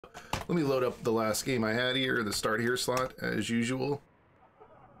Let me load up the last game I had here, the start here slot, as usual.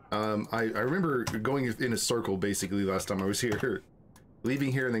 I remember going in a circle, basically, last time I was here.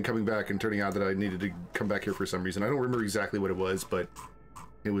 Leaving here and then coming back and turning out that I needed to come back here for some reason. I don't remember exactly what it was, but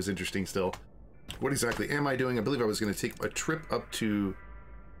it was interesting still. What exactly am I doing? I believe I was going to take a trip up to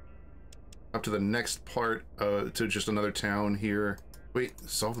the next part, to just another town here. Wait,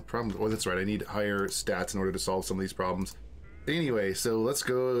 solve the problem. Oh, that's right. I need higher stats in order to solve some of these problems. Anyway, so let's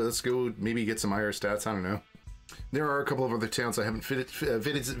go maybe get some higher stats. I don't know. There are a couple of other towns I haven't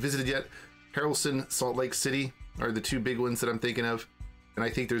visited yet. Harrelson, Salt Lake City are the two big ones that I'm thinking of. And I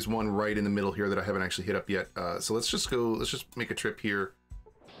think there's one right in the middle here that I haven't actually hit up yet. So let's just make a trip here.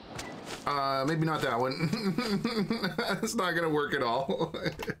 Maybe not that one. That's not gonna work at all.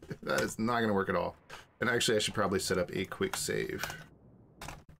 That is not gonna work at all. And actually I should probably set up a quick save.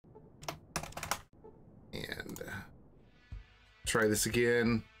 And try this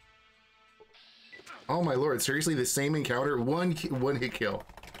again. Oh my lord, seriously, the same encounter? One hit kill.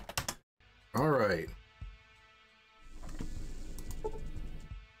 Alright.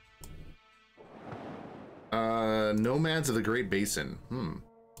 Nomads of the Great Basin.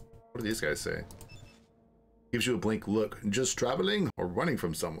 What do these guys say? Gives you a blank look. Just traveling or running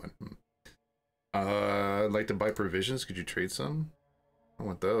from someone? I'd like to buy provisions. Could you trade some? I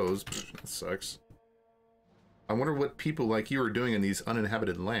want those. That sucks. I wonder what people like you are doing in these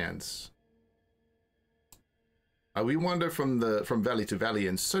uninhabited lands. We wander from valley to valley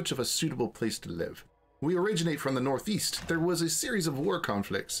in search of a suitable place to live. We originate from the northeast. There was a series of war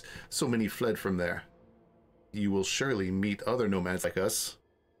conflicts. So many fled from there. You will surely meet other nomads like us.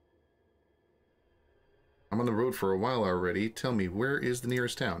 I'm on the road for a while already. Tell me, where is the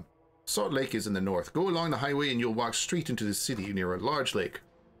nearest town? Salt Lake is in the north. Go along the highway and you'll walk straight into the city near a large lake.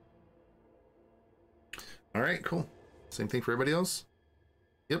 Alright, cool. Same thing for everybody else?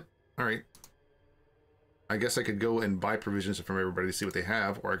 Yep, alright. I guess I could go and buy provisions from everybody to see what they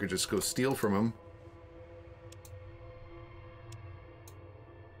have, or I could just go steal from them.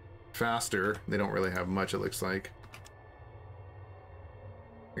 Faster. They don't really have much, it looks like.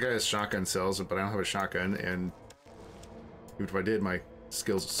 The guy has shotgun cells, but I don't have a shotgun, and even if I did, my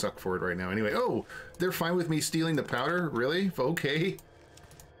skills suck for it right now. Anyway, oh, they're fine with me stealing the powder? Really? Okay.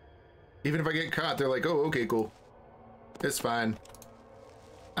 Even if I get caught, they're like, oh, okay, cool. It's fine.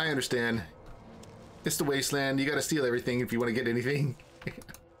 I understand. It's the wasteland. You gotta steal everything if you want to get anything.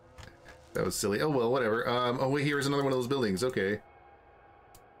 That was silly. Oh, well, whatever. Oh, wait, here's another one of those buildings. Okay.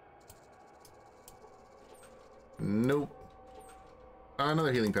 Nope.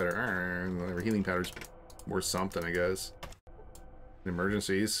 Another healing powder. Whatever, healing powder's worth something, I guess. In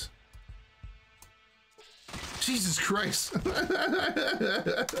emergencies. Jesus Christ!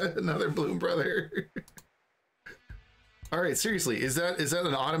 Another Bloom brother. Alright, seriously, is that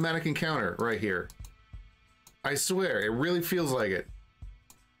an automatic encounter right here? I swear, it really feels like it.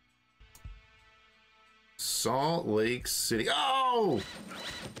 Salt Lake City. Oh!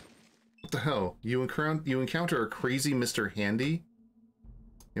 What the hell? You encounter a crazy Mr. Handy?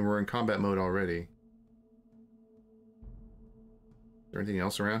 And we're in combat mode already. Is there anything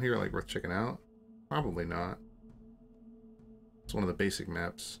else around here like worth checking out? Probably not. It's one of the basic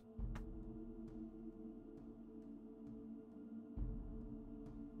maps.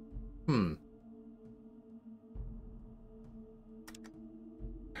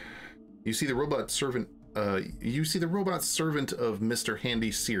 You see the robot servant of Mr.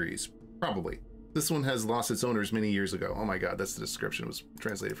 Handy series. Probably. This one has lost its owners many years ago. Oh my god, that's the description. It was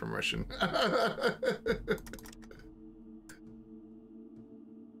translated from Russian.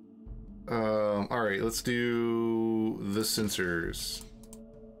 Alright, let's do the sensors.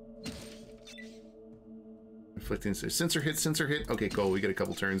 Inflicting sensor hit. Okay, cool. We get a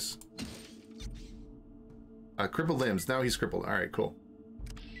couple turns. Crippled limbs. Now he's crippled. Alright, cool.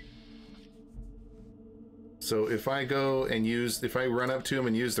 So if I go and if I run up to him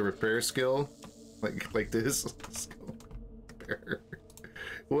and use the repair skill, like this, let's go repair.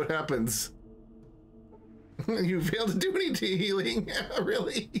 What happens? You failed to do any healing?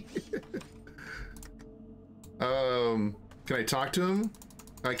 Really? Can I talk to him?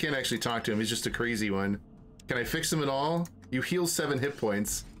 I can't actually talk to him. He's just a crazy one. Can I fix him at all? You heal 7 hit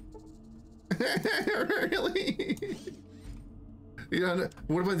points. Really? Yeah.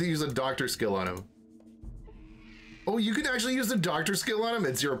 What about to use a doctor skill on him? Oh, you can actually use the doctor skill on him?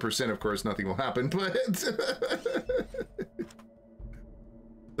 At 0%, of course, nothing will happen, but...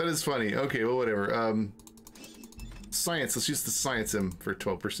 That is funny. Okay, well, whatever. Science. Let's use the science him for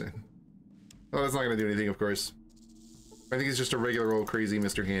 12%. Oh, that's not going to do anything, of course. I think he's just a regular old crazy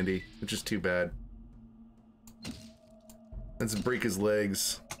Mr. Handy, which is too bad. Let's break his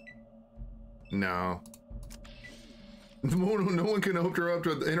legs. No. No one can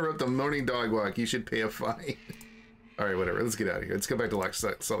interrupt the morning dog walk. You should pay a fine. All right, whatever. Let's get out of here. Let's go back to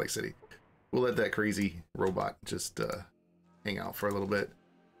Salt Lake City. We'll let that crazy robot just hang out for a little bit.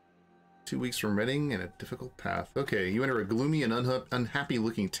 2 weeks from Reading and a difficult path. Okay, you enter a gloomy and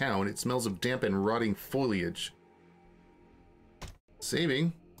unhappy-looking town. It smells of damp and rotting foliage.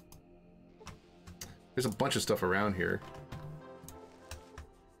 Saving. There's a bunch of stuff around here.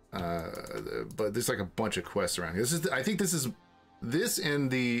 But there's like a bunch of quests around here. I think this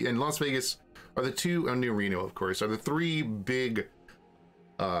and Las Vegas are the two, and New Reno, of course, are the three big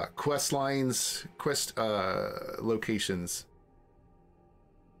quest locations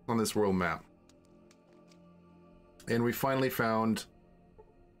on this world map. And we finally found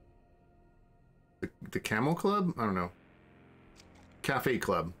the Camel Club? I don't know. Cafe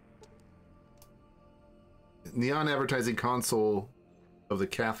Club. Neon advertising console of the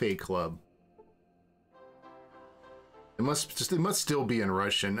Cafe Club. It must still be in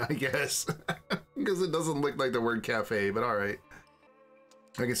Russian, I guess. Because it doesn't look like the word cafe, but alright.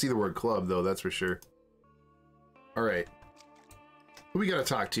 I can see the word club though, that's for sure. Alright. Who we gotta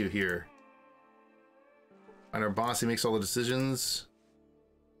talk to here? And our boss, he makes all the decisions.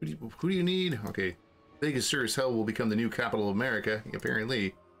 Who do you need? Okay. Vegas sure as hell will become the new capital of America,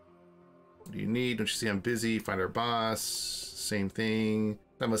 apparently. What do you need? Don't you see I'm busy? Find our boss. Same thing.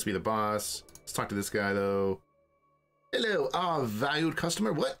 That must be the boss. Let's talk to this guy though. Hello, our valued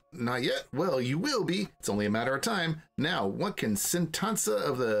customer. What? Not yet? Well, you will be. It's only a matter of time. Now, what can Sentenza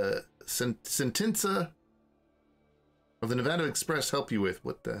of the Nevada Express help you with?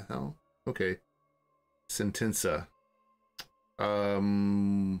 What the hell? Okay. Sentenza.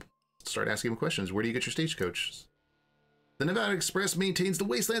 Start asking him questions. Where do you get your stagecoach? The Nevada Express maintains the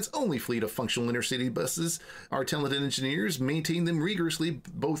Wasteland's only fleet of functional intercity buses. Our talented engineers maintain them rigorously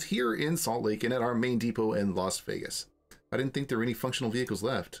both here in Salt Lake and at our main depot in Las Vegas. I didn't think there were any functional vehicles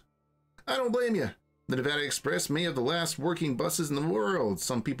left. I don't blame you. The Nevada Express may have the last working buses in the world.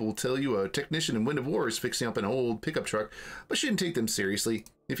 Some people will tell you a technician in Wind of War is fixing up an old pickup truck, but shouldn't take them seriously.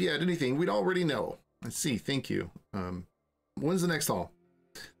 If you had anything, we'd already know. I see, thank you. When's the next haul?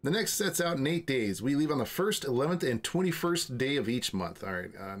 The next set's out in 8 days. We leave on the 1st, 11th, and 21st day of each month. All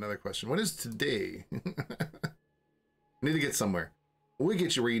right, another question. What is today? Need to get somewhere. We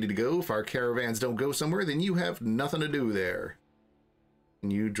get you ready to go. If our caravans don't go somewhere, then you have nothing to do there.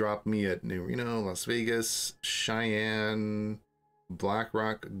 And you drop me at New Reno, Las Vegas, Cheyenne, Black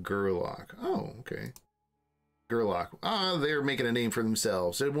Rock, Gerlach. Oh, okay. Gerlach. Ah, they're making a name for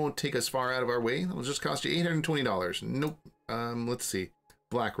themselves. It won't take us far out of our way. It'll just cost you $820. Nope. Let's see.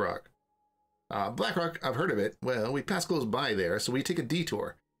 Black Rock. Black Rock, I've heard of it. Well, we pass close by there, so we take a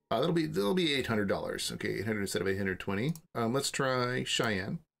detour. That'll be $800. Okay, 800 instead of 820. Let's try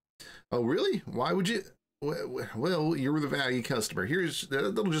Cheyenne. Oh, really? Why would you? Well, you're the value customer.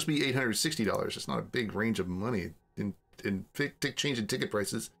 That'll just be $860. It's not a big range of money in change in ticket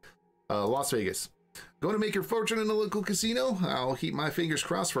prices. Las Vegas. Going to make your fortune in a local casino? I'll keep my fingers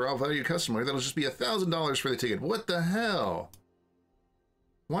crossed for our value customer. That'll just be $1,000 for the ticket. What the hell?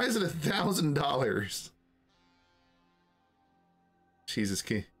 Why is it $1,000? Jesus,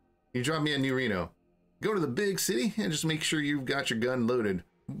 can you drop me a New Reno? Go to the big city and just make sure you've got your gun loaded.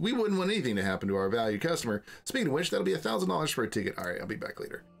 We wouldn't want anything to happen to our valued customer. Speaking of which, that'll be $1,000 for a ticket. All right, I'll be back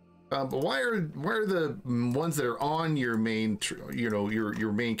later. But why are the ones that are on your main,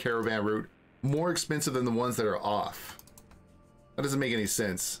 your main caravan route more expensive than the ones that are off? That doesn't make any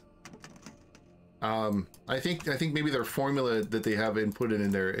sense. I think maybe their formula that they have inputted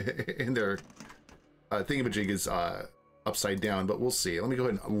in their thingamajig is upside down, but we'll see. Let me go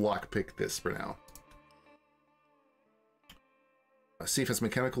ahead and lockpick this for now. A safe has a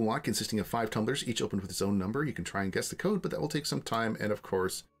mechanical lock consisting of 5 tumblers, each opened with its own number. You can try and guess the code, but that will take some time, and of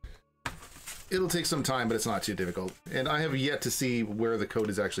course, it'll take some time, but it's not too difficult. And I have yet to see where the code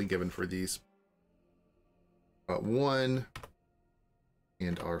is actually given for these. 1,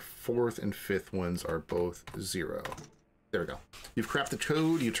 and our 4th and 5th ones are both 0. There we go. You've cracked the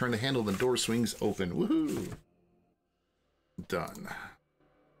code, you turn the handle, and the door swings open. Woohoo! Done.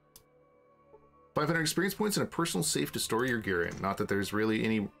 500 experience points and a personal safe to store your gear in. Not that there's really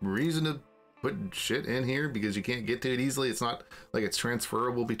any reason to put shit in here because you can't get to it easily. It's not like it's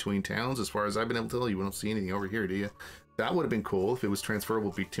transferable between towns. As far as I've been able to tell, you don't see anything over here, do you? That would have been cool if it was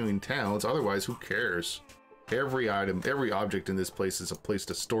transferable between towns. Otherwise, who cares? Every item, every object in this place is a place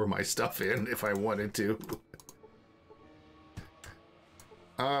to store my stuff in if I wanted to.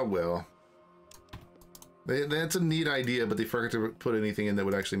 Well. That's a neat idea, but they forgot to put anything in that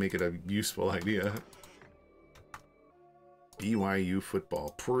would actually make it a useful idea. BYU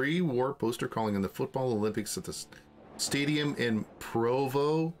football. Pre-war poster calling on the football Olympics at the stadium in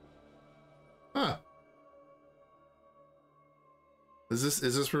Provo. Huh. Is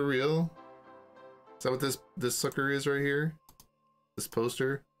this for real? Is that what this sucker is right here? This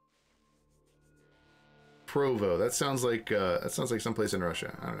poster? Provo. That sounds like someplace in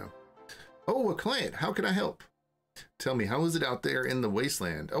Russia. I don't know. Oh, a client. How can I help? Tell me, how is it out there in the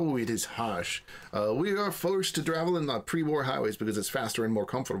wasteland? Oh, it is harsh. We are forced to travel in the pre-war highways because it's faster and more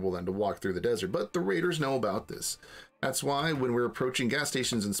comfortable than to walk through the desert, but the raiders know about this. That's why when we're approaching gas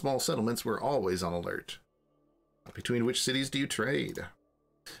stations and small settlements, we're always on alert. Between which cities do you trade?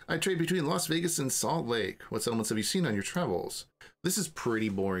 I trade between Las Vegas and Salt Lake. What settlements have you seen on your travels? This is pretty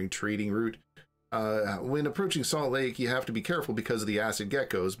boring trading route. When approaching Salt Lake, you have to be careful because of the acid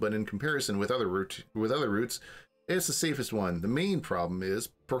geckos, but in comparison with other routes, it's the safest one. The main problem is,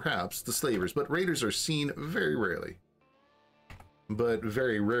 perhaps, the slavers, but raiders are seen very rarely. But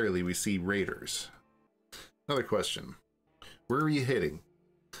very rarely we see raiders. Another question. Where are you heading?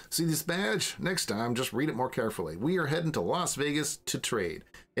 See this badge? Next time, just read it more carefully. We are heading to Las Vegas to trade.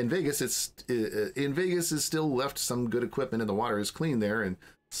 In Vegas, is still left some good equipment, and the water is clean there, and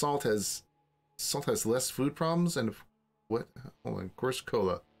Salt has less food problems, and what? Hold on, of course,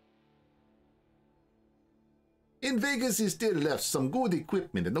 cola. In Vegas, is still left some good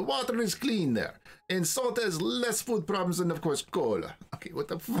equipment, and the water is clean there, and Salt has less food problems, and of course, cola. Okay, what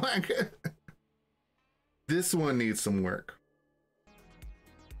the fuck? This one needs some work.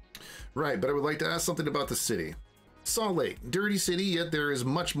 Right, but I would like to ask something about the city. Salt Lake, dirty city, yet there is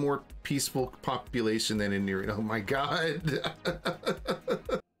much more peaceful population than in New York. Oh my god.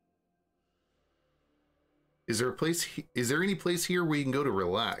 Is there any place here where you can go to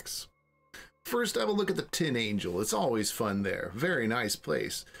relax? First, have a look at the Tin Angel. It's always fun there. Very nice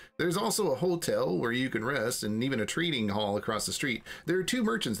place. There's also a hotel where you can rest, and even a trading hall across the street. There are two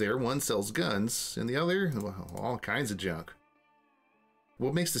merchants there. One sells guns, and the other, well, all kinds of junk.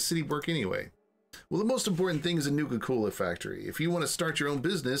 What makes the city work anyway? Well, the most important thing is a Nuka-Cola factory. If you want to start your own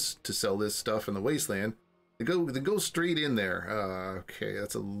business to sell this stuff in the wasteland, then go straight in there. Okay,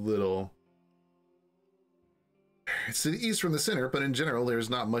 that's a little... It's to the east from the center, but in general, there's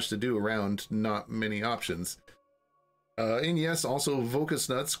not much to do around, not many options. And yes, also Vocus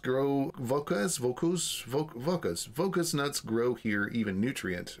nuts grow, Vocus nuts grow here, even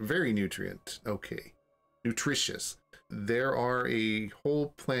nutrient, very nutrient, okay, nutritious. There are a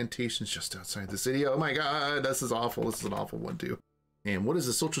whole plantations just outside the city. Oh my god, this is awful. This is an awful one too. And what is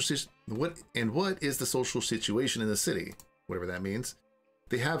the social situation in the city? Whatever that means.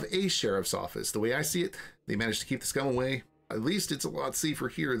 They have a sheriff's office. The way I see it, they managed to keep the scum away. At least it's a lot safer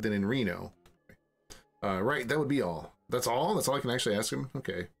here than in Reno. Right, that would be all. That's all? That's all I can actually ask him?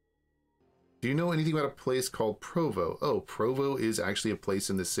 Okay. Do you know anything about a place called Provo? Oh, Provo is actually a place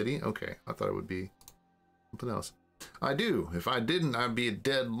in the city? Okay, I thought it would be something else. I do. If I didn't, I'd be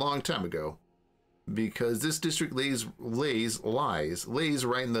dead long time ago. Because this district lays right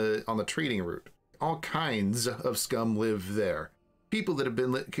on the trading route. All kinds of scum live there. People that have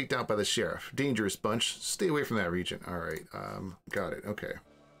been kicked out by the sheriff. Dangerous bunch. Stay away from that region. All right. Got it. Okay.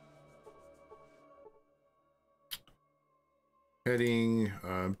 Heading.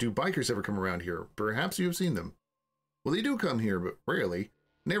 Do bikers ever come around here? Perhaps you have seen them. Well, they do come here, but rarely.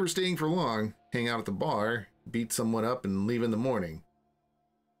 Never staying for long. Hang out at the bar. Beat someone up and leave in the morning.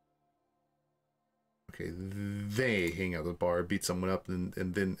 Okay, they hang out at the bar, beat someone up, and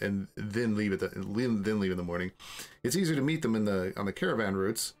then leave in the morning. It's easier to meet them on the caravan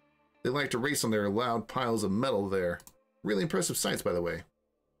routes. They like to race on their loud piles of metal there. Really impressive sights, by the way.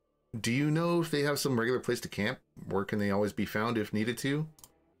 Do you know if they have some regular place to camp? Where can they always be found if needed to?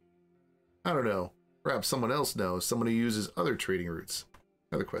 I don't know. Perhaps someone else knows. Someone who uses other trading routes.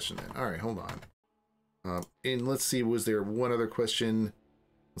 Another question then. All right, hold on. And let's see, was there one other question?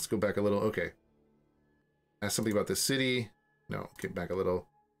 Let's go back a little. Okay. Ask something about the city. No, get back a little.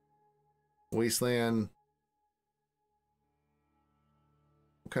 Wasteland.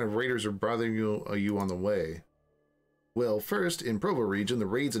 What kind of raiders are bothering you on the way? Well, first, in Provo region, the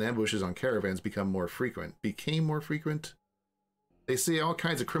raids and ambushes on caravans became more frequent. They say all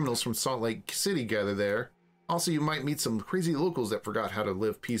kinds of criminals from Salt Lake City gather there. Also, you might meet some crazy locals that forgot how to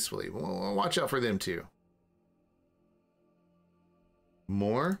live peacefully. Well, watch out for them too.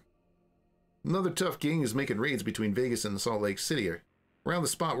 More? Another tough gang is making raids between Vegas and Salt Lake City, around the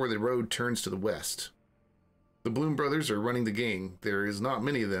spot where the road turns to the west. The Bloom brothers are running the gang. There is not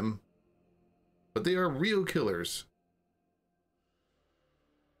many of them, but they are real killers.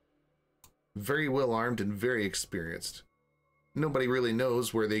 Very well armed and very experienced. Nobody really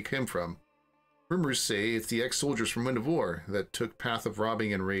knows where they came from. Rumors say it's the ex-soldiers from Wind of War that took path of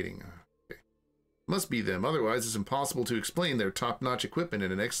robbing and raiding. Okay. Must be them, otherwise it's impossible to explain their top-notch equipment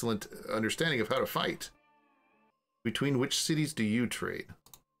and an excellent understanding of how to fight. Between which cities do you trade?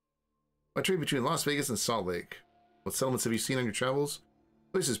 I trade between Las Vegas and Salt Lake. What settlements have you seen on your travels?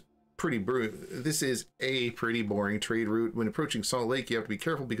 This is This is a pretty boring trade route. When approaching Salt Lake, you have to be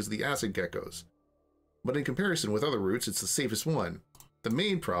careful because of the acid geckos. But in comparison with other routes, it's the safest one. The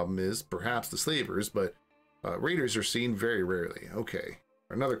main problem is, perhaps, the slavers, but raiders are seen very rarely. Okay,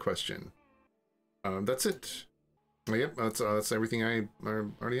 another question. That's it. Yep, that's everything I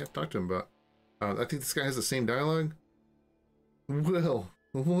already have talked to him about. I think this guy has the same dialogue. Well,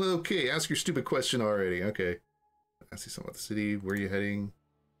 okay, ask your stupid question already. Okay. Ask you something about the city. Where are you heading?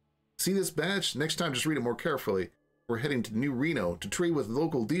 See this badge? Next time, just read it more carefully. We're heading to New Reno to trade with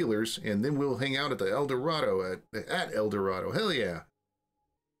local dealers, and then we'll hang out at the El Dorado, at El Dorado. Hell yeah.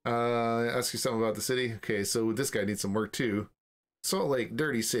 Ask you something about the city. Okay, so this guy needs some work too. Salt Lake,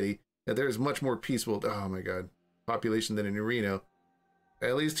 dirty city. Yeah, there's much more peaceful, oh my god, population than in New Reno.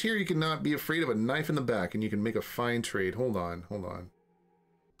 At least here you cannot be afraid of a knife in the back, and you can make a fine trade. Hold on.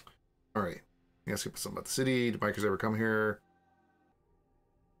 All right. Ask you something about the city. Do bikers ever come here?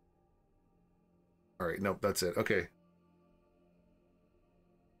 All right, nope, that's it. Okay.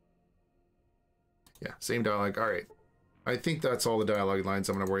 Yeah, same dialogue. All right. I think that's all the dialogue lines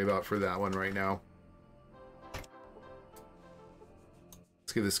I'm going to worry about for that one right now.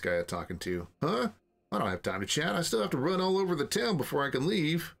 Let's give this guy a talking to. Huh? I don't have time to chat. I still have to run all over the town before I can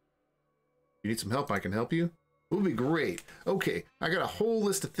leave. You need some help? I can help you? It would be great. Okay, I got a whole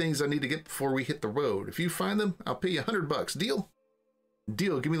list of things I need to get before we hit the road. If you find them, I'll pay you $100. Deal?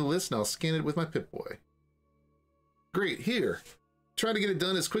 Deal. Give me the list and I'll scan it with my Pip-Boy. Great. Here. Try to get it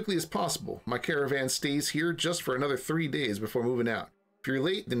done as quickly as possible. My caravan stays here just for another 3 days before moving out. If you're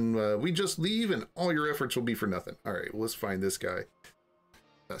late, then we just leave and all your efforts will be for nothing. All right, well, let's find this guy.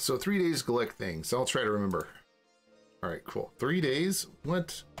 So 3 days to collect things. I'll try to remember. All right, cool. 3 days?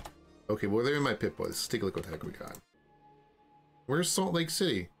 What? Okay, well, they're in my Pip-Boy. Let's take a look what the heck we got. Where's Salt Lake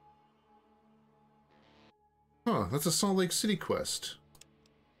City? Huh, that's a Salt Lake City quest.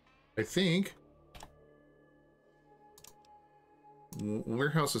 I think.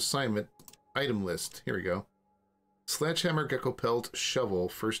 Warehouse assignment. Item list. Here we go. Sledgehammer, gecko pelt, shovel,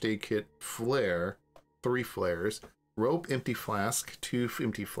 first aid kit, flare, 3 flares, rope, empty flask, 2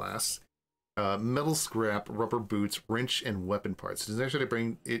 empty flasks, metal scrap, rubber boots, wrench, and weapon parts. It is necessary to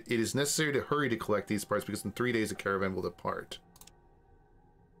bring. It is necessary to hurry to collect these parts because in 3 days the caravan will depart.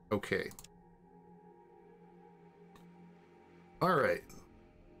 Okay. All right.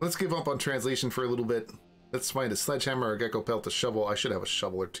 Let's give up on translation for a little bit. Let's find a sledgehammer, a gecko pelt, a shovel. I should have a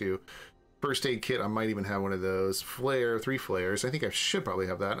shovel or 2. First aid kit. I might even have one of those. Flare, 3 flares. I think I should probably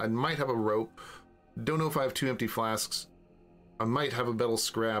have that. I might have a rope. Don't know if I have 2 empty flasks. I might have a metal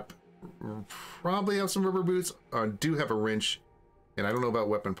scrap. Probably have some rubber boots. I do have a wrench. And I don't know about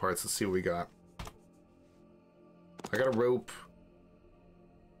weapon parts. Let's see what we got. I got a rope.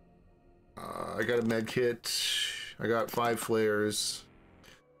 I got a med kit. I got 5 flares.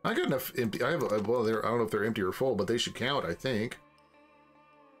 I got enough empty. I have well, I don't know if they're empty or full, but they should count, I think.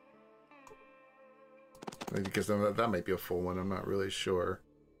 Because that might be a full one. I'm not really sure.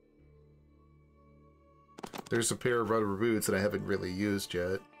 There's a pair of rubber boots that I haven't really used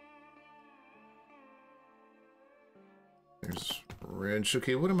yet. There's wrench.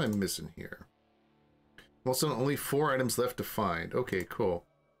 Okay, what am I missing here? Well, so only 4 items left to find. Okay, cool.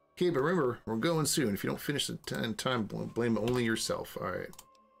 Okay, but remember, we're going soon. If you don't finish in time, blame only yourself. All right.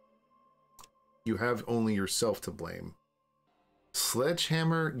 You have only yourself to blame.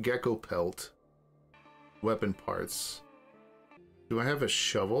 Sledgehammer, gecko pelt, weapon parts. Do I have a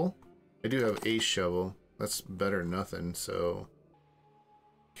shovel? I do have a shovel. That's better than nothing, so...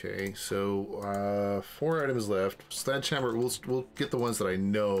 Okay, so 4 items left. Sledgehammer, we'll get the ones that I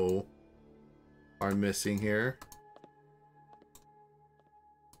know are missing here.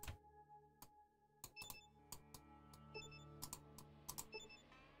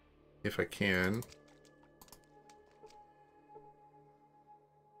 If I can.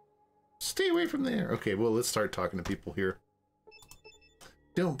 Stay away from there. Okay, well, let's start talking to people here.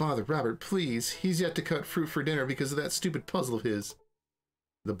 Don't bother Robert, please. He's yet to cut fruit for dinner because of that stupid puzzle of his.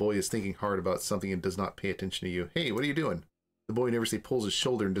 The boy is thinking hard about something and does not pay attention to you. Hey, what are you doing? The boy nervously pulls his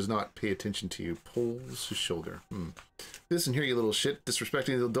shoulder and does not pay attention to you. Pulls his shoulder. Listen here, you little shit.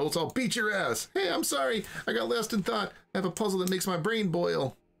 Disrespecting the adults, I'll beat your ass. Hey, I'm sorry. I got lost in thought. I have a puzzle that makes my brain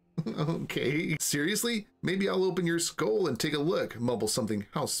boil. Okay, seriously? Maybe I'll open your skull and take a look. Mumble something.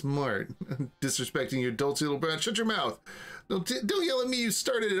 How smart. Disrespecting your adults, little brat. Shut your mouth. Don't yell at me. You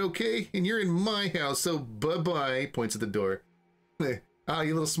started it, okay? And you're in my house, so bye-bye. Points at the door. Ah,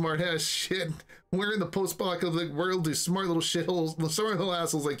 you little smart ass shit. Where in the post-block of the world do smart little shitholes, smart little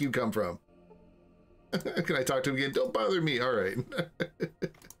assholes like you come from? Can I talk to him again? Don't bother me. All right.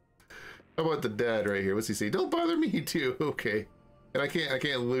 How about the dad right here? What's he say? Don't bother me too. Okay. And I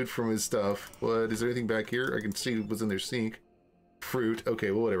can't loot from his stuff. What? Is there anything back here? I can see what's in their sink. Fruit.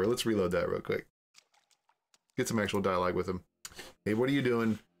 Okay, well, whatever. Let's reload that real quick. Get some actual dialogue with him. Hey, what are you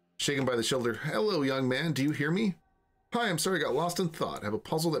doing? Shaken by the shoulder. Hello, young man. Do you hear me? Hi, I'm sorry I got lost in thought. I have a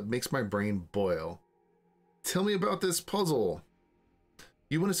puzzle that makes my brain boil. Tell me about this puzzle.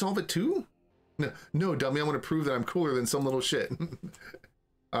 You want to solve it too? No, dummy. I want to prove that I'm cooler than some little shit.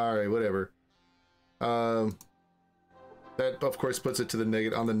 All right, whatever. That of course puts it to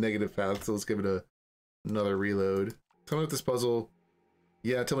the on the negative path. So let's give it another reload. Tell me about this puzzle.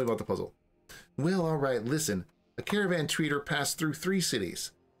 Yeah, tell me about the puzzle. Well, all right. Listen, a caravan treater passed through 3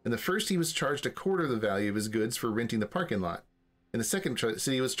 cities. In the first, he was charged a quarter of the value of his goods for renting the parking lot. In the second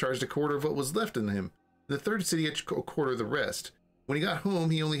city, he was charged a quarter of what was left in him. In the third city, a quarter of the rest. When he got home,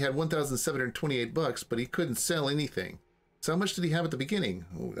 he only had $1,728, but he couldn't sell anything. So how much did he have at the beginning?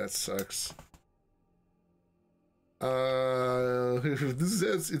 Oh, that sucks.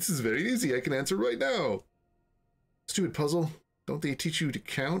 This is very easy. I can answer right now. Stupid puzzle. Don't they teach you to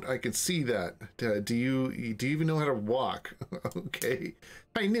count? I can see that. Do you even know how to walk? Okay.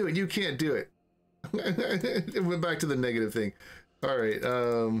 I knew it. You can't do it. It went back to the negative thing. All right.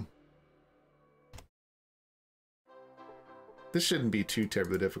 This shouldn't be too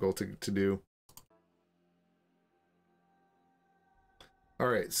terribly difficult to do. All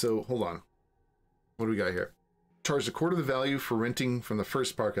right. So hold on. What do we got here? Charged a quarter of the value for renting from the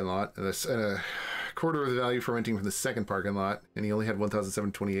first parking lot, and a quarter of the value for renting from the second parking lot, and he only had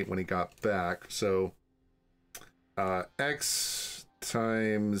 $1,728 when he got back. So X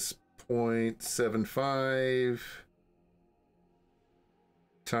times 0.75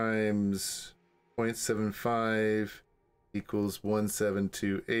 times 0.75 equals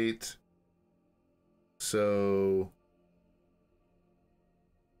 1728. So,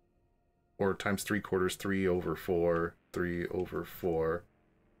 or times 3/4, 3 over 4, 3 over 4.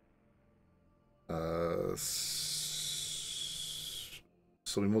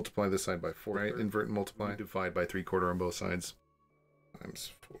 So we multiply this side by 4, right? Invert and multiply. Divide by 3/4 on both sides.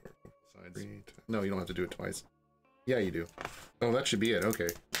 Times 4 sides. No, you don't have to do it twice. Yeah, you do. Oh, that should be it. Okay.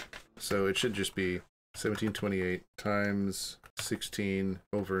 So it should just be 1728 times 16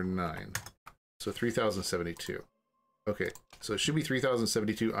 over 9. So 3072. Okay. So it should be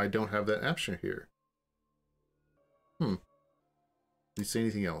 3072. I don't have that option here. Did you say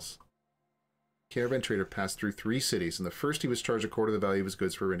anything else? Caravan trader passed through 3 cities. In the first, he was charged a quarter of the value of his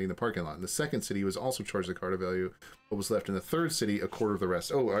goods for renting the parking lot. In the second city, he was also charged a quarter value of what was left. In the third city, a quarter of the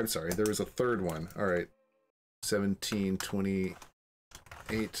rest. Oh, I'm sorry. There was a third one. All right.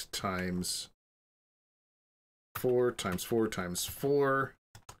 1728 times 4 times 4 times 4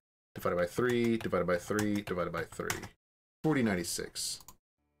 divided by 3 divided by 3 divided by 3. 4096.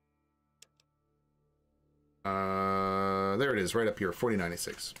 There it is, right up here.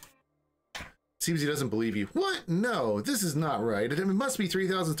 4096. Seems he doesn't believe you. What? No, this is not right. It must be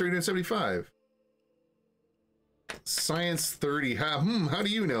 3,375. Science 30. How do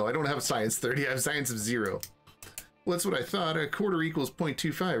you know? I don't have science 30. I have science of 0. Well, that's what I thought. A quarter equals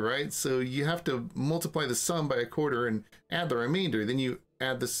 0.25, right? So you have to multiply the sum by a quarter and add the remainder. Then you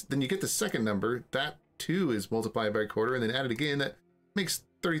add this. Then you get the second number. That too is multiplied by a quarter, and then add it again. That makes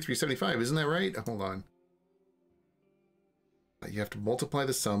 3375. Isn't that right? Hold on. You have to multiply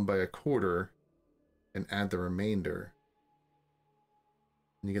the sum by a quarter and add the remainder.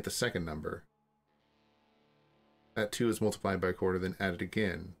 And you get the second number. That 2 is multiplied by a quarter, then add it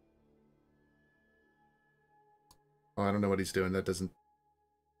again. Oh, I don't know what he's doing. That doesn't...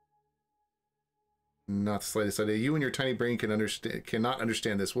 Not the slightest idea. You and your tiny brain cannot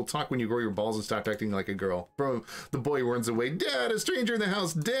understand this. We'll talk when you grow your balls and stop acting like a girl. Bro, the boy runs away. Dad, a stranger in the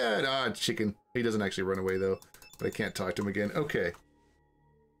house. Dad! Ah, chicken. He doesn't actually run away, though. But I can't talk to him again. Okay.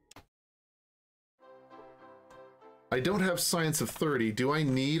 I don't have science of 30. Do I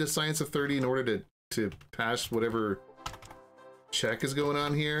need a science of 30 in order to pass whatever check is going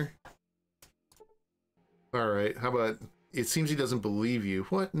on here? All right. How about, it seems he doesn't believe you.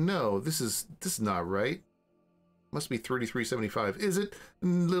 What? No, this is not right. Must be 3375. Is it?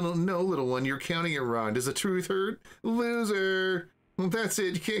 No, little one, you're counting it wrong. Does the truth hurt? Loser. Well, that's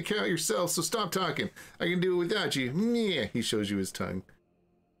it. You can't count yourself, so stop talking. I can do it without you. Yeah, he shows you his tongue.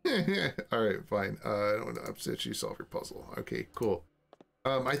 All right, fine. I don't want to upset you. Solve your puzzle. Okay, cool.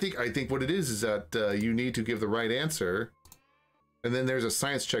 I think what it is that you need to give the right answer, and then there's a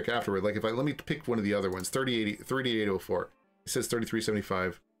science check afterward. Like if let me pick one of the other ones. 3804. It says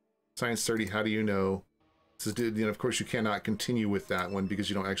 3375. Science 30. How do you know? This is, you know, of course you cannot continue with that one because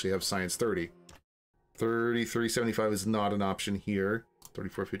you don't actually have science 30. 3375 is not an option here.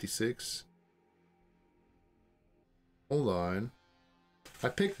 3456. Hold on. I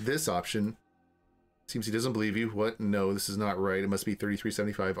picked this option. Seems he doesn't believe you. What? No, this is not right. It must be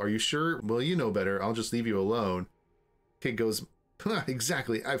 3375. Are you sure? Well, you know better. I'll just leave you alone. Kid goes, huh,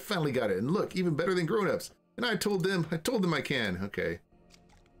 exactly. I finally got it. And look, even better than grown-ups. And I told them I can. Okay.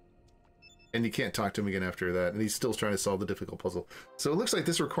 And you can't talk to him again after that. And he's still trying to solve the difficult puzzle. So it looks like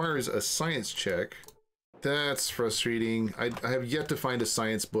this requires a science check. That's frustrating. I have yet to find a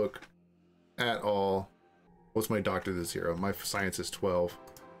science book at all. What's my doctor to 0? My science is 12.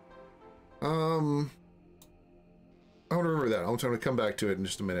 I want to remember that. I'm trying to come back to it in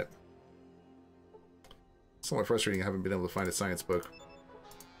just a minute. It's somewhat frustrating I haven't been able to find a science book.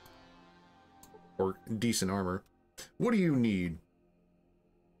 Or decent armor. What do you need?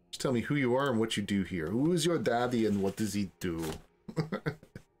 Just tell me who you are and what you do here. Who is your daddy and what does he do?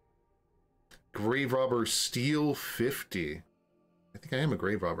 Grave robber steal 50. I think I am a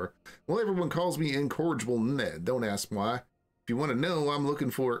grave robber. Well, everyone calls me Incorrigible Ned. Don't ask why. If you want to know, I'm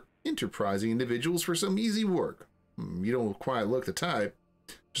looking for enterprising individuals for some easy work. You don't quite look the type.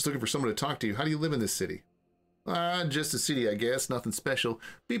 Just looking for someone to talk to. How do you live in this city? Just a city, I guess. Nothing special.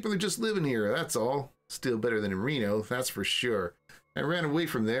 People are just living here, that's all. Still better than in Reno, that's for sure. I ran away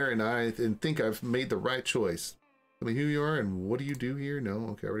from there, and I think I've made the right choice. Tell me who you are and what do you do here? No?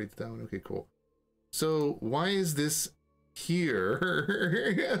 Okay, I already did that one. Okay, cool. So, why is this here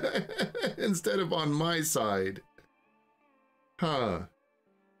instead of on my side? Huh.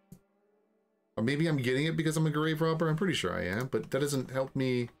 Or maybe I'm getting it because I'm a grave robber? I'm pretty sure I am, but that doesn't help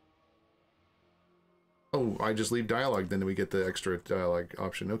me. Oh, I just leave dialogue, then we get the extra dialogue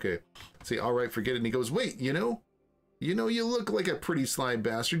option. Okay. Say, all right, forget it. And he goes, wait, you know, you look like a pretty sly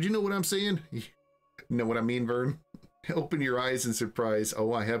bastard. You know what I'm saying? You know what I mean, Vern? Open your eyes in surprise.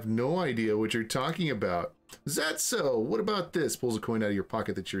 Oh, I have no idea what you're talking about. Is that so? What about this? Pulls a coin out of your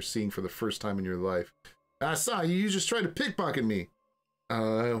pocket that you're seeing for the first time in your life. I saw you. You just tried to pickpocket me.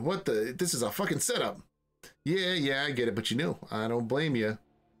 What the? This is a fucking setup. Yeah, I get it, but you know, I don't blame you.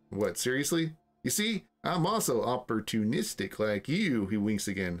 What, seriously? You see, I'm also opportunistic like you, he winks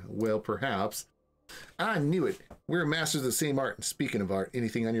again. Well, perhaps. I knew it. We're masters of the same art. Speaking of art,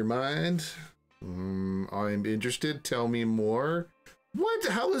 anything on your mind? I'm interested. Tell me more. What?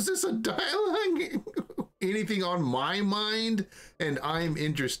 How is this a dialogue? Anything on my mind? And I'm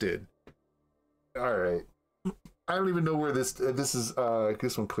interested. All right. I don't even know where this is.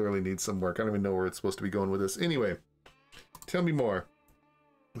 This one clearly needs some work. I don't even know where it's supposed to be going with this. Anyway, tell me more.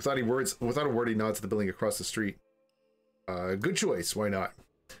 Without a word, he nods to the building across the street. Good choice. Why not?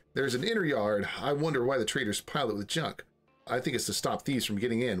 There's an inner yard. I wonder why the traders pile it with junk. I think it's to stop thieves from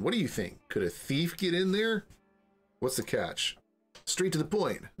getting in. What do you think? Could a thief get in there? What's the catch? Straight to the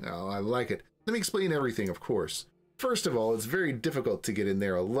point. Oh, I like it. Let me explain everything, of course. First of all, it's very difficult to get in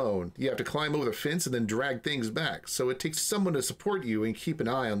there alone. You have to climb over the fence and then drag things back. So it takes someone to support you and keep an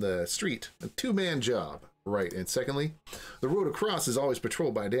eye on the street. A two-man job. Right, and secondly, the road across is always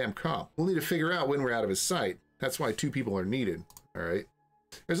patrolled by a damn cop. We'll need to figure out when we're out of his sight. That's why 2 people are needed. All right.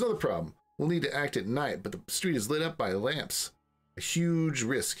 There's another problem. We'll need to act at night, but the street is lit up by lamps. A huge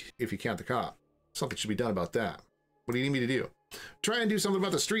risk if you count the cop. Something should be done about that. What do you need me to do? Try and do something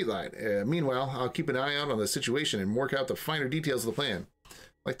about the street light. Meanwhile, I'll keep an eye out on the situation and work out the finer details of the plan.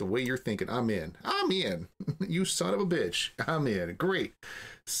 Like the way you're thinking. I'm in. I'm in. You son of a bitch. I'm in. Great.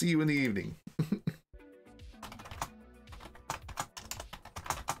 See you in the evening.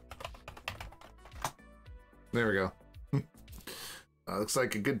 There we go. Looks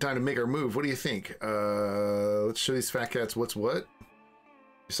like a good time to make our move. What do you think? Let's show these fat cats what's what.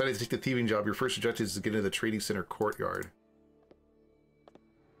 Decided to take the thieving job. Your first objective is to get into the trading center courtyard.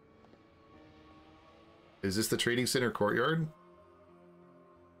 Is this the trading center courtyard?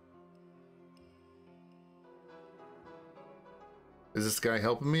 Is this guy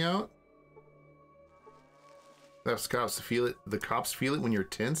helping me out? That's cops to feel it. The cops feel it when you're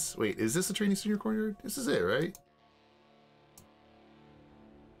tense. Wait, is this the trading center courtyard? This is it, right?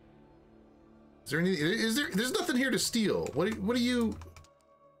 Is there any? Is there? There's nothing here to steal. What do you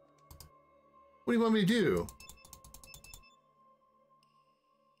want me to do?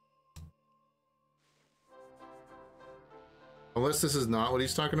 Unless this is not what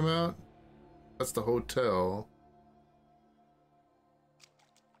he's talking about. That's the hotel.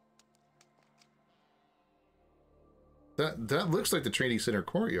 That looks like the training center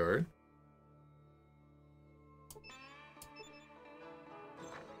courtyard.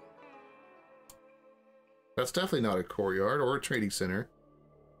 That's definitely not a courtyard or a trading center.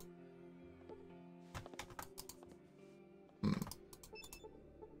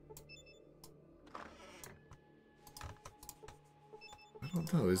 I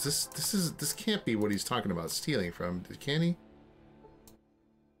don't know. This can't be what he's talking about stealing from, can he?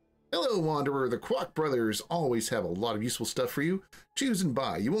 Hello, Wanderer. The Quack brothers always have a lot of useful stuff for you. Choose and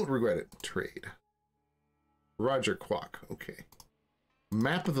buy. You won't regret it. Trade. Roger Quack. Okay.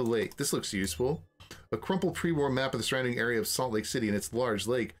 Map of the lake. This looks useful. A crumpled pre-war map of the surrounding area of Salt Lake City and its large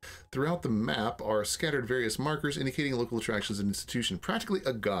lake. Throughout the map are scattered various markers indicating local attractions and institution. Practically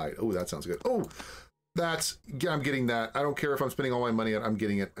a guide. Oh, that sounds good. Oh, I'm getting that. I don't care if I'm spending all my money on it. I'm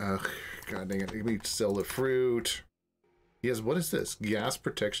getting it. Ugh, God dang it. Let me sell the fruit. Yes, what is this? Gas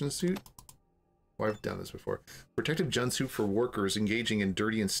protection suit? Oh, I've done this before. Protective jumpsuit for workers engaging in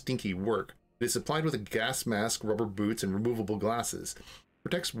dirty and stinky work. It is supplied with a gas mask, rubber boots, and removable glasses.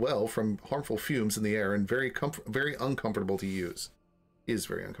 Protects well from harmful fumes in the air and very uncomfortable to use. Is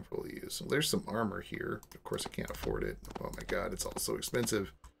very uncomfortable to use. So there's some armor here. Of course, I can't afford it. Oh my god, it's all so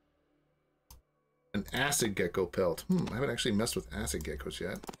expensive. An acid gecko pelt. I haven't actually messed with acid geckos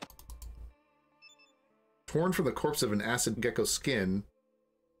yet. Torn from the corpse of an acid gecko skin.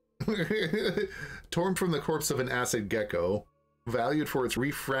 Torn from the corpse of an acid gecko. Valued for its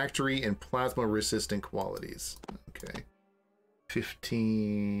refractory and plasma-resistant qualities. Okay.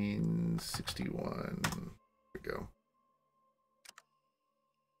 1561. There we go.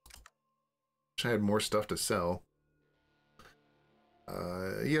 Wish I had more stuff to sell.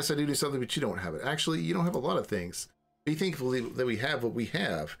 Yes, I do something, but you don't have it. Actually, you don't have a lot of things. Be thankful that we have what we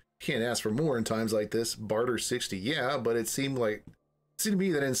have. Can't ask for more in times like this. Barter 60. Yeah, but it seemed to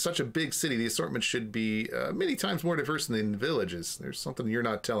me that in such a big city, the assortment should be many times more diverse than in villages. There's something you're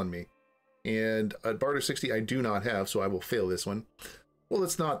not telling me. And at Barter 60, I do not have, so I will fail this one. Well,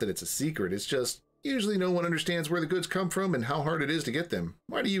 it's not that it's a secret. It's just usually no one understands where the goods come from and how hard it is to get them.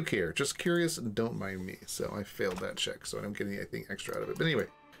 Why do you care? Just curious and don't mind me. So I failed that check, so I don't get anything extra out of it. But anyway,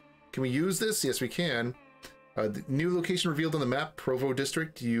 can we use this? Yes, we can. The new location revealed on the map, Provo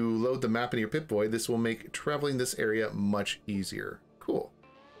District. You load the map into your Pip-Boy. This will make traveling this area much easier. Cool.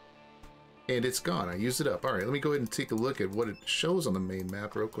 And it's gone. I used it up. All right, let me go ahead and take a look at what it shows on the main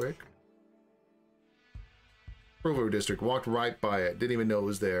map real quick. Provo District. Walked right by it. Didn't even know it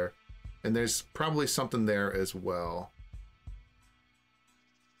was there. And there's probably something there as well.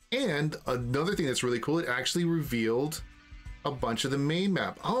 And another thing that's really cool, it actually revealed a bunch of the main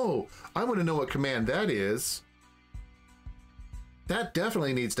map. Oh, I want to know what command that is. That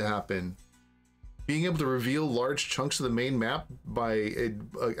definitely needs to happen. Being able to reveal large chunks of the main map by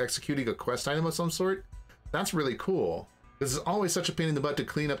executing a quest item of some sort, that's really cool. This is always such a pain in the butt to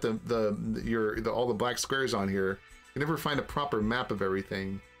clean up all the black squares on here. You never find a proper map of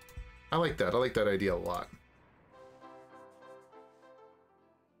everything. I like that. I like that idea a lot.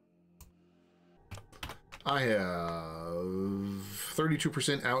 I have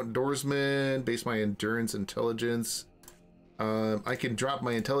 32% outdoorsman, base my endurance, intelligence. I can drop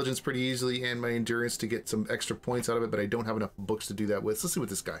my intelligence pretty easily and my endurance to get some extra points out of it, but I don't have enough books to do that with. So let's see what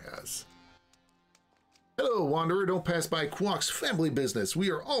this guy has. Hello, Wanderer. Don't pass by Quack's family business.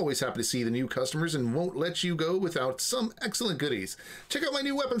 We are always happy to see the new customers and won't let you go without some excellent goodies. Check out my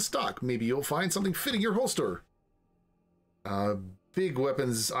new weapon stock. Maybe you'll find something fitting your holster. Big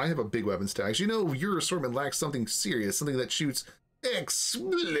weapons. I have a big weapons tag. You know, your assortment lacks something serious, something that shoots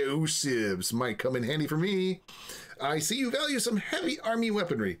explosives. Might come in handy for me. I see you value some heavy army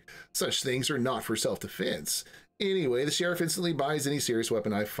weaponry. Such things are not for self-defense. Anyway, the sheriff instantly buys any serious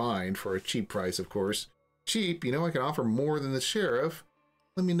weapon I find for a cheap price, of course. Cheap, you know, I can offer more than the sheriff.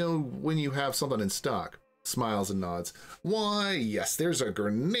 Let me know when you have something in stock. Smiles and nods. Why, yes, there's a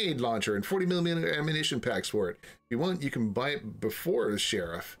grenade launcher and 40mm ammunition packs for it. If you want, you can buy it before the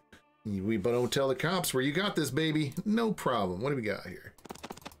sheriff. But don't tell the cops where you got this, baby. No problem. What do we got here?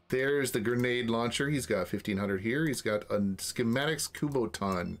 There's the grenade launcher. He's got 1500 here. He's got a schematics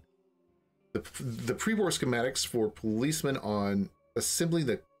Kubotan. The pre-war schematics for policemen on assembling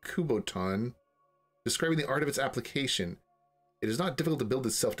the Kubotan, describing the art of its application. It is not difficult to build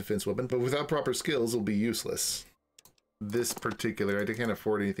this self-defense weapon, but without proper skills, it will be useless. This particular, I can't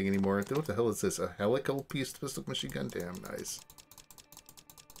afford anything anymore. What the hell is this? A helical pistol machine gun? Damn nice.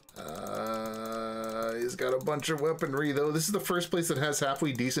 He's got a bunch of weaponry, though. This is the first place that has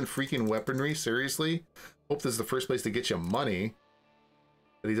halfway decent freaking weaponry. Seriously? Hope this is the first place to get you money.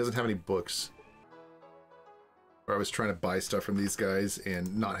 But he doesn't have any books. Or I was trying to buy stuff from these guys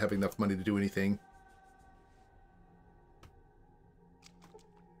and not having enough money to do anything.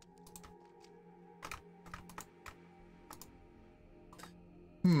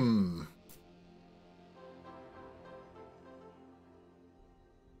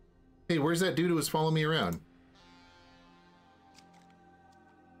 Hey, where's that dude who was following me around?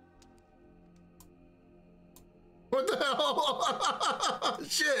 What the hell?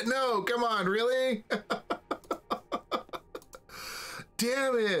 Shit, no, come on, really?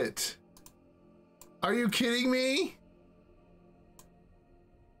 Damn it. Are you kidding me?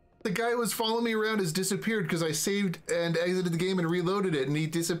 The guy who was following me around has disappeared because I saved and exited the game and reloaded it and he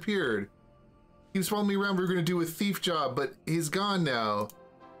disappeared. He was following me around. We were going to do a thief job, but he's gone now.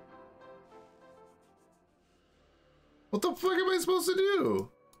 What the fuck am I supposed to do?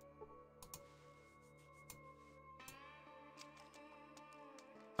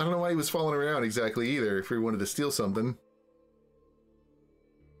 I don't know why he was following around exactly either, if he wanted to steal something.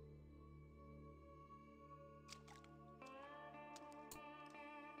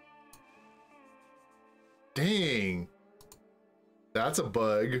 Dang. That's a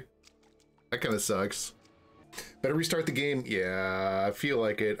bug. That kind of sucks. Better restart the game? Yeah, I feel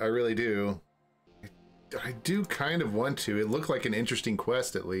like it. I really do. I do kind of want to. It looked like an interesting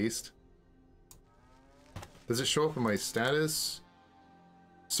quest, at least. Does it show up in my status?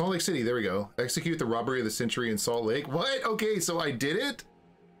 Salt Lake City, there we go. Execute the robbery of the century in Salt Lake. What? Okay, so I did it?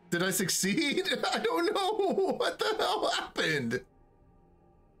 Did I succeed? I don't know. What the hell happened?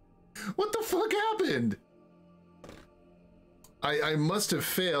 What the fuck happened? I must have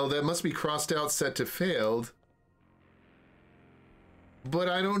failed. That must be crossed out, set to failed. But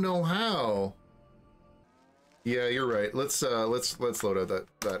I don't know how. Yeah, you're right. Let's load up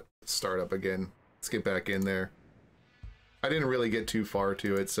that startup again. Let's get back in there. I didn't really get too far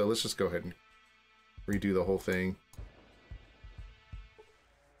to it, so let's just go ahead and redo the whole thing.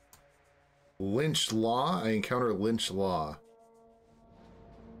 Lynch Law? I encounter Lynch Law.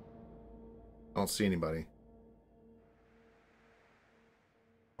 I don't see anybody.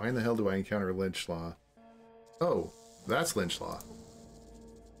 Why in the hell do I encounter Lynch Law? Oh, that's Lynch Law.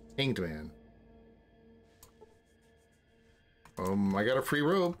 Hanged Man. I got a free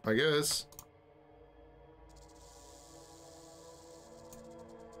rope, I guess.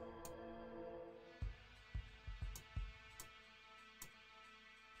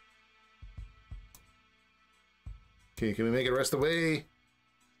 Okay, can we make it the rest of the way?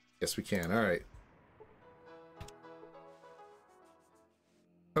 Yes, we can. All right.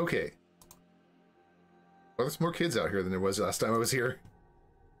 Okay. Well, there's more kids out here than there was last time I was here.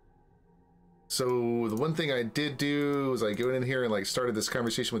 So the one thing I did do was I go in here and like started this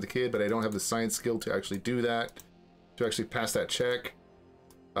conversation with the kid, but I don't have the science skill to actually do that, to actually pass that check.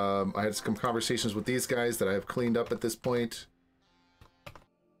 I had some conversations with these guys that I have cleaned up at this point.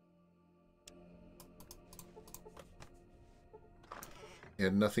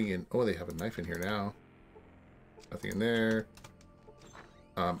 And nothing in... Oh, they have a knife in here now. Nothing in there.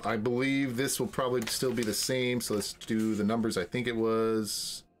 I believe this will probably still be the same, so let's do the numbers. I think it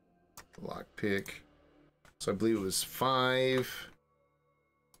was... Lockpick. So I believe it was 5.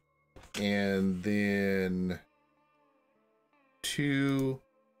 And then... 2...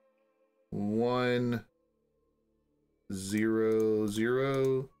 1... 0... 0...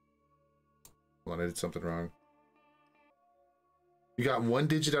 Hold on, I did something wrong. You got 1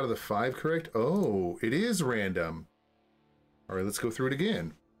 digit out of the 5 correct? Oh, it is random. All right, let's go through it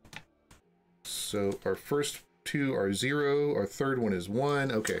again. So our first 2 are 0. Our third one is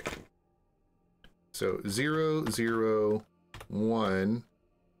 1. Okay. So 0, 0, 1,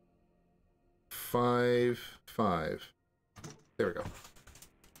 5, 5. There we go.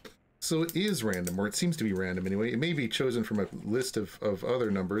 So it is random, or it seems to be random anyway. It may be chosen from a list of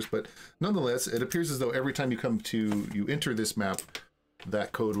other numbers, but nonetheless, it appears as though every time you enter this map,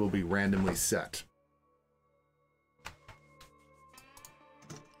 that code will be randomly set.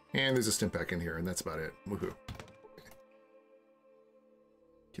 And there's a stim pack in here, and that's about it. Woohoo.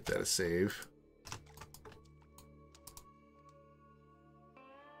 Keep that a save.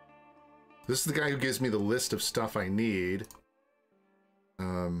 This is the guy who gives me the list of stuff I need.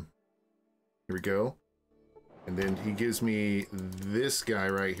 Here we go. And then he gives me this guy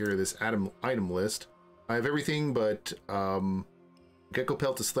right here, this item list. I have everything but gecko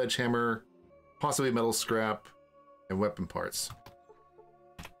pelt, a sledgehammer, possibly metal scrap, and weapon parts.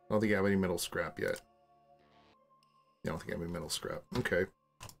 I don't think I have any metal scrap yet. I don't think I have any metal scrap. Okay.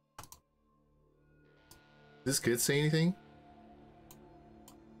 Does this kid say anything?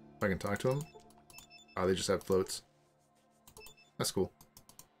 If I can talk to him? Oh, they just have floats. That's cool.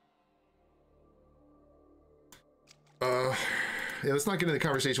 Yeah, let's not get into the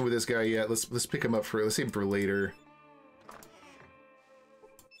conversation with this guy yet. Let's pick him up for, let's save him for later.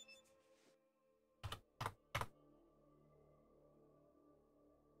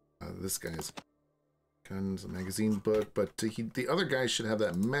 this guy's? Guns, a magazine book, but the other guy should have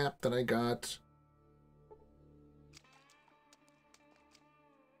that map that I got.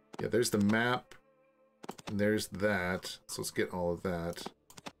 Yeah, there's the map. And there's that. So let's get all of that.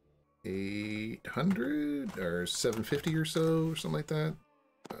 800 or 750 or so, or something like that.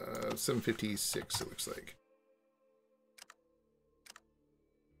 756, it looks like.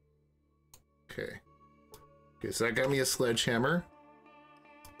 Okay. Okay, so that got me a sledgehammer.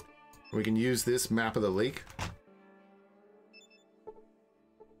 We can use this map of the lake.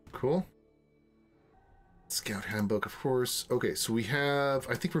 Cool. Scout handbook, of course. Okay, so we have,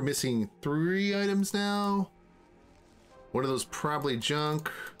 I think we're missing 3 items now. One of those probably junk.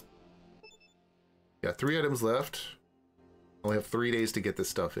 Yeah, 3 items left. Only have 3 days to get this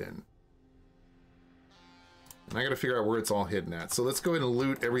stuff in. And I gotta figure out where it's all hidden at. So let's go ahead and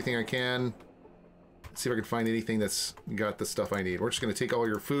loot everything I can. See if I can find anything that's got the stuff I need. We're just gonna take all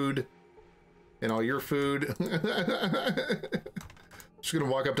your food. And all your food. Just gonna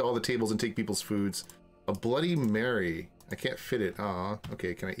walk up to all the tables and take people's foods. A Bloody Mary. I can't fit it. Aw.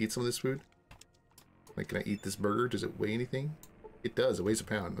 Okay, can I eat some of this food? Like, can I eat this burger? Does it weigh anything? It does. It weighs a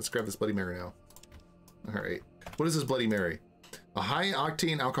pound. Let's grab this Bloody Mary now. Alright. What is this Bloody Mary? A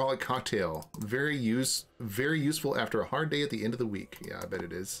high-octane alcoholic cocktail. Very useful after a hard day at the end of the week. Yeah, I bet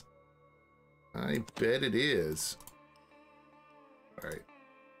it is. I bet it is. Alright.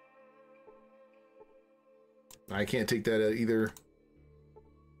 I can't take that either.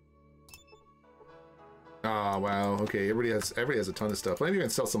 Ah, wow. Okay, everybody has a ton of stuff. Maybe I can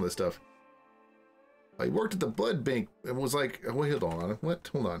sell some of this stuff. I worked at the blood bank and was like, wait, hold on. What?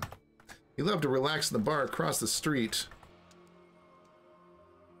 Hold on. He loved to relax in the bar across the street.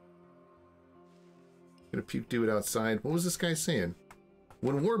 Gonna puke do it outside. What was this guy saying?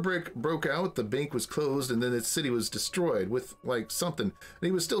 When war broke out, the bank was closed and then the city was destroyed with, like, something. And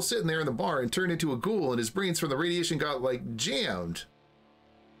he was still sitting there in the bar and turned into a ghoul and his brains from the radiation got, like, jammed.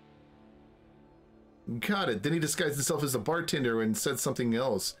 Got it. Then he disguised himself as a bartender and said something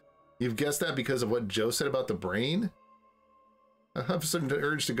else. You've guessed that because of what Joe said about the brain? I have a sudden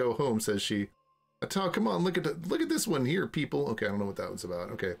urge to go home, says she. Atal, come on, look at this one here, people. Okay, I don't know what that was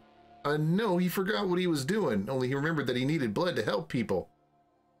about. Okay. No, he forgot what he was doing. Only he remembered that he needed blood to help people.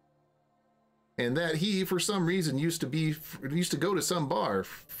 And that he, for some reason, used to go to some bar,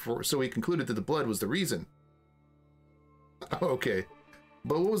 so he concluded that the blood was the reason. Okay.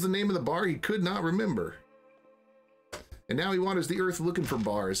 But what was the name of the bar? He could not remember. And now he wanders the earth looking for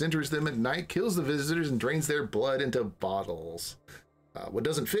bars, enters them at night, kills the visitors, and drains their blood into bottles. What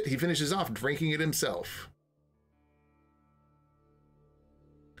doesn't fit, he finishes off drinking it himself.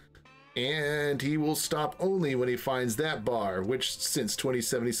 And he will stop only when he finds that bar, which, since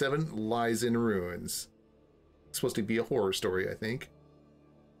 2077, lies in ruins. It's supposed to be a horror story, I think.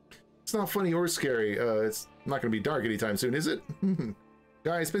 It's not funny or scary. It's not going to be dark anytime soon, is it?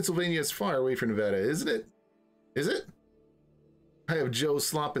 Guys, Pennsylvania is far away from Nevada, isn't it? Is it? I have Joe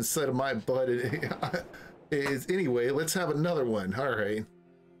slop inside of my butt. Anyway, let's have another one. All right.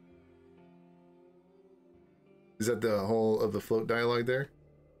 Is that the whole of the float dialogue there?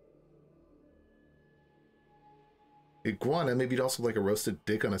 Iguana, maybe you'd also like a roasted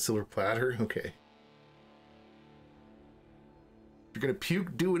dick on a silver platter? Okay. If you're gonna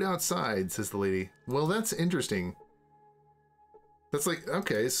puke, do it outside, says the lady. Well, that's interesting. That's like,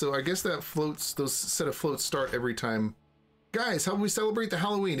 okay, so I guess that floats, those set of floats start every time. Guys, how do we celebrate the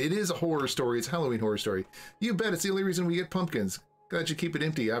Halloween? It is a horror story. It's a Halloween horror story. You bet, it's the only reason we get pumpkins. Glad you keep it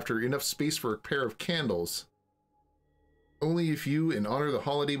empty after enough space for a pair of candles. Only if you, in honor of the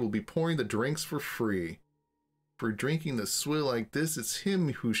holiday, will be pouring the drinks for free. For drinking the swill like this, it's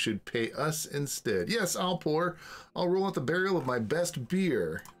him who should pay us instead. Yes, I'll pour. I'll roll out the barrel of my best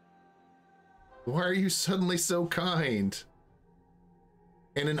beer. Why are you suddenly so kind?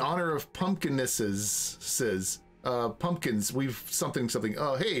 And in honor of pumpkinnesses, says, pumpkins, we've something.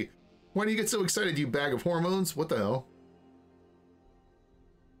 Oh, hey, why do you get so excited, you bag of hormones? What the hell?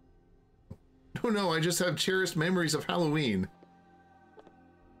 No, I just have cherished memories of Halloween.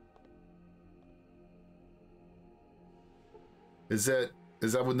 Is that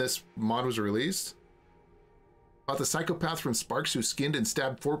when this mod was released? About the psychopath from Sparks who skinned and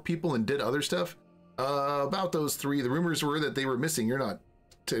stabbed 4 people and did other stuff? About those 3, the rumors were that they were missing. You're not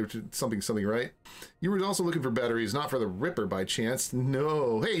something, right? You were also looking for batteries, not for the Ripper by chance.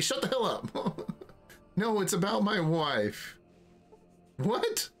 No. Hey, shut the hell up. No, it's about my wife.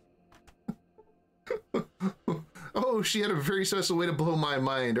 What? Oh, she had a very special way to blow my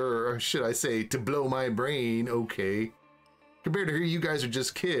mind, or should I say, to blow my brain. Okay. Compared to her, you guys are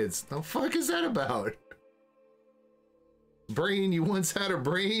just kids. The fuck is that about? Brain, you once had a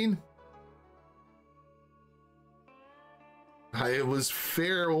brain? It was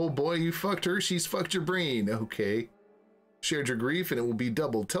fair, old boy. You fucked her, she's fucked your brain. Okay. Shared your grief and it will be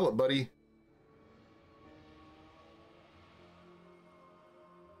doubled. Tell it, buddy.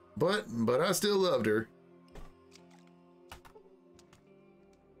 But I still loved her.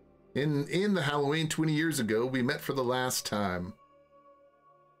 In the Halloween 20 years ago, we met for the last time.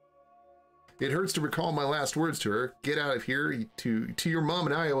 It hurts to recall my last words to her. Get out of here. To your mom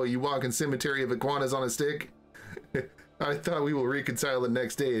in Iowa, you walking cemetery of iguanas on a stick. I thought we will reconcile the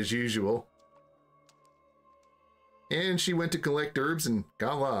next day as usual. And she went to collect herbs and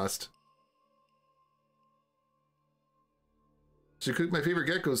got lost. She cooked my favorite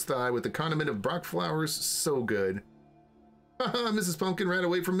gecko's thigh with the condiment of Brock flowers. So good. Haha, Mrs. Pumpkin ran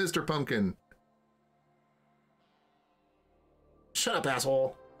away from Mr. Pumpkin. Shut up,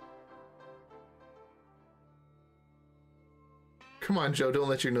 asshole. Come on, Joe, don't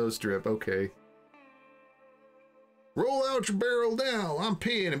let your nose drip. Okay. Roll out your barrel now. I'm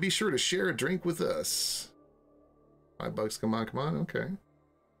paying, and be sure to share a drink with us. $5, come on, come on. Okay.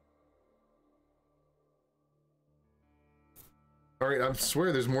 All right, I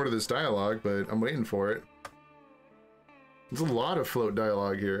swear there's more to this dialogue, but I'm waiting for it. There's a lot of float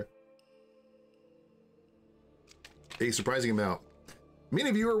dialogue here. A surprising amount. Many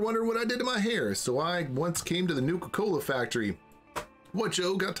of you are wondering what I did to my hair, so I once came to the Nuka-Cola factory. What,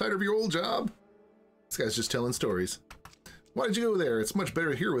 Joe? Got tired of your old job? This guy's just telling stories. Why did you go there? It's much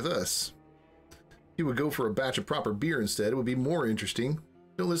better here with us. You would go for a batch of proper beer instead. It would be more interesting.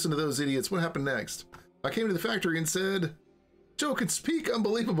 Don't listen to those idiots. What happened next? I came to the factory and said, Joe can speak?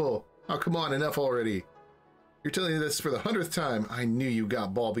 Unbelievable. Oh, come on, enough already. You're telling me this for the 100th time. I knew you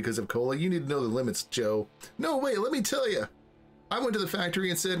got bald because of cola. You need to know the limits, Joe. No, wait, let me tell you. I went to the factory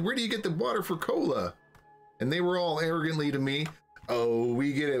and said, where do you get the water for cola? And they were all arrogantly to me, oh,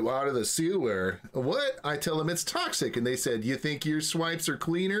 we get it out of the sewer. What? I tell them it's toxic. And they said, you think your swipes are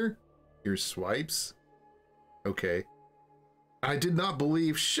cleaner? Your swipes? Okay. I did not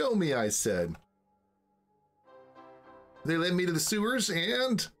believe. Show me, I said. They led me to the sewers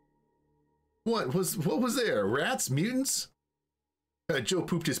and... What was there? Rats? Mutants? Joe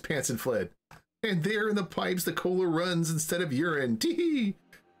pooped his pants and fled. And there in the pipes the cola runs instead of urine. Tee-hee!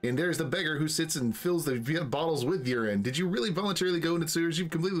 And there's the beggar who sits and fills the bottles with urine. Did you really voluntarily go into the sewers? You've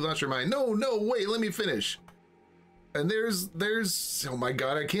completely lost your mind. No, wait, let me finish. And there's, oh my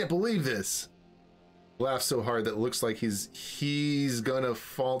God, I can't believe this. Laughs so hard that it looks like he's gonna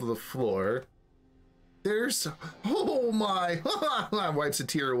fall to the floor. There's, oh my, wipes a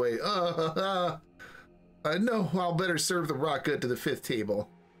tear away. No, I'll better serve the rock gut to the 5th table.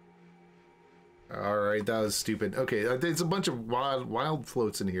 All right, that was stupid. Okay, there's a bunch of wild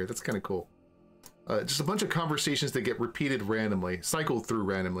floats in here. That's kind of cool. Just a bunch of conversations that get repeated randomly, cycled through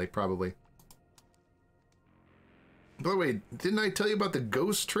randomly, probably. By the way, didn't I tell you about the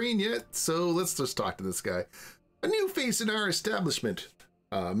ghost train yet? So let's just talk to this guy. A new face in our establishment.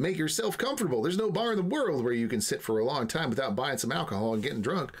 Make yourself comfortable. There's no bar in the world where you can sit for a long time without buying some alcohol and getting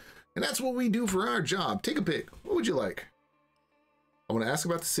drunk. And that's what we do for our job. Take a pick. What would you like? I want to ask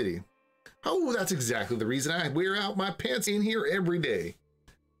about the city. Oh, that's exactly the reason I wear out my pants in here every day.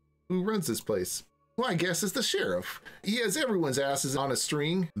 Who runs this place? Well, I guess it's the sheriff. He has everyone's asses on a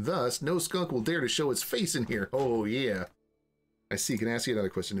string. Thus, no skunk will dare to show its face in here. Oh, yeah. I see. Can I ask you another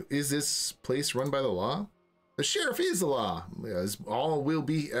question? Is this place run by the law? The sheriff is the law. As all will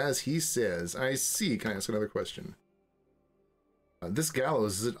be as he says. I see. Can I ask another question? This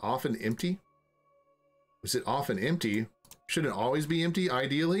gallows, is it often empty? Is it often empty? Shouldn't it always be empty,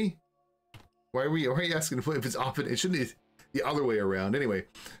 ideally? Why are you asking if it's often? It shouldn't be the other way around. Anyway,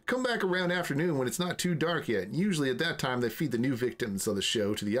 come back around afternoon when it's not too dark yet. Usually at that time, they feed the new victims of the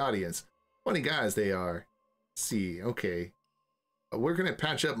show to the audience. Funny guys they are. Let's see, okay. Where can I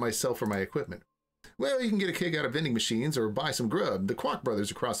patch up myself for my equipment? Well, you can get a kick out of vending machines or buy some grub. The Quack brothers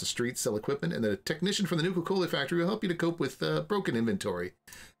across the street sell equipment, and the technician from the Nuka-Cola factory will help you to cope with broken inventory.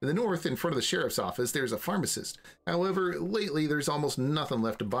 In the north, in front of the sheriff's office, there's a pharmacist. However, lately there's almost nothing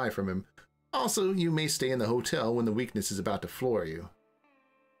left to buy from him. Also, you may stay in the hotel when the weakness is about to floor you.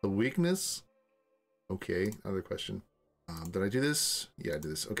 The weakness? Okay, another question. Did I do this? Yeah, I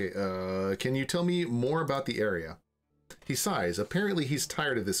did this. Okay, can you tell me more about the area? He sighs. Apparently he's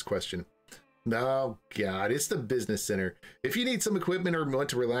tired of this question. Oh, God, it's the business center. If you need some equipment or want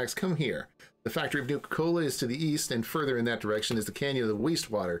to relax, come here. The factory of Nuka-Cola is to the east, and further in that direction is the canyon of the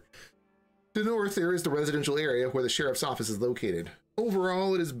wastewater. To the north, there is the residential area where the sheriff's office is located.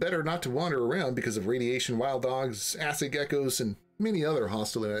 Overall, it is better not to wander around because of radiation, wild dogs, acid geckos, and many other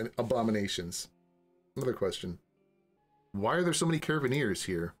hostile abominations. Another question. Why are there so many caravaneers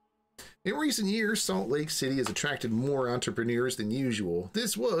here? In recent years, Salt Lake City has attracted more entrepreneurs than usual.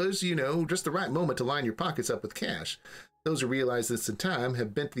 This was, you know, just the right moment to line your pockets up with cash. Those who realize this in time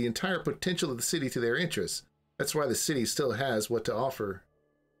have bent the entire potential of the city to their interests. That's why the city still has what to offer.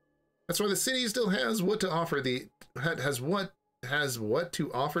 That's why the city still has what to offer has what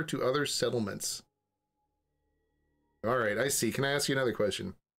to offer to other settlements. All right, I see. Can I ask you another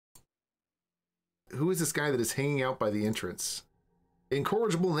question? Who is this guy that is hanging out by the entrance?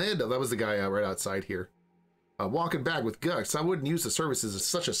 Incorrigible Ned. Oh, that was the guy right outside here. Walking back with guts. I wouldn't use the services as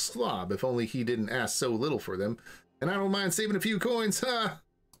such a slob if only he didn't ask so little for them. And I don't mind saving a few coins. Ha!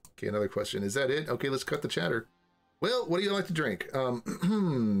 Okay, another question. Is that it? Okay, let's cut the chatter. Well, what do you like to drink?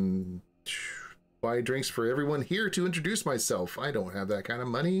 Buy drinks for everyone here to introduce myself. I don't have that kind of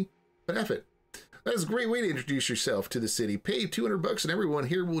money, but F it. That is a great way to introduce yourself to the city. Pay $200 and everyone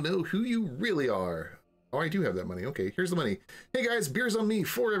here will know who you really are. Oh, I do have that money. Okay, here's the money. Hey guys, beer's on me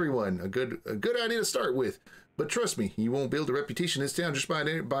for everyone. A good idea to start with. But trust me, you won't build a reputation in this town just by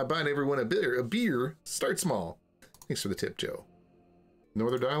buying everyone a beer. Start small. Thanks for the tip, Joe. No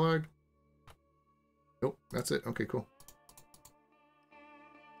other dialogue? Nope, that's it. Okay, cool.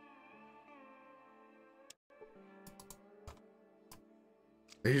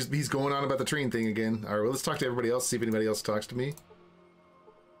 He's going on about the train thing again. All right, well, let's talk to everybody else, see if anybody else talks to me.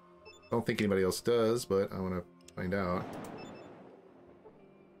 I don't think anybody else does, but I want to find out.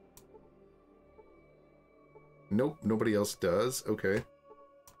 Nope, nobody else does. Okay.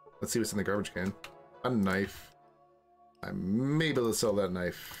 Let's see what's in the garbage can. A knife. I may be able to sell that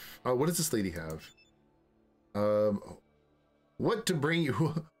knife. Oh, what does this lady have? What to bring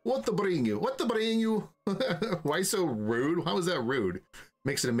you? What to bring you? What to bring you? Why so rude? How is that rude?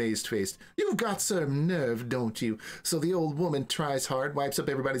 Makes an amazed face. You've got some nerve, don't you? So the old woman tries hard, wipes up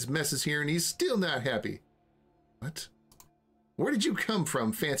everybody's messes here, and he's still not happy. What? Where did you come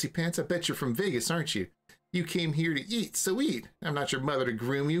from, Fancy Pants? I bet you're from Vegas, aren't you? You came here to eat, so eat. I'm not your mother to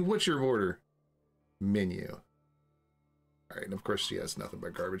groom you. What's your order? Menu. All right, and of course she has nothing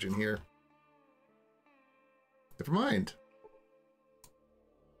but garbage in here. Never mind.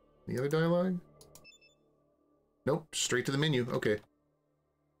 Any other dialogue? Nope, straight to the menu. Okay.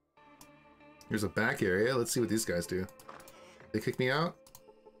 Here's a back area. Let's see what these guys do. They kick me out?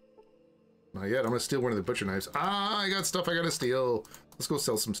 Not yet. I'm gonna steal one of the butcher knives. Ah, I got stuff I gotta steal. Let's go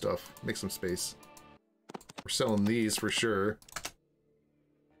sell some stuff. Make some space. We're selling these for sure.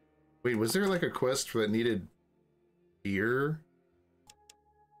 Wait, was there like a quest for that needed beer?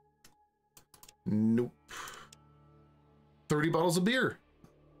 Nope. 30 bottles of beer.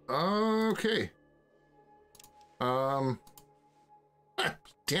 Okay.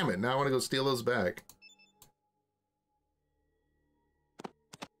 Damn it, now I want to go steal those back.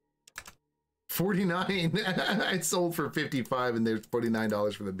 49. I sold for 55 and there's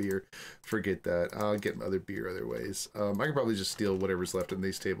 $49 for the beer. Forget that. I'll get other beer other ways. I can probably just steal whatever's left in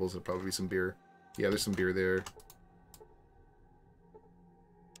these tables. There'll probably be some beer. Yeah, there's some beer there.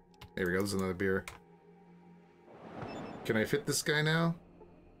 There we go, there's another beer. Can I fit this guy now?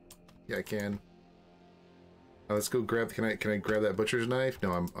 Yeah, I can. Let's go grab. Can I grab that butcher's knife?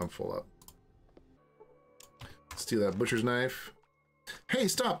 No, I'm full up. Steal that butcher's knife. Hey,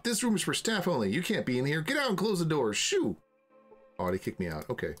 stop! This room is for staff only. You can't be in here. Get out and close the door. Shoo! Oh, they kicked me out.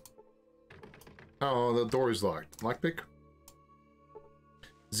 Okay. Oh, the door is locked. Lockpick.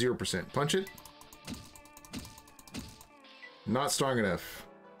 0%. Punch it. Not strong enough.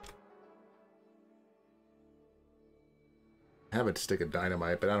 I have a stick of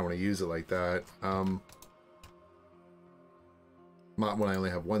dynamite, but I don't want to use it like that. Not when I only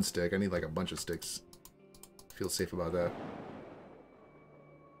have one stick. I need like a bunch of sticks. Feel safe about that.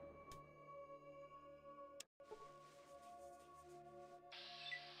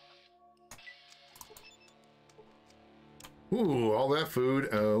 Ooh, all that food.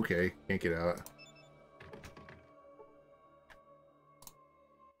 Oh, okay. Can't get out.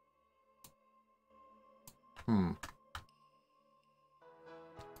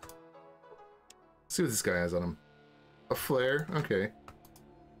 Let's see what this guy has on him. A flare? Okay.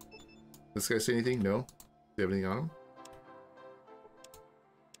 This guy say anything? No. Do you have anything on him?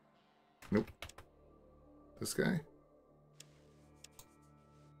 Nope. This guy?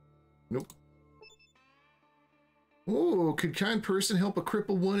 Nope. Oh, could kind person help a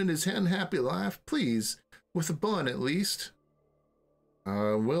crippled one in his unhappy life? Please. With a bun, at least.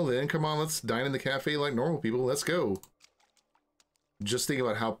 Well then, come on, let's dine in the cafe like normal people. Let's go. Just think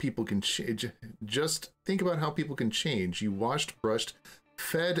about how people can change. Just think about how people can change. You washed, brushed,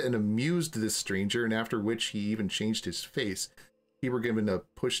 fed, and amused this stranger, and after which he even changed his face. If he were given a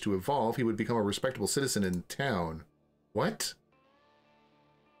push to evolve, he would become a respectable citizen in town. What?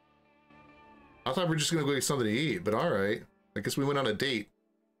 I thought we were just gonna go get something to eat, but alright. I guess we went on a date.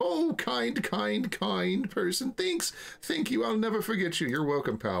 Oh, kind person. Thanks. Thank you. I'll never forget you. You're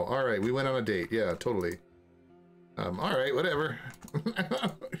welcome, pal. Alright, we went on a date. Yeah, totally. Alright, whatever.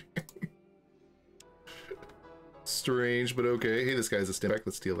 Strange, but okay. Hey, this guy's a stimpak.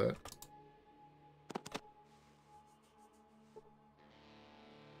 Let's steal that.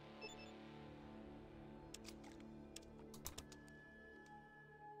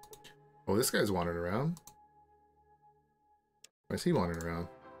 Oh, this guy's wandering around. Why is he wandering around?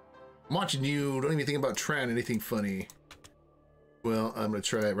 I'm watching you. Don't even think about trying anything funny. Well, I'm gonna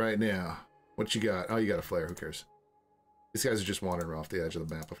try it right now. What you got? Oh, you got a flare. Who cares? These guys are just wandering off the edge of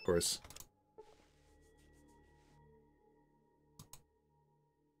the map, of course.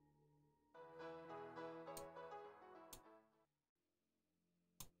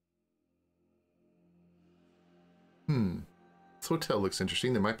 This hotel looks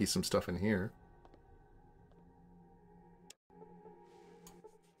interesting. There might be some stuff in here.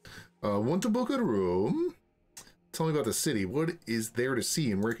 Want to book a room? Tell me about the city. What is there to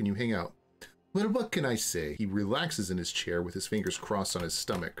see and where can you hang out? Well, what can I say? He relaxes in his chair with his fingers crossed on his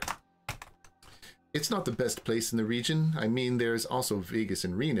stomach. It's not the best place in the region. I mean, there's also Vegas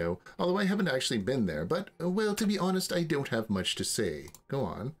and Reno, although I haven't actually been there. But, well, to be honest, I don't have much to say. Go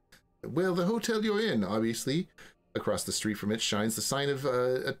on. Well, the hotel you're in, obviously. Across the street from it shines the sign of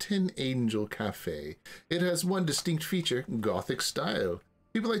a Tin Angel Cafe. It has one distinct feature, Gothic style.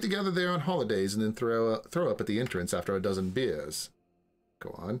 People like to gather there on holidays and then throw up at the entrance after a dozen beers.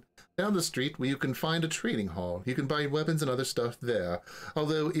 Go on. Down the street, where you can find a trading hall. You can buy weapons and other stuff there.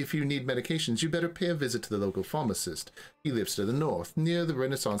 Although, if you need medications, you better pay a visit to the local pharmacist. He lives to the north, near the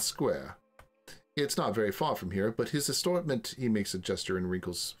Renaissance Square. It's not very far from here, but his assortment... He makes a gesture and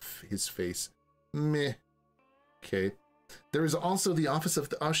wrinkles his face. Meh. Okay. There is also the office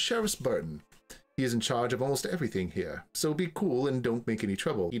of our Sheriff's Burton. He is in charge of almost everything here, so be cool and don't make any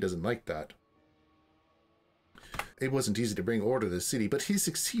trouble. He doesn't like that. It wasn't easy to bring order to the city, but he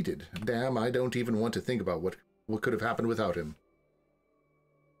succeeded. Damn, I don't even want to think about what could have happened without him.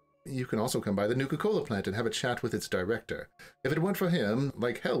 You can also come by the Nuka-Cola plant and have a chat with its director. If it weren't for him,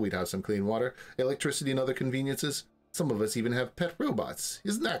 like hell we'd have some clean water, electricity and other conveniences. Some of us even have pet robots.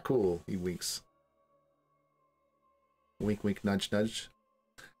 Isn't that cool? He winks. Wink, wink, nudge, nudge.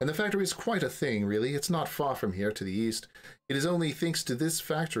 And the factory is quite a thing, really. It's not far from here to the east. It is only thanks to this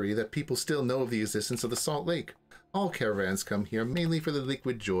factory that people still know of the existence of the Salt Lake. All caravans come here mainly for the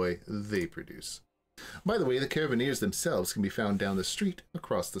liquid joy they produce. By the way, the caravaneers themselves can be found down the street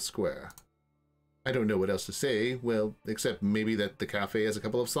across the square. I don't know what else to say, well, except maybe that the cafe has a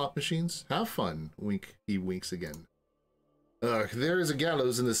couple of slot machines. Have fun. Wink, he winks again. There is a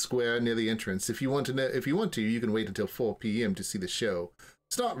gallows in the square near the entrance. If you want to, you can wait until 4 p.m. to see the show.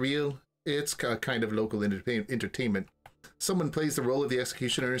 It's not real. It's a kind of local entertainment. Someone plays the role of the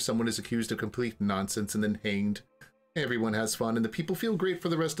executioner, someone is accused of complete nonsense and then hanged. Everyone has fun, and the people feel great for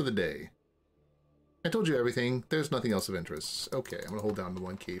the rest of the day. I told you everything. There's nothing else of interest. Okay, I'm gonna hold down the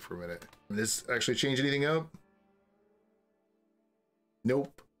 1K for a minute. Did this actually change anything up?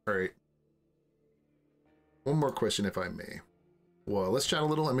 Nope. Alright. One more question, if I may. Well, let's chat a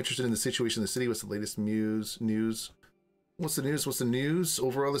little. I'm interested in the situation in the city. What's the latest news? What's the news? What's the news?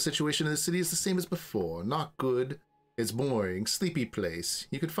 Overall, the situation in the city is the same as before. Not good. It's boring. Sleepy place.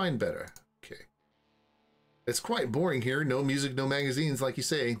 You could find better. Okay. It's quite boring here. No music, no magazines, like you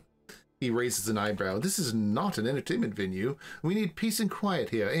say. He raises an eyebrow. This is not an entertainment venue. We need peace and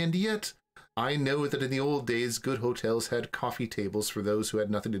quiet here. And yet, I know that in the old days, good hotels had coffee tables for those who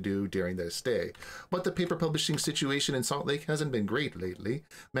had nothing to do during their stay. But the paper publishing situation in Salt Lake hasn't been great lately.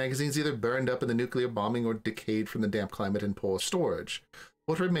 Magazines either burned up in the nuclear bombing or decayed from the damp climate and poor storage.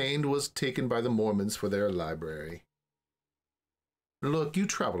 What remained was taken by the Mormons for their library. Look, you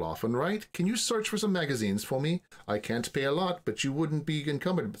travel often, right? Can you search for some magazines for me? I can't pay a lot, but you wouldn't be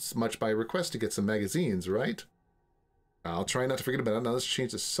encumbered much by a request to get some magazines, right? I'll try not to forget about it. Now let's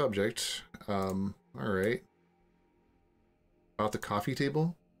change the subject. Alright. About the coffee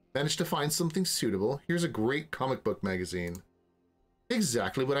table? Managed to find something suitable. Here's a great comic book magazine.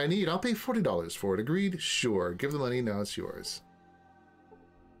 Exactly what I need. I'll pay $40 for it. Agreed? Sure. Give the money. Now it's yours.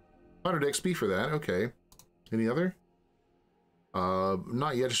 100 XP for that. Okay. Any other?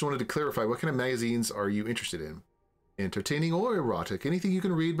 Not yet. Just wanted to clarify. What kind of magazines are you interested in? Entertaining or erotic? Anything you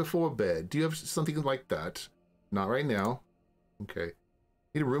can read before bed. Do you have something like that? Not right now. Okay.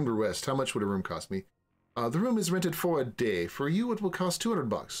 Need a room to rest. How much would a room cost me? The room is rented for a day. For you, it will cost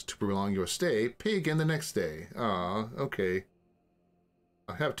 $200. To prolong your stay, pay again the next day. Ah, okay.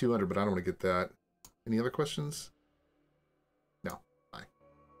 I have 200, but I don't want to get that. Any other questions? No. Bye.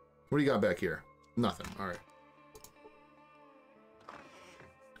 What do you got back here? Nothing. All right.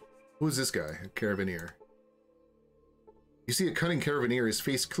 Who's this guy? A caravaneer. You see a cunning caravaneer, his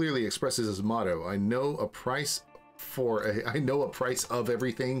face clearly expresses his motto. I know a price of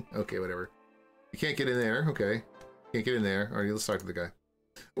everything. Okay, whatever. You can't get in there. Okay. Can't get in there. All right, let's talk to the guy.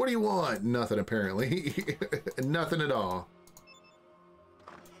 What do you want? Nothing, apparently. Nothing at all.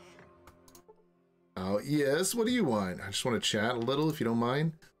 Oh, yes. What do you want? I just want to chat a little, if you don't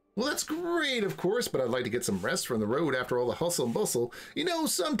mind. Well, that's great, of course, but I'd like to get some rest from the road after all the hustle and bustle. You know,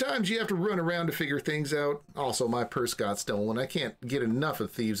 sometimes you have to run around to figure things out. Also, my purse got stolen. I can't get enough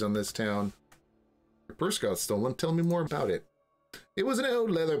of thieves on this town. Your purse got stolen? Tell me more about it. It was an old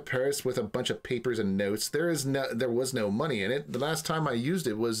leather purse with a bunch of papers and notes. There was no money in it. The last time I used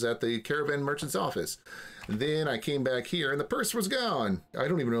it was at the caravan merchant's office. Then I came back here and the purse was gone. I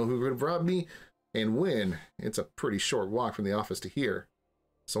don't even know who could have robbed me and when. It's a pretty short walk from the office to here.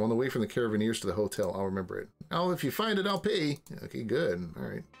 So on the way from the caravaneers to the hotel, I'll remember it. Oh, if you find it, I'll pay. Okay, good. All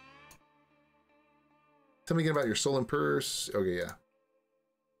right. Tell me again about your stolen purse. Okay, yeah.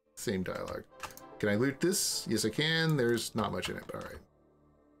 Same dialogue. Can I loot this? Yes, I can. There's not much in it, but all right.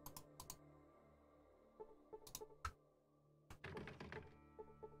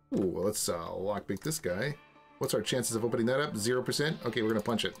 Ooh, well, let's lockpick this guy. What's our chances of opening that up? 0%? Okay, we're gonna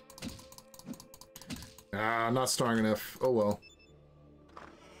punch it. Ah, not strong enough. Oh, well.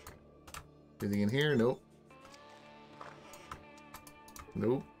 Anything in here? Nope.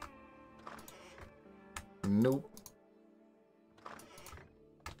 Nope. Nope.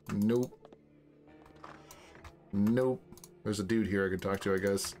 Nope. Nope. There's a dude here I could talk to, I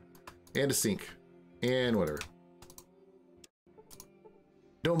guess. And a sink. And whatever.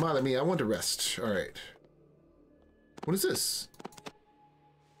 Don't bother me. I want to rest. Alright. What is this?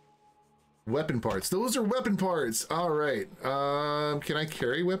 Weapon parts. Those are weapon parts. All right. Can I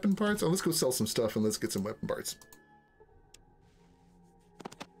carry weapon parts? Oh, let's go sell some stuff and let's get some weapon parts.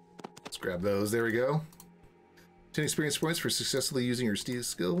 Let's grab those. There we go. 10 experience points for successfully using your steal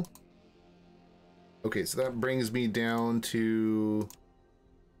skill. Okay, so that brings me down to...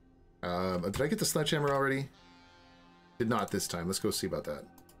 did I get the sledgehammer already? Did not this time. Let's go see about that.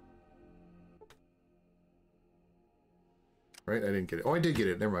 Right? I didn't get it. Oh, I did get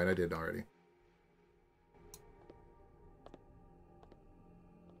it. Never mind. I did already.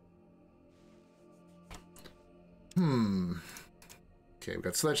 Okay, we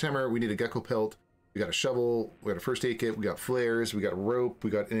got sledgehammer. We need a gecko pelt. We got a shovel. We got a first aid kit. We got flares. We got rope. We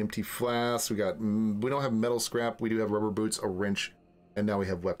got an empty flask. We don't have metal scrap. We do have rubber boots, a wrench, and now we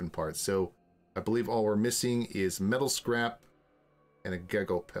have weapon parts. So I believe all we're missing is metal scrap and a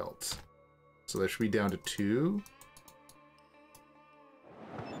gecko pelt. So that should be down to 2.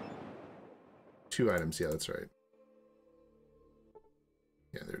 2 items. Yeah, that's right.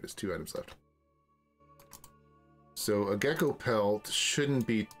 Yeah, there it is. 2 items left. So a gecko pelt shouldn't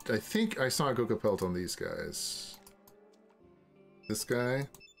be... I think I saw a gecko pelt on these guys. This guy.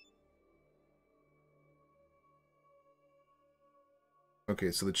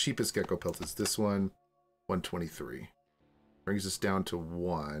 Okay, so the cheapest gecko pelt is this one. 123. Brings us down to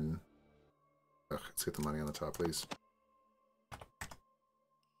 1. Ugh, let's get the money on the top, please.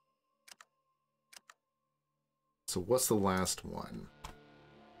 So what's the last one?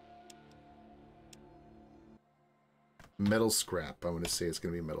 Metal scrap. I'm going to say it's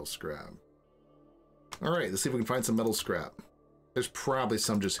going to be metal scrap. All right, let's see if we can find some metal scrap. There's probably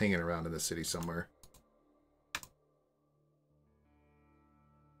some just hanging around in the city somewhere.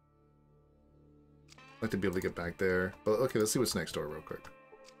 I'd like to be able to get back there. But okay, let's see what's next door real quick.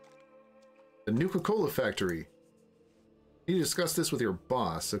 The Nuka-Cola factory. You need to discuss this with your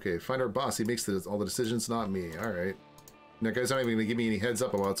boss. Okay, find our boss. He makes all the decisions, not me. All right. Now, guys aren't even going to give me any heads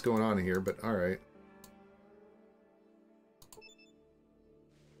up about what's going on in here, but all right.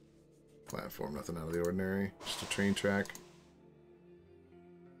 Platform, nothing out of the ordinary. Just a train track.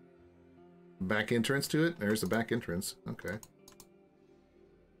 Back entrance to it? There's the back entrance. Okay.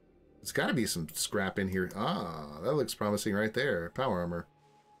 There's got to be some scrap in here. Ah, that looks promising right there. Power armor.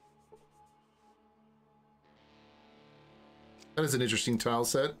 That is an interesting tile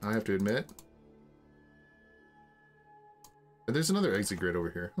set, I have to admit. And there's another exit grid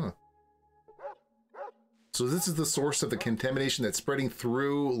over here. Huh. So this is the source of the contamination that's spreading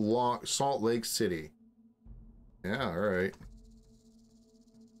through Salt Lake City. Yeah, alright.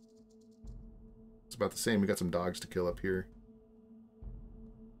 It's about the same. We got some dogs to kill up here.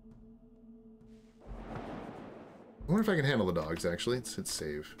 I wonder if I can handle the dogs, actually. Let's hit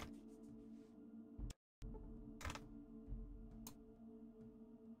save.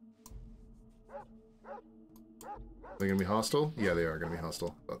 Are they going to be hostile? Yeah, they are going to be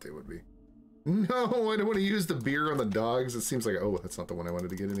hostile. Thought they would be. No, I don't want to use the beer on the dogs. It seems like, oh, that's not the one I wanted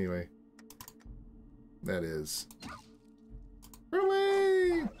to get anyway. That is. Run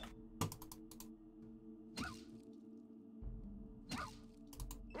away!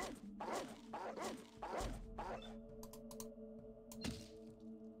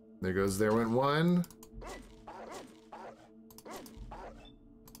 There goes, there went one.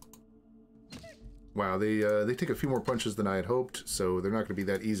 Wow, they take a few more punches than I had hoped, so they're not going to be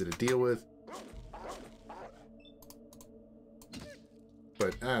that easy to deal with.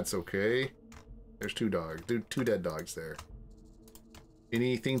 But that's okay. There's two dogs, two dead dogs there.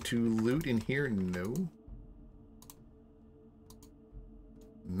 Anything to loot in here? No.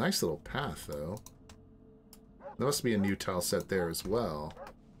 Nice little path, though. There must be a new tile set there as well.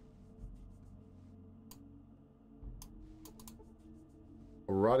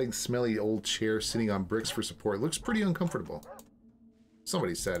 A rotting, smelly old chair sitting on bricks for support. Looks pretty uncomfortable.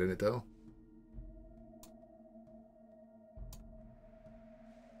 Somebody sat in it, though.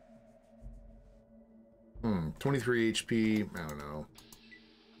 23 HP. I don't know.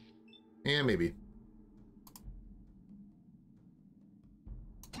 Yeah, maybe.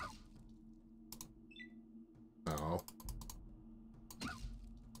 Oh.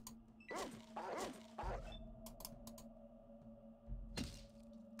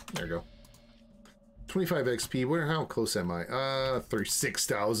 There we go. 25 XP. Where? How close am I?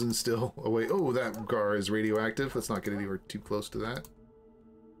 36,000 still away. Oh, that car is radioactive. Let's not get anywhere too close to that.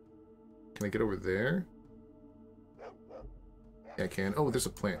 Can I get over there? Yeah, I can. Oh, there's a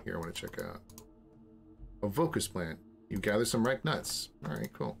plant here I want to check out. A Vocus plant. You gather some ripe nuts.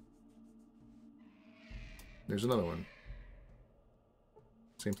 Alright, cool. There's another one.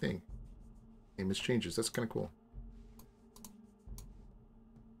 Same thing. Image changes. That's kind of cool.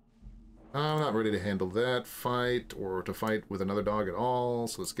 I'm not ready to handle that fight or to fight with another dog at all,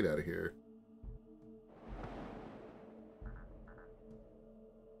 so let's get out of here.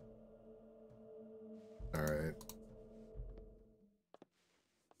 Alright.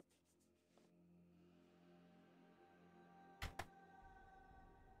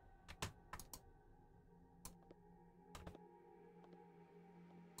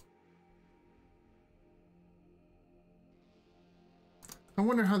 I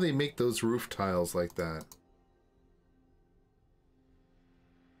wonder how they make those roof tiles like that.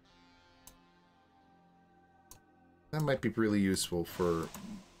 That might be really useful for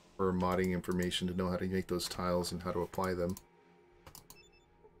modding information to know how to make those tiles and how to apply them.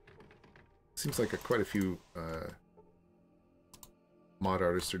 Seems like quite a few mod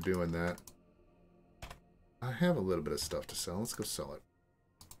artists are doing that. I have a little bit of stuff to sell. Let's go sell it.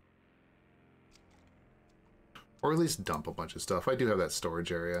 Or at least dump a bunch of stuff. I do have that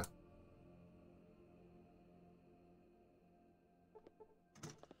storage area.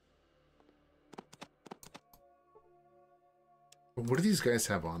 What do these guys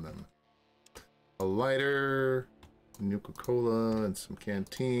have on them? A lighter, Nuka-Cola, and some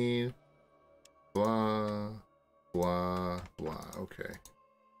canteen. Blah, blah, blah. Okay.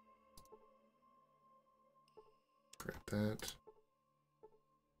 Grab that.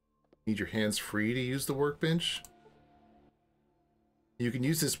 Need your hands free to use the workbench? You can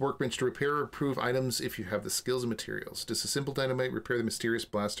use this workbench to repair or improve items if you have the skills and materials. Disassemble dynamite, repair the mysterious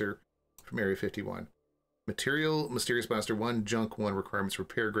blaster from Area 51. Material, mysterious blaster 1, junk 1, requirements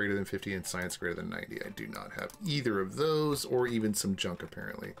repair greater than 50 and science greater than 90. I do not have either of those, or even some junk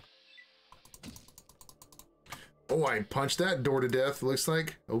apparently. Oh, I punched that door to death, looks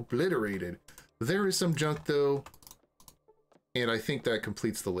like. Obliterated. There is some junk though, and I think that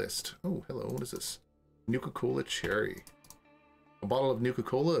completes the list. Oh, hello, what is this? Nuka-Cola Cherry. A bottle of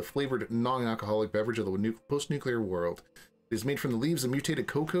Nuka-Cola, a flavored non-alcoholic beverage of the post-nuclear world. It is made from the leaves of mutated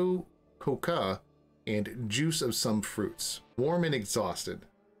coca, and juice of some fruits. Warm and exhausted.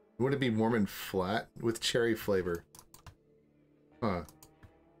 Would it be warm and flat with cherry flavor? Huh.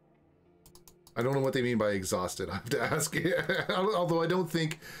 I don't know what they mean by exhausted. I have to ask. Although I don't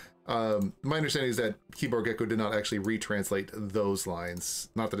think... my understanding is that Keyboard Gecko did not actually retranslate those lines.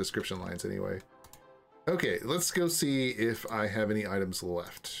 Not the description lines, anyway. Okay, let's go see if I have any items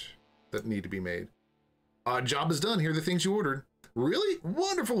left that need to be made. Job is done. Here are the things you ordered. Really?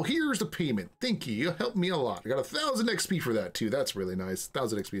 Wonderful. Here's the payment. Thank you. You helped me a lot. I got 1,000 XP for that, too. That's really nice.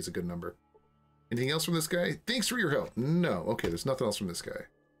 1,000 XP is a good number. Anything else from this guy? Thanks for your help. No. Okay, there's nothing else from this guy.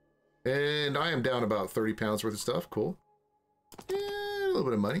 And I am down about 30 pounds worth of stuff. Cool. Yeah, a little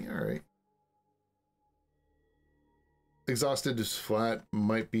bit of money. All right. Exhausted is flat.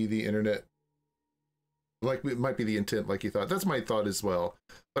 Might be the internet. Like, it might be the intent like you thought. That's my thought as well.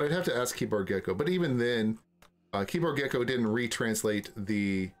 But I'd have to ask Keyboard Gecko. But even then, Keyboard Gecko didn't retranslate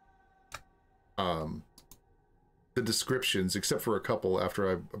the the descriptions, except for a couple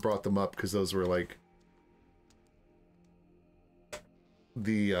after I brought them up, because those were like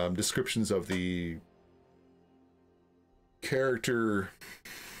the descriptions of the character,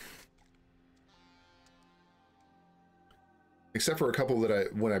 except for a couple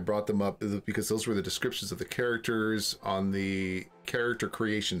that when I brought them up, because those were the descriptions of the characters on the character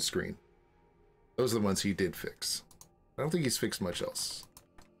creation screen. Those are the ones he did fix. I don't think he's fixed much else,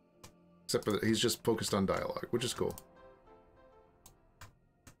 except for that he's just focused on dialogue, which is cool.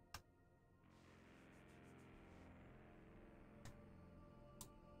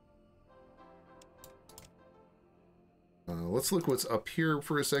 Let's look what's up here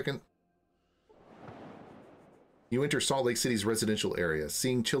for a second. You enter Salt Lake City's residential area.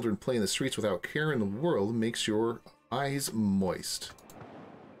 Seeing children play in the streets without care in the world makes your eyes moist.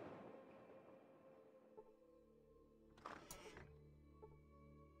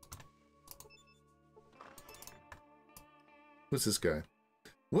 Who's this guy?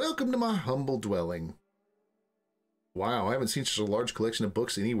 Welcome to my humble dwelling. Wow, I haven't seen such a large collection of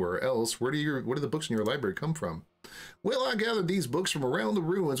books anywhere else. Where do the books in your library come from? Well, I gathered these books from around the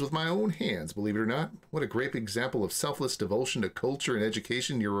ruins with my own hands, believe it or not. What a great example of selfless devotion to culture and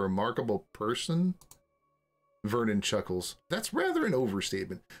education. You're a remarkable person. Vernon chuckles. That's rather an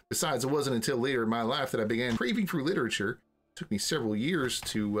overstatement. Besides, it wasn't until later in my life that I began craving for literature. It took me several years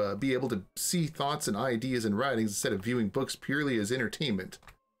to be able to see thoughts and ideas in writings instead of viewing books purely as entertainment.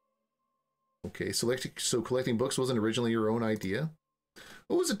 Okay, so collecting books wasn't originally your own idea?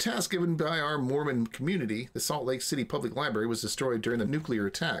 It was a task given by our Mormon community. The Salt Lake City Public Library was destroyed during the nuclear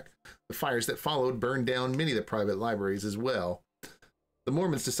attack. The fires that followed burned down many of the private libraries as well. The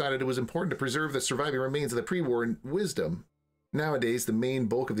Mormons decided it was important to preserve the surviving remains of the pre-war wisdom. Nowadays, the main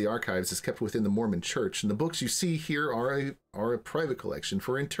bulk of the archives is kept within the Mormon Church, and the books you see here are a private collection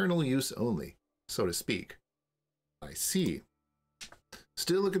for internal use only, so to speak. I see.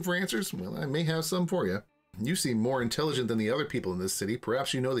 Still looking for answers? Well, I may have some for you. You seem more intelligent than the other people in this city.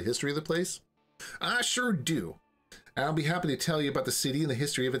 Perhaps you know the history of the place? I sure do. I'll be happy to tell you about the city and the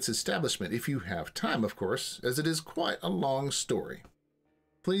history of its establishment, if you have time, of course, as it is quite a long story.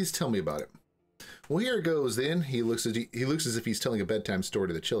 Please tell me about it. Well, here it goes, then. He looks as if he's telling a bedtime story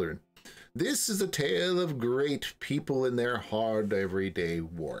to the children. This is a tale of great people and their hard everyday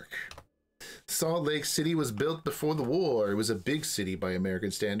work. Salt Lake City was built before the war. It was a big city by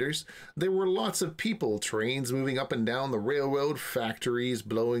American standards. There were lots of people, trains moving up and down the railroad, factories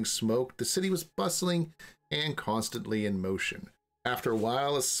blowing smoke. The city was bustling and constantly in motion. After a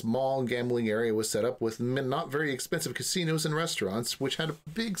while, a small gambling area was set up with not very expensive casinos and restaurants, which had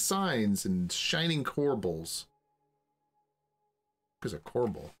big signs and shining corbels. What is a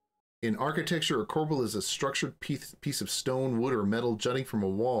corbel? In architecture, a corbel is a structured piece of stone, wood, or metal jutting from a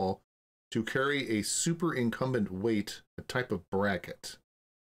wall to carry a superincumbent weight, a type of bracket.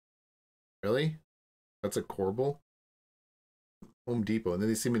 Really? That's a corbel? Home Depot. And then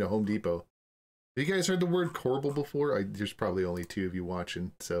they send me to Home Depot. Have you guys heard the word corbel before? There's probably only 2 of you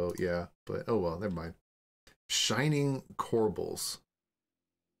watching, so yeah. But oh well, never mind. Shining corbels.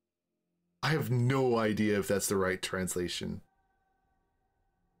 I have no idea if that's the right translation.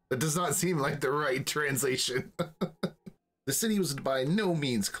 That does not seem like the right translation. The city was by no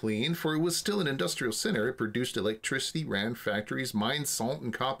means clean, for it was still an industrial center. It produced electricity, ran factories, mined salt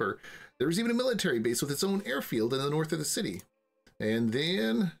and copper. There was even a military base with its own airfield in the north of the city. And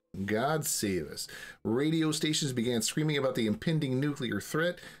then, God save us, radio stations began screaming about the impending nuclear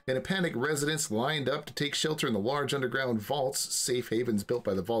threat, and a panicked residents lined up to take shelter in the large underground vaults, safe havens built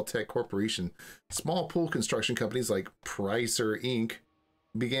by the Vault-Tec Corporation. Small pool construction companies like Pricer Inc.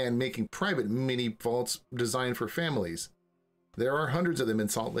 began making private mini vaults designed for families. There are hundreds of them in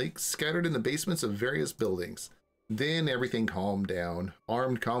Salt Lake, scattered in the basements of various buildings. Then everything calmed down.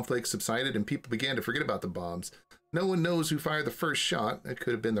 Armed conflict subsided and people began to forget about the bombs. No one knows who fired the first shot. It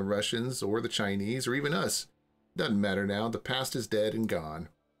could have been the Russians or the Chinese or even us. Doesn't matter now. The past is dead and gone.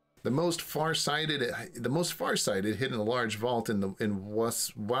 The most far-sighted hid in a large vault in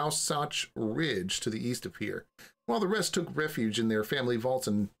Wasatch Ridge to the east of here, while the rest took refuge in their family vaults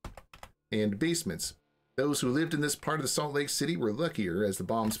and basements. Those who lived in this part of the Salt Lake City were luckier, as the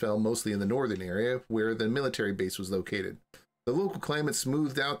bombs fell mostly in the northern area where the military base was located. The local climate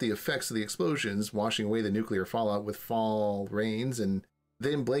smoothed out the effects of the explosions, washing away the nuclear fallout with fall rains and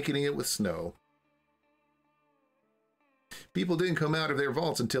then blanketing it with snow. People didn't come out of their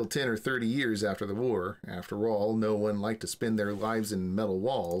vaults until 10 or 30 years after the war. After all, no one liked to spend their lives in metal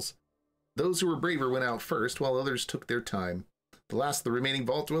walls. Those who were braver went out first, while others took their time. The last of the remaining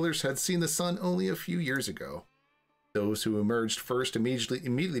vault dwellers had seen the sun only a few years ago. Those who emerged first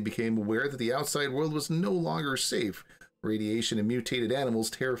immediately became aware that the outside world was no longer safe. Radiation and mutated animals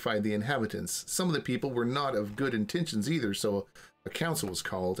terrified the inhabitants. Some of the people were not of good intentions either, so a council was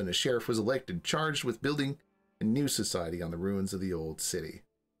called and a sheriff was elected, charged with building a new society on the ruins of the old city.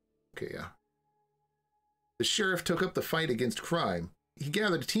 Okay, yeah. The sheriff took up the fight against crime. He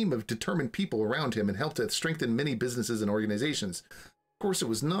gathered a team of determined people around him and helped to strengthen many businesses and organizations. Of course, it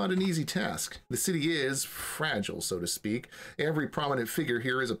was not an easy task. The city is fragile, so to speak. Every prominent figure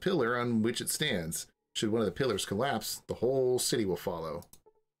here is a pillar on which it stands. Should one of the pillars collapse, the whole city will follow.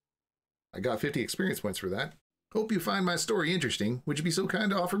 I got 50 experience points for that. Hope you find my story interesting. Would you be so kind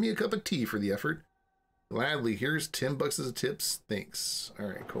to offer me a cup of tea for the effort? Gladly, here's $10 as a tips. Thanks. All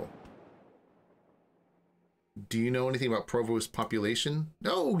right, cool. Do you know anything about Provo's population?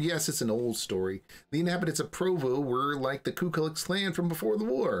 Oh, yes, it's an old story. The inhabitants of Provo were like the Ku Klux Klan from before the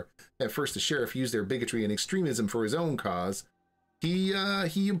war. At first, the sheriff used their bigotry and extremism for his own cause. He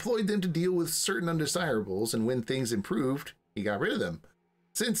employed them to deal with certain undesirables, and when things improved, he got rid of them.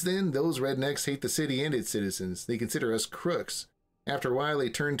 Since then, those rednecks hate the city and its citizens. They consider us crooks. After a while, they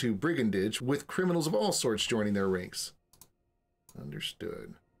turned to brigandage, with criminals of all sorts joining their ranks.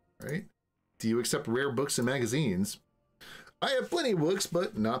 Understood. Right? Do you accept rare books and magazines? I have plenty of books,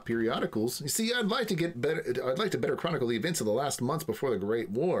 but not periodicals. You see, I'd like to better chronicle the events of the last months before the Great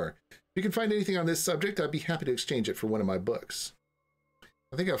War. If you can find anything on this subject, I'd be happy to exchange it for one of my books.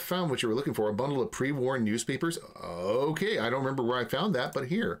 I think I've found what you were looking for, a bundle of pre-war newspapers. Okay, I don't remember where I found that, but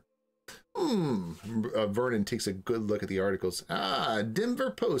here. Vernon takes a good look at the articles. Ah,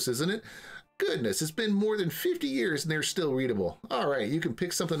 Denver Post, isn't it? Goodness, it's been more than 50 years and they're still readable. All right, you can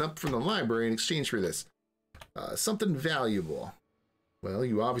pick something up from the library in exchange for this. Something valuable. Well,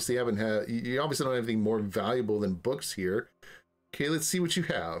 you obviously don't have anything more valuable than books here. Okay, let's see what you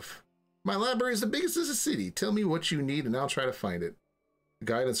have. My library is the biggest in the city. Tell me what you need and I'll try to find it.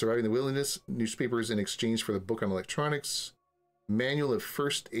 Guide on Surviving the Wilderness, newspapers in exchange for the book on electronics. Manual of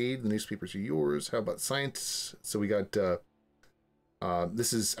first aid, the newspapers are yours. How about science? So we got...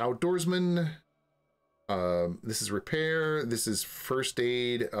 this is outdoorsman, this is repair, this is first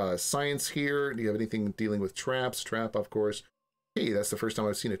aid, science here. Do you have anything dealing with traps? Trap, of course. Hey, that's the first time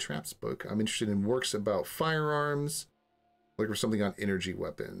I've seen a traps book. I'm interested in works about firearms. Looking for something on energy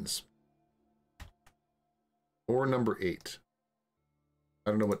weapons. Or number 8. I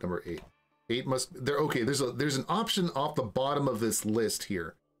don't know what number 8. 8 must there. Okay, there's an option off the bottom of this list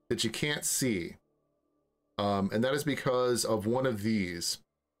here that you can't see. And that is because of one of these.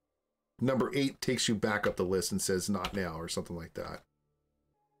 Number 8 takes you back up the list and says not now or something like that.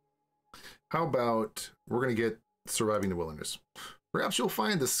 How about we're going to get Surviving the Wilderness. Perhaps you'll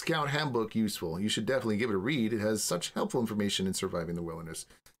find the Scout Handbook useful. You should definitely give it a read. It has such helpful information in Surviving the Wilderness.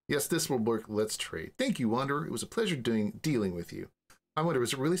 Yes, this will work. Let's trade. Thank you, Wanderer. It was a pleasure dealing with you. I wonder,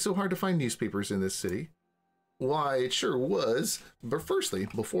 was it really so hard to find newspapers in this city? Why, it sure was. But firstly,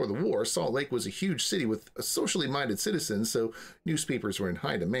 before the war, Salt Lake was a huge city with socially minded citizens, so newspapers were in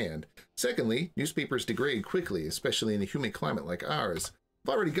high demand. Secondly, newspapers degrade quickly, especially in a humid climate like ours.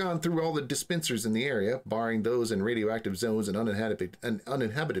 I've already gone through all the dispensers in the area, barring those in radioactive zones and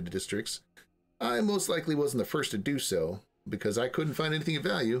uninhabited districts. I most likely wasn't the first to do so, because I couldn't find anything of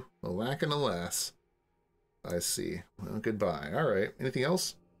value. Alack and alas. I see. Well, goodbye. All right. Anything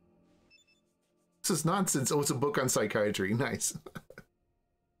else? This is nonsense. Oh, it's a book on psychiatry. Nice.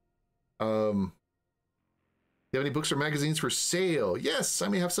 You have any books or magazines for sale? Yes, I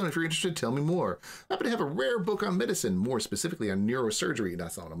may have some. If you're interested, tell me more. I happen to have a rare book on medicine, more specifically on neurosurgery.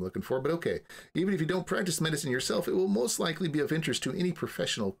 That's not what I'm looking for, but okay. Even if you don't practice medicine yourself, it will most likely be of interest to any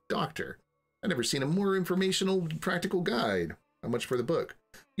professional doctor. I've never seen a more informational, practical guide. How much for the book?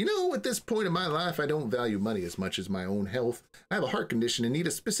 You know, at this point in my life, I don't value money as much as my own health. I have a heart condition and need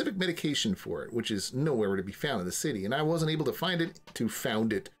a specific medication for it, which is nowhere to be found in the city, and I wasn't able to find it to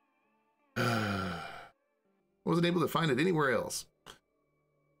found it. I wasn't able to find it anywhere else.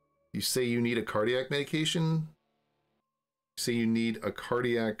 You say you need a cardiac medication? You say you need a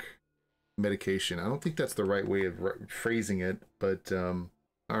cardiac medication. I don't think that's the right way of phrasing it, but all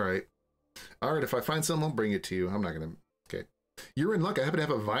right. All right, if I find some, I'll bring it to you. I'm not going to... Okay. You're in luck. I happen to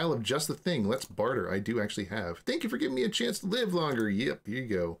have a vial of just the thing. Let's barter. I do actually have. Thank you for giving me a chance to live longer. Yep, here you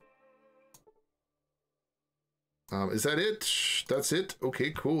go. Is that it? That's it?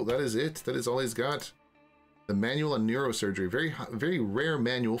 Okay, cool. That is it. That is all he's got. The manual on neurosurgery. Very rare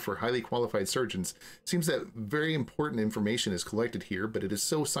manual for highly qualified surgeons. Seems that very important information is collected here, but it is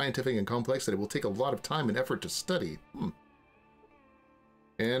so scientific and complex that it will take a lot of time and effort to study.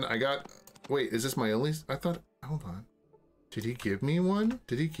 And I got... Wait, is this my only... I thought... Hold on. Did he give me one?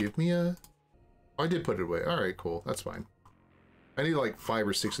 Did he give me a... I did put it away. Alright, cool. That's fine. I need like 5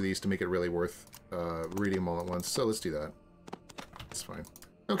 or 6 of these to make it really worth reading them all at once. So let's do that. That's fine.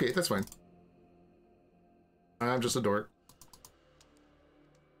 Okay, that's fine. I'm just a dork.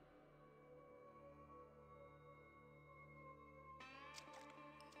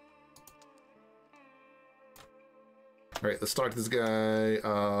 Alright, let's talk to this guy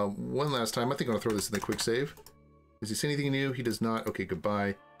one last time. I think I'm going to throw this in the quick save. Does he say anything new? He does not. Okay,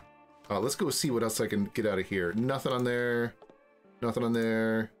 goodbye. Let's go see what else I can get out of here. Nothing on there. Nothing on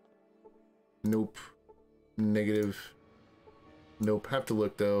there. Nope. Negative. Nope. Have to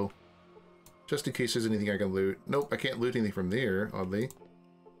look, though. Just in case there's anything I can loot. Nope, I can't loot anything from there, oddly.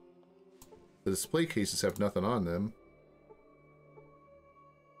 The display cases have nothing on them.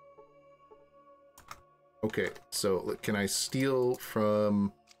 Okay, so can I steal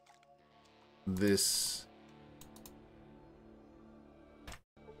from this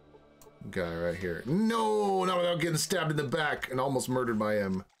guy right here? No, not without getting stabbed in the back and almost murdered by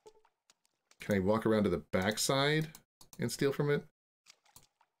him. Can I walk around to the back side and steal from it?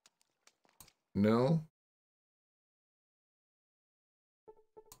 No.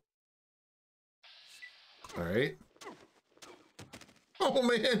 All right. Oh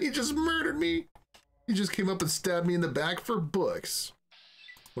man, he just murdered me. He just came up and stabbed me in the back for books.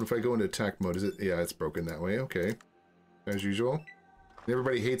 What if I go into attack mode? Is it? Yeah, it's broken that way. Okay. As usual.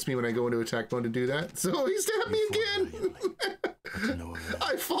 Everybody hates me when I go into attack mode to do that. So he stabbed me again.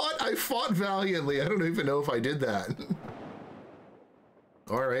 I fought valiantly. I don't even know if I did that.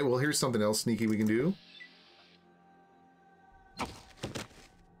 All right, well, here's something else sneaky we can do.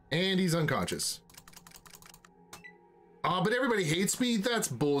 And he's unconscious. Ah, but everybody hates me? That's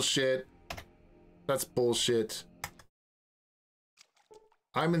bullshit. That's bullshit.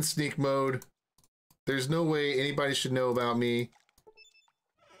 I'm in sneak mode. There's no way anybody should know about me.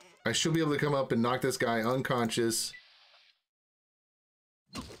 I should be able to come up and knock this guy unconscious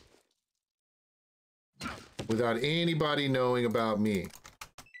without anybody knowing about me.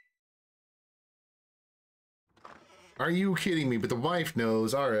 Are you kidding me? But the wife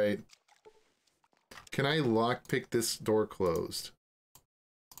knows. All right. Can I lockpick this door closed?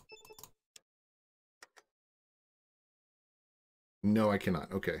 No, I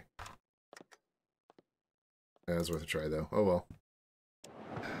cannot. Okay. That's worth a try, though. Oh, well.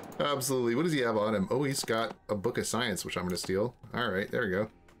 Absolutely. What does he have on him? Oh, he's got a book of science, which I'm going to steal. All right, there we go.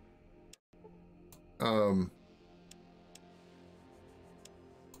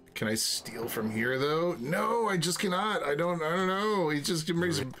 Can I steal from here, though? No, I just cannot. I don't know. He just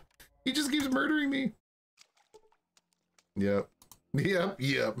keeps murdering me. Yep.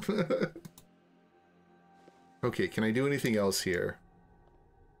 Yep. Okay, can I do anything else here?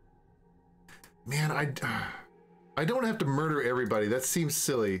 Man, I don't have to murder everybody. That seems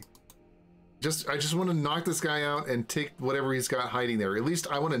silly. I just want to knock this guy out and take whatever he's got hiding there. At least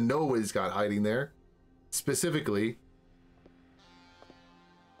I want to know what he's got hiding there, specifically.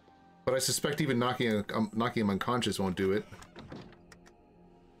 But I suspect even knocking him unconscious won't do it.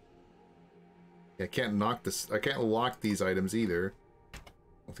 I can't knock this. I can't lock these items either. I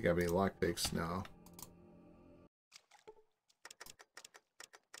don't think I have any lockpicks now.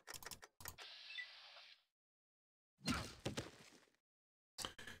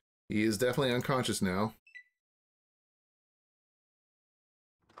 He is definitely unconscious now.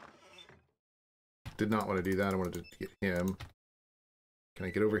 Did not want to do that. I wanted to get him. Can I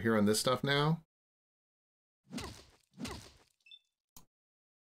get over here on this stuff now?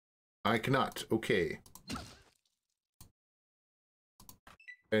 I cannot. Okay.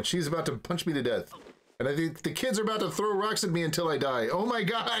 And she's about to punch me to death. And I think the kids are about to throw rocks at me until I die. Oh my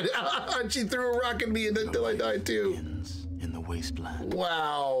god! She threw a rock at me until I died too. In the wasteland.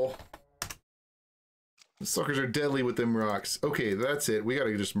 Wow. The suckers are deadly with them rocks. Okay, that's it. We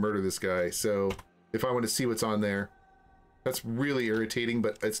gotta just murder this guy. So, if I want to see what's on there. That's really irritating,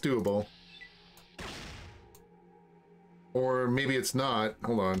 but it's doable. Or maybe it's not.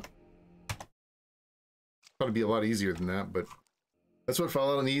 Hold on. Thought it'd be a lot easier than that, but that's what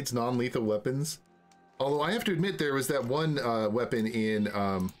Fallout needs, non-lethal weapons. Although I have to admit there was that one weapon in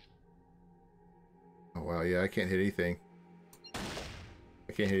oh wow, yeah, I can't hit anything.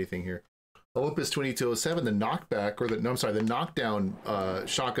 I can't hit anything here. Olympus 2207, the knockback, or the the knockdown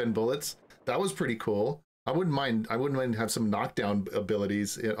shotgun bullets. That was pretty cool. I wouldn't mind have some knockdown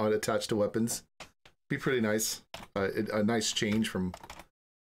abilities attached to weapons. Be pretty nice. A nice change from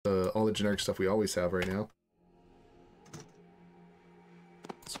all the generic stuff we always have right now.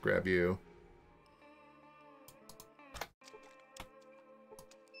 Let's grab you.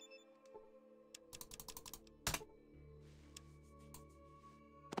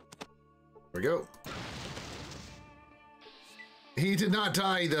 Are we go. He did not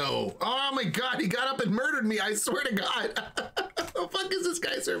die, though. Oh my god, he got up and murdered me. I swear to god. How the fuck is this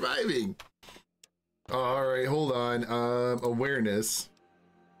guy surviving? All right, hold on. Awareness.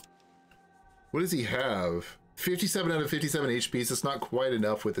 What does he have? 57 out of 57 HP. So it's not quite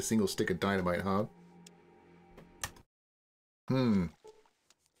enough with a single stick of dynamite, huh?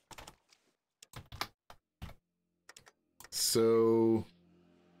 So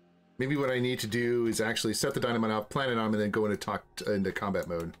maybe what I need to do is actually set the dynamite off, plant it on him, and then go into combat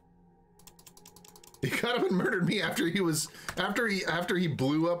mode. He got up and murdered me after he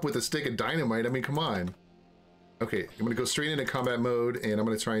blew up with a stick of dynamite. I mean, come on. Okay, I'm gonna go straight into combat mode, and I'm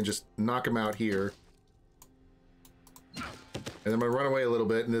gonna try and just knock him out here. And I'm gonna run away a little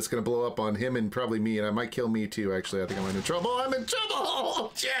bit, and it's gonna blow up on him and probably me, and I might kill me too, actually. I think I'm in trouble. I'm in trouble!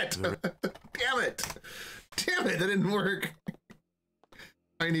 Oh, shit! Damn it! Damn it, that didn't work.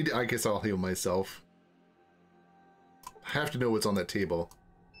 I guess I'll heal myself. I have to know what's on that table.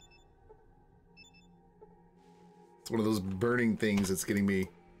 It's one of those burning things that's getting me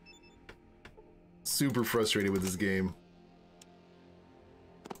super frustrated with this game.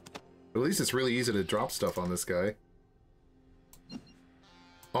 But at least it's really easy to drop stuff on this guy.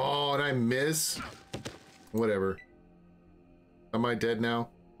 Oh, and I miss? Whatever. Am I dead now?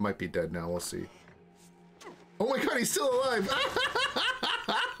 Might be dead now, we'll see. Oh my god, he's still alive!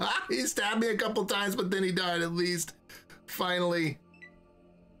 He stabbed me a couple times, but then he died at least. Finally.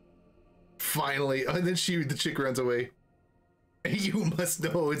 Finally. Oh, and then the chick runs away. You must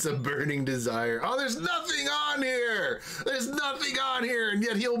know it's a burning desire. Oh, there's nothing on here! There's nothing on here, and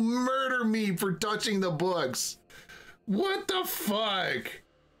yet he'll murder me for touching the books. What the fuck?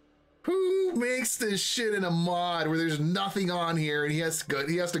 Who makes this shit in a mod where there's nothing on here and he has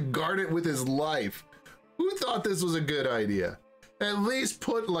to guard it with his life? Who thought this was a good idea? At least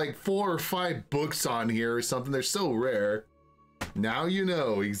put like 4 or 5 books on here or something. They're so rare. Now you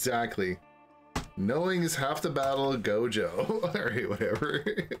know, exactly. Knowing is half the battle, Gojo. Alright, whatever.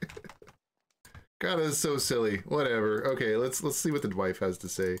 God, that's so silly. Whatever. Okay, let's see what the wife has to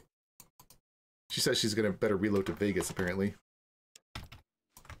say. She says she's gonna better reload to Vegas, apparently.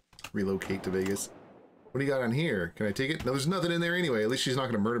 Relocate to Vegas. What do you got on here? Can I take it? No, there's nothing in there anyway. At least she's not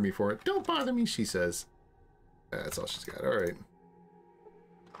gonna murder me for it. Don't bother me, she says. That's all she's got. Alright.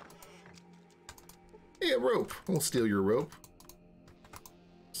 Yeah, rope. We'll steal your rope.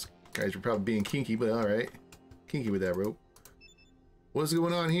 Guys, you're probably being kinky, but alright. Kinky with that rope. What's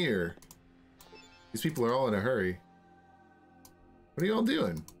going on here? These people are all in a hurry. What are y'all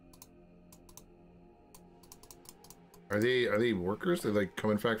doing? Are they workers? They're like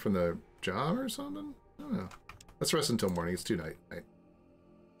coming back from the job or something? I don't know. Let's rest until morning. It's too night. There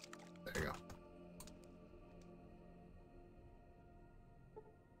you go.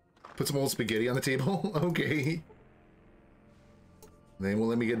 Put some old spaghetti on the table. Okay. They won't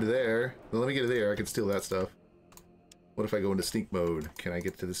let me get to there. They'll let me get to there. I can steal that stuff. What if I go into sneak mode? Can I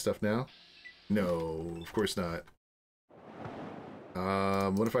get to this stuff now? No, of course not.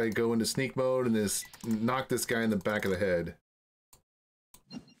 What if I go into sneak mode and knock this guy in the back of the head?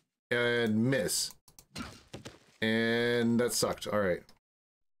 And miss. And that sucked. Alright.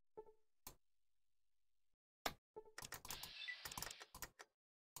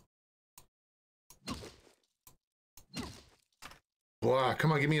 Blah,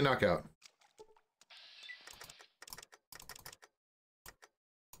 come on, give me a knockout.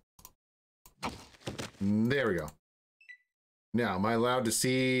 There we go. Now, am I allowed to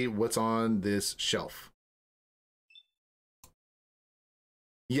see what's on this shelf?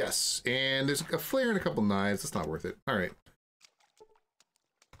 Yes, and there's a flare and a couple knives. It's not worth it. All right.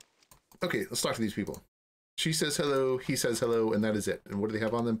 Okay, let's talk to these people. She says hello, he says hello, and that is it. And what do they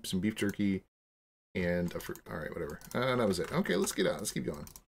have on them? Some beef jerky and a fruit. All right, whatever. That was it. Okay, let's get out. Let's keep going.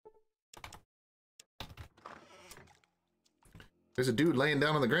 There's a dude laying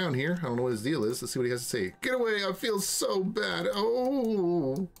down on the ground here. I don't know what his deal is. Let's see what he has to say. Get away! I feel so bad.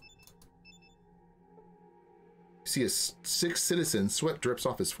 Oh! You see a sick citizen. Sweat drips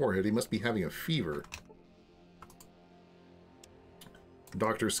off his forehead. He must be having a fever.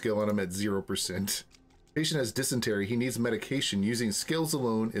 Doctor skill on him at 0%. Patient has dysentery. He needs medication. Using skills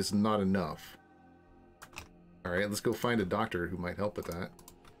alone is not enough. Alright, let's go find a doctor who might help with that.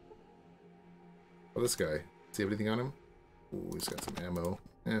 Oh, this guy. Does he have anything on him? Ooh, he's got some ammo.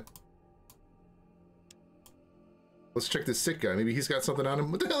 Yeah. Let's check this sick guy. Maybe he's got something on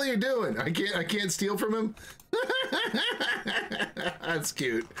him. What the hell are you doing? I can't steal from him. That's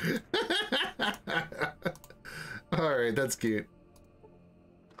cute. All right, that's cute.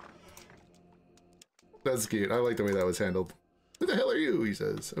 That's cute. I like the way that was handled. Who the hell are you? you? He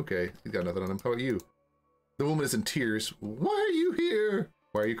says. Okay, he's got nothing on him. How about you? The woman is in tears. Why are you here?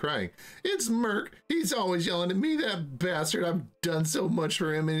 Why are you crying? It's Merc. He's always yelling at me, that bastard. I've done so much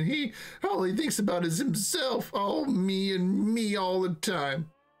for him, and all he thinks about is himself. Oh, me and me all the time.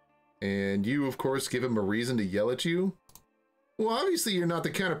 And you, of course, give him a reason to yell at you? Well, obviously you're not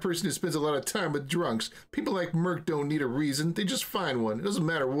the kind of person who spends a lot of time with drunks. People like Merc don't need a reason. They just find one. It doesn't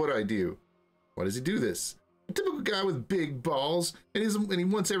matter what I do. Why does he do this? A typical guy with big balls, and he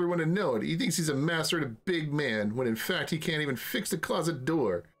wants everyone to know it. He thinks he's a master and a big man, when in fact he can't even fix the closet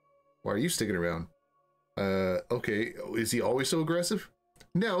door. Why are you sticking around? Okay, is he always so aggressive?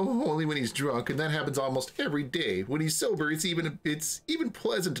 No, only when he's drunk, and that happens almost every day. When he's sober, it's even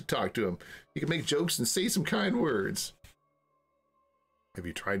pleasant to talk to him. You can make jokes and say some kind words. Have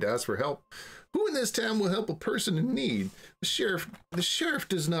you tried to ask for help? Who in this town will help a person in need? The sheriff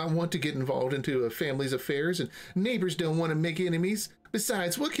does not want to get involved into a family's affairs, and neighbors don't want to make enemies.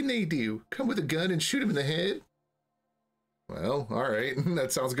 Besides, what can they do? Come with a gun and shoot him in the head? Well, all right.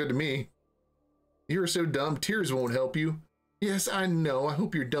 That sounds good to me. You're so dumb, tears won't help you. Yes, I know. I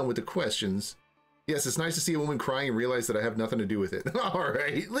hope you're done with the questions. Yes, it's nice to see a woman crying and realize that I have nothing to do with it. All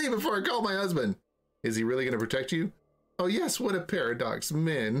right, leave before I call my husband. Is he really going to protect you? Oh, yes, what a paradox,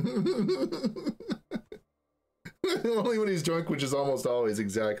 men. Only when he's drunk, which is almost always.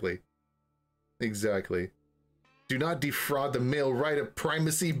 Exactly. Exactly. Do not defraud the male right of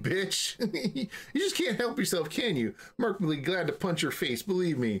primacy, bitch. You just can't help yourself, can you? Mark will be glad to punch your face,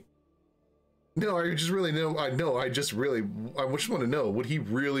 believe me. No, I just really know. I just want to know, would he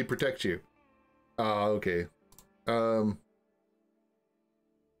really protect you? Okay. Oh,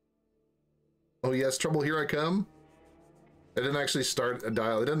 yes, trouble, here I come. It didn't actually start a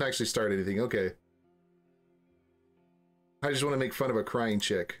dial. It doesn't actually start anything. Okay. I just want to make fun of a crying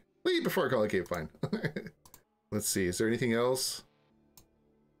chick. Leave before I call. Okay, fine. Let's see. Is there anything else?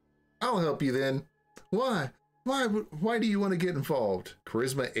 I'll help you then. Why? Why do you want to get involved?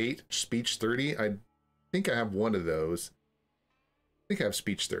 Charisma 8, speech 30. I think I have one of those. I think I have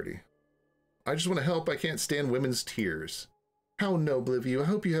speech 30. I just want to help. I can't stand women's tears. How noble of you. I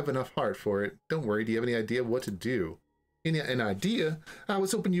hope you have enough heart for it. Don't worry. Do you have any idea of what to do? An idea? I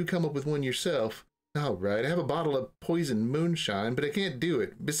was hoping you'd come up with one yourself. All right, I have a bottle of poison moonshine, but I can't do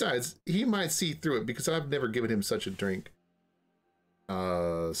it. Besides, he might see through it because I've never given him such a drink.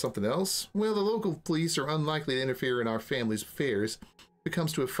 Something else? Well, the local police are unlikely to interfere in our family's affairs. If it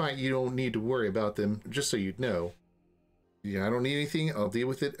comes to a fight, you don't need to worry about them, just so you'd know. Yeah, I don't need anything. I'll deal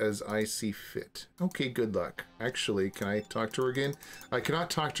with it as I see fit. Okay, good luck. Actually, can I talk to her again? I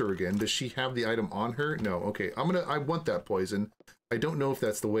cannot talk to her again. Does she have the item on her? No. Okay, I want that poison. I don't know if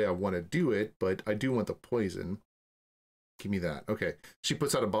that's the way I want to do it, but I do want the poison. Give me that. Okay. She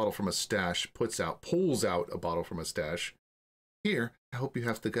puts out a bottle from a stash. Pulls out a bottle from a stash. Here, I hope you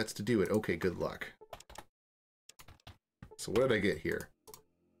have the guts to do it. Okay, good luck. So what did I get here?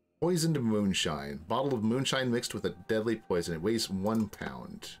 Poisoned moonshine. Bottle of moonshine mixed with a deadly poison. It weighs 1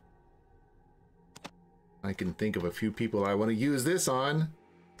 pound. I can think of a few people I want to use this on.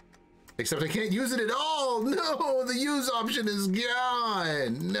 Except I can't use it at all. No, the use option is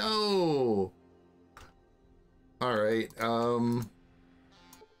gone. No. All right.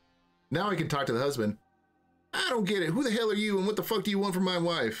 Now I can talk to the husband. I don't get it. Who the hell are you and what the fuck do you want from my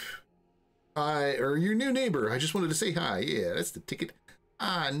wife? Or your new neighbor. I just wanted to say hi. Yeah, that's the ticket.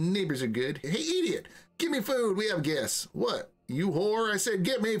 Neighbors are good. Hey, idiot. Give me food. We have guests. What? You whore? I said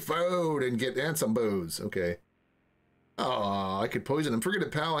get me food and some booze. Okay. I could poison him. Forget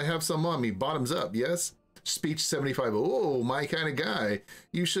it, pal. I have some on me. Bottoms up, yes? Speech 75. Oh, my kind of guy.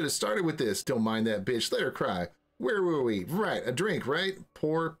 You should have started with this. Don't mind that bitch. Let her cry. Where were we? Right, a drink, right?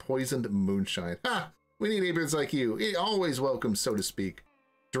 Pour poisoned moonshine. Ha! We need neighbors like you. Always welcome, so to speak.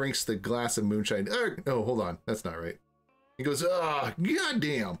 Drinks the glass of moonshine. Oh, hold on. That's not right. He goes,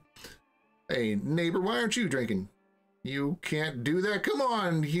 goddamn. Hey, neighbor, why aren't you drinking? You can't do that. Come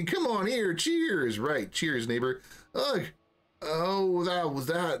on here. Cheers. Right. Cheers, neighbor. Ugh. Oh, that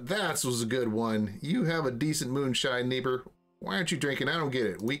was a good one. You have a decent moonshine, neighbor. Why aren't you drinking? I don't get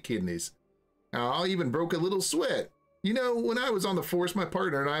it. Weak kidneys. I even broke a little sweat. You know, when I was on the force, my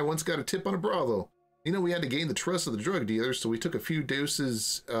partner and I once got a tip on a brothel. You know, we had to gain the trust of the drug dealers, so we took a few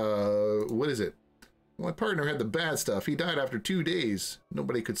doses. What is it? My partner had the bad stuff. He died after 2 days.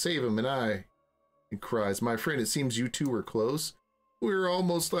 Nobody could save him, and he cries. My friend, it seems you two were close. We're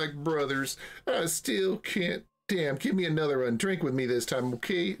almost like brothers. I still can't. Damn, give me another one. Drink with me this time,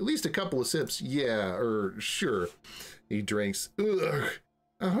 okay? At least a couple of sips. Yeah, sure. He drinks. Ugh.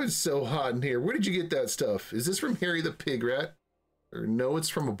 Oh, it's so hot in here. Where did you get that stuff? Is this from Harry the Pig Rat? Or no, it's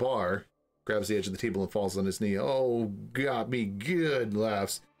from a bar. Grabs the edge of the table and falls on his knee. Oh, got me good,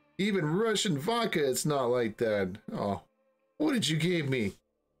 laughs. Even Russian vodka, it's not like that. Oh, what did you give me?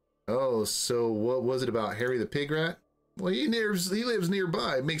 Oh, so what was it about Harry the pig rat? Well, he lives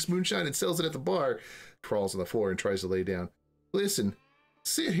nearby, makes moonshine and sells it at the bar. Crawls on the floor and tries to lay down. Listen,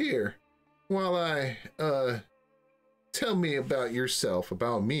 sit here while I, tell me about yourself.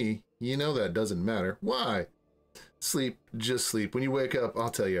 About me? You know that doesn't matter. Why? Sleep, just sleep. When you wake up,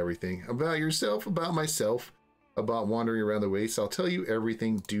 I'll tell you everything. About yourself, about myself, about wandering around the waste. I'll tell you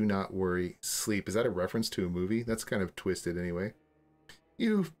everything. Do not worry. Sleep. Is that a reference to a movie? That's kind of twisted anyway.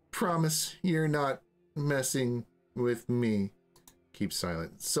 You promise you're not messing with me. Keep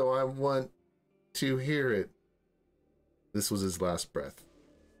silent. So I want to hear it. This was his last breath.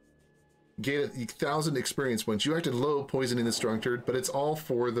 Gain 1,000 experience points. You acted low poisoning this drunkard, but it's all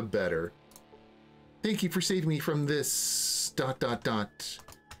for the better. Thank you for saving me from this ...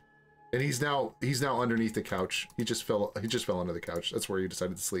 And he's now underneath the couch. He just fell under the couch. That's where he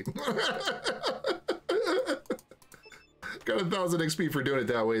decided to sleep. Got 1,000 XP for doing it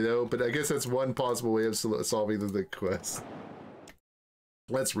that way though, but I guess that's one possible way of solving the quest.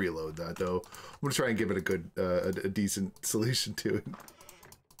 Let's reload that though. I'm gonna try and give it a good, a decent solution to it.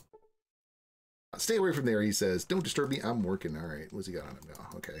 Stay away from there, he says. Don't disturb me. I'm working. All right. What's he got on him now?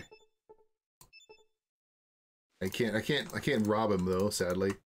 Okay. I can't rob him though,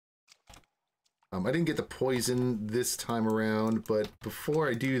 sadly. I didn't get the poison this time around, but before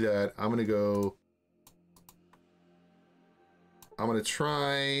I do that, I'm gonna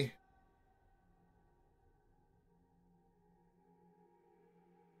try.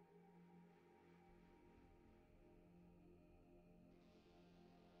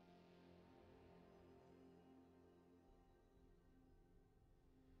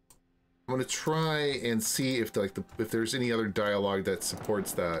 I'm gonna try and see if if there's any other dialogue that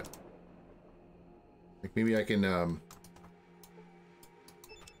supports that. Like maybe I can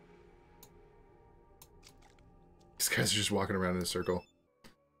these guys are just walking around in a circle.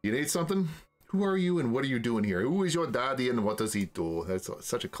 You need something? Who are you and what are you doing here? Who is your daddy and what does he do? That's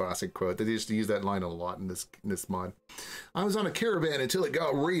such a classic quote. They used to use that line a lot in this mod. I was on a caravan until it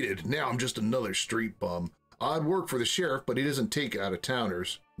got raided. Now I'm just another street bum. I'd work for the sheriff, but he doesn't take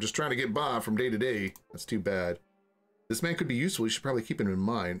out-of-towners. I'm just trying to get by from day to day. That's too bad. This man could be useful. You should probably keep him in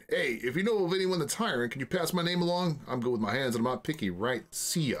mind. Hey, if you know of anyone that's hiring, can you pass my name along? I'm good with my hands and I'm not picky, right?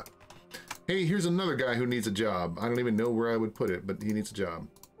 See ya. Hey, here's another guy who needs a job. I don't even know where I would put it, but he needs a job.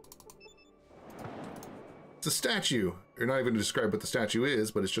 It's a statue. You're not even going to describe what the statue is,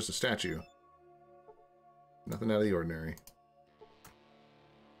 but it's just a statue. Nothing out of the ordinary.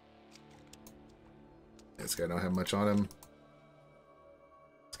 This guy don't have much on him.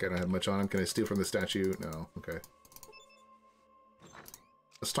 This guy don't have much on him. Can I steal from the statue? No. Okay.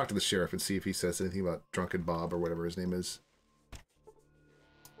 Let's talk to the sheriff and see if he says anything about Drunken Bob or whatever his name is.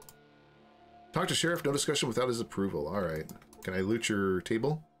 Talk to sheriff. No discussion without his approval. All right. Can I loot your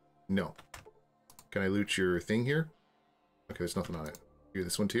table? No. Can I loot your thing here? Okay, there's nothing on it. Here,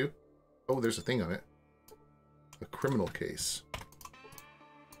 this one too? Oh, there's a thing on it. A criminal case.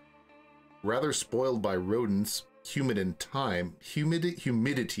 Rather spoiled by rodents, humidity and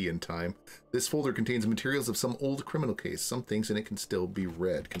time. This folder contains materials of some old criminal case. Some things in it can still be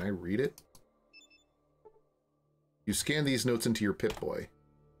read. Can I read it? You scan these notes into your Pip-Boy.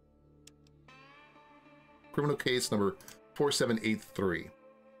 Criminal case number 4783.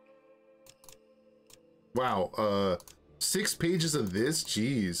 Wow, 6 pages of this?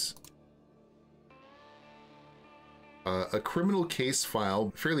 Jeez. A criminal case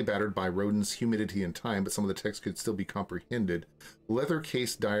file, fairly battered by rodents, humidity, and time, but some of the text could still be comprehended. Leather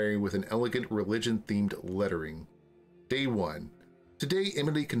case diary with an elegant religion-themed lettering. Day 1. Today,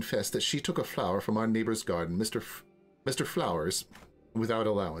 Emily confessed that she took a flower from our neighbor's garden, Mr. Flowers, without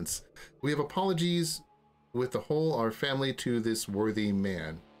allowance. We have apologies with the whole our family to this worthy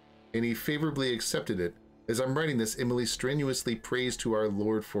man, and he favorably accepted it. As I'm writing this, Emily strenuously prays to our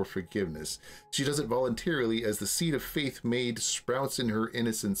Lord for forgiveness. She does it voluntarily as the seed of faith made sprouts in her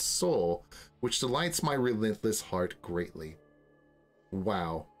innocent soul, which delights my relentless heart greatly.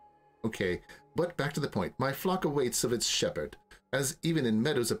 Wow. Okay, but back to the point. My flock awaits of its shepherd. As even in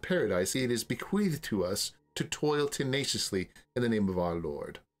meadows of paradise, it is bequeathed to us to toil tenaciously in the name of our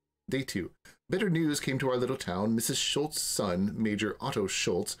Lord. Day 2. Better news came to our little town. Mrs. Schultz's son, Major Otto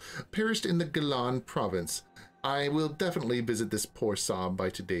Schultz, perished in the Galan province. I will definitely visit this poor sob by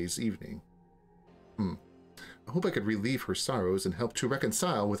today's evening. I hope I could relieve her sorrows and help to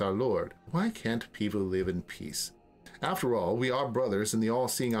reconcile with our Lord. Why can't people live in peace? After all, we are brothers in the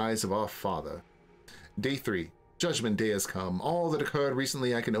all-seeing eyes of our Father. Day 3. Judgment Day has come. All that occurred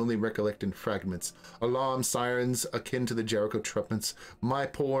recently I can only recollect in fragments. Alarm sirens akin to the Jericho trumpets. My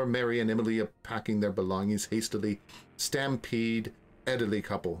poor Mary and Emily packing their belongings hastily. Stampede, elderly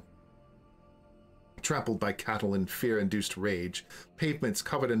couple. Trampled by cattle in fear-induced rage. Pavements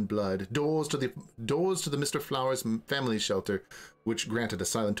covered in blood. Doors to the Mr. Flowers family shelter, which granted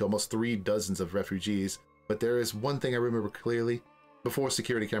asylum to almost 3 dozens of refugees. But there is one thing I remember clearly. Before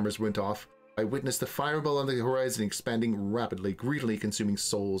security cameras went off, I witnessed the fireball on the horizon expanding rapidly, greedily consuming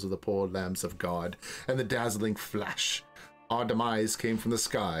souls of the poor lambs of God, and the dazzling flash. Our demise came from the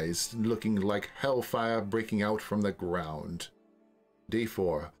skies, looking like hellfire breaking out from the ground. Day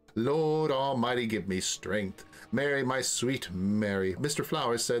 4. Lord Almighty, give me strength. Mary, my sweet Mary. Mr.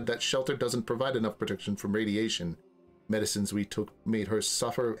 Flowers said that shelter doesn't provide enough protection from radiation. Medicines we took made her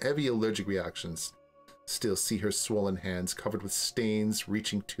suffer heavy allergic reactions. Still see her swollen hands covered with stains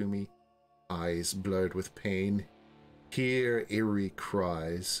reaching to me. Eyes blurred with pain. Hear eerie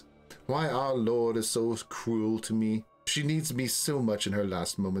cries. Why our Lord is so cruel to me. She needs me so much in her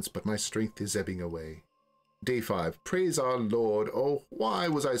last moments, but my strength is ebbing away. Day 5. Praise our Lord. Oh, why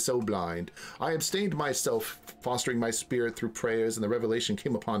was I so blind? I abstained myself, fostering my spirit through prayers, and the revelation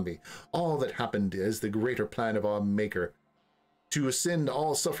came upon me. All that happened is the greater plan of our Maker, to ascend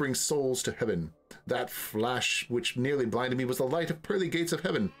all suffering souls to heaven. That flash which nearly blinded me was the light of pearly gates of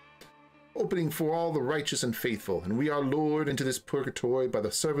heaven, opening for all the righteous and faithful, and we are lured into this purgatory by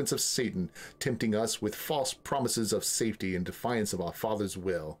the servants of Satan, tempting us with false promises of safety in defiance of our Father's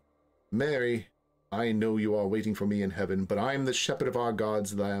will. Mary, I know you are waiting for me in heaven, but I am the shepherd of our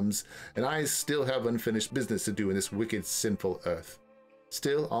God's lambs, and I still have unfinished business to do in this wicked, sinful earth.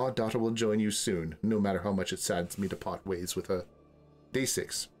 Still, our daughter will join you soon, no matter how much it saddens me to part ways with her. Day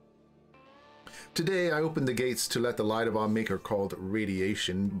 6. Today I opened the gates to let the light of our Maker, called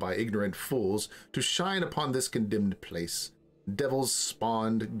radiation by ignorant fools, to shine upon this condemned place. Devils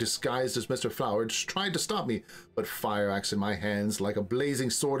spawned, disguised as Mr. Flowers, tried to stop me, but fire axe in my hands, like a blazing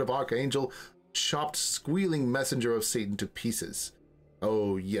sword of Archangel, chopped squealing messenger of Satan to pieces.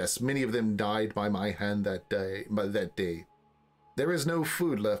 Oh yes, many of them died by my hand that day. There is no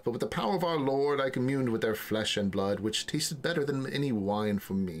food left, but with the power of our Lord I communed with their flesh and blood, which tasted better than any wine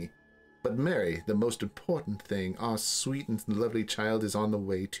from me. But Mary, the most important thing, our sweet and lovely child, is on the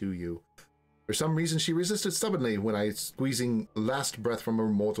way to you. For some reason she resisted stubbornly when I squeezing last breath from her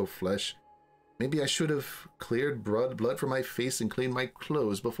mortal flesh. Maybe I should have cleared blood from my face and cleaned my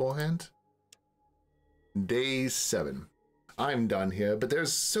clothes beforehand? Day 7. I'm done here, but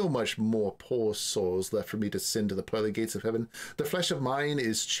there's so much more poor souls left for me to send to the pearly gates of heaven. The flesh of mine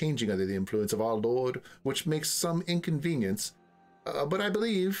is changing under the influence of our Lord, which makes some inconvenience, but I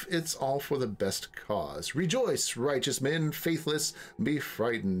believe it's all for the best cause. Rejoice, righteous men, faithless, be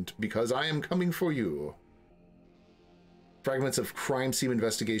frightened, because I am coming for you. Fragments of crime scene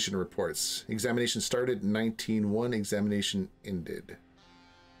investigation reports. Examination started 19-1, examination ended.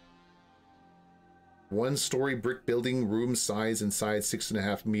 1-story brick building, room size inside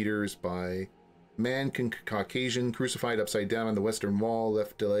 6.5 meters by man, Caucasian, crucified upside down on the western wall,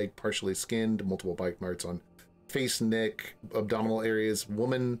 left leg partially skinned, multiple bite marks on face, neck, abdominal areas,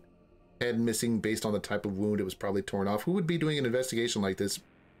 woman, head missing based on the type of wound. It was probably torn off. Who would be doing an investigation like this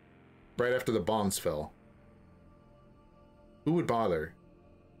right after the bombs fell? Who would bother?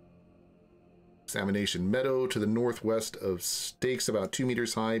 Examination. Meadow to the northwest of stakes about 2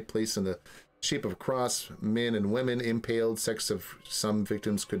 meters high, placed in the shape of a cross, men and women impaled. Sex of some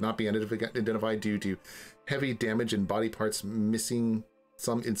victims could not be identified due to heavy damage and body parts missing.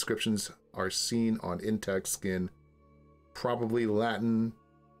 Some inscriptions are seen on intact skin, probably Latin.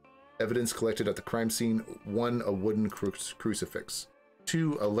 Evidence collected at the crime scene: 1, a wooden crucifix;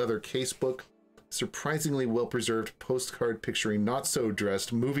 2, a leather casebook, surprisingly well-preserved postcard picturing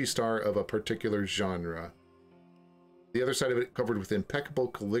not-so-dressed movie star of a particular genre. The other side of it covered with impeccable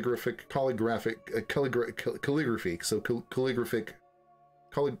calligraphy,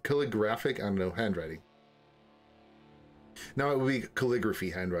 I don't know, handwriting. Now it would be calligraphy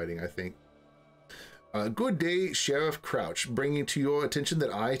handwriting, I think. Good day, Sheriff Crouch. Bringing to your attention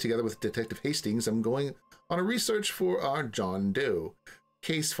that I, together with Detective Hastings, am going on a research for our John Doe.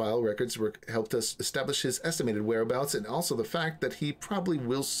 Case file records helped us establish his estimated whereabouts, and also the fact that he probably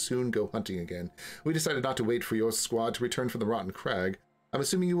will soon go hunting again. We decided not to wait for your squad to return from the Rotten Crag. I'm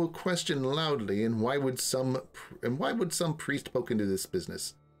assuming you will question loudly, and why would some priest poke into this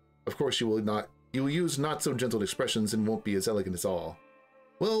business? Of course you will not. You will use not so gentle expressions and won't be as elegant as all.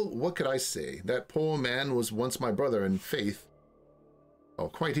 Well, what could I say? That poor man was once my brother in faith,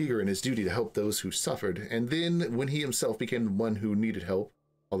 quite eager in his duty to help those who suffered, and then, when he himself became the one who needed help,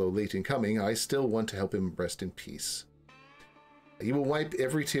 Although late in coming, I still want to help him rest in peace. He will wipe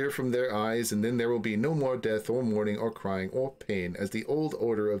every tear from their eyes, and then there will be no more death or mourning or crying or pain, as the old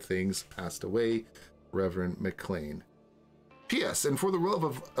order of things passed away. Reverend McLean. P.S. And for the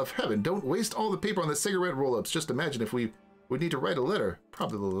love of heaven, don't waste all the paper on the cigarette roll-ups. Just imagine if we would need to write a letter,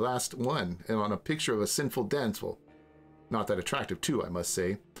 probably the last one, and on a picture of a sinful danceful. Not that attractive, too, I must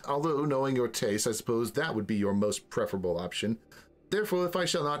say. Although, knowing your taste, I suppose that would be your most preferable option. Therefore, if I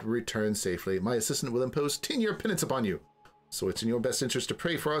shall not return safely, my assistant will impose 10-year penance upon you. So it's in your best interest to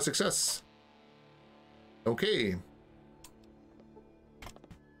pray for our success. Okay.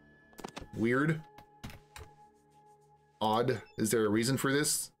 Weird. Odd. Is there a reason for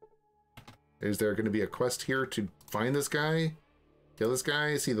this? Is there going to be a quest here to find this guy? Kill this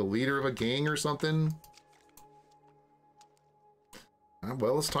guy? Is he the leader of a gang or something?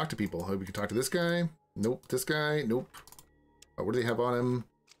 Well, let's talk to people. We can talk to this guy. Nope. This guy. Nope. What do they have on him?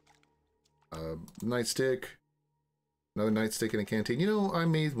 Nightstick. Another nightstick in a canteen. You know, I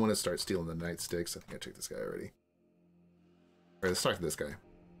may want to start stealing the nightsticks. I think I checked this guy already. All right, let's talk to this guy.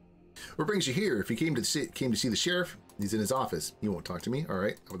 What brings you here? If you came to see the sheriff, he's in his office. He won't talk to me. All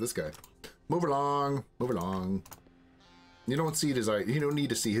right, how about this guy? Move along. Move along. You don't see his ID. You don't need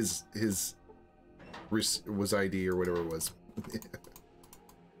to see his was ID or whatever it was.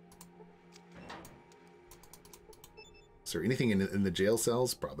 Is there anything in the jail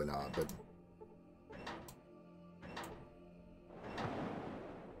cells? Probably not, but...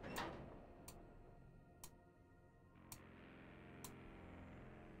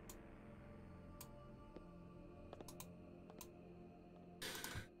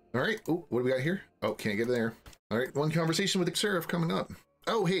 All right. Oh, what do we got here? Oh, can't get there. All right. One conversation with the sheriff coming up.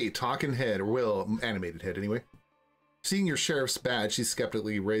 Oh, hey, talking head, or well, animated head anyway. Seeing your sheriff's badge, she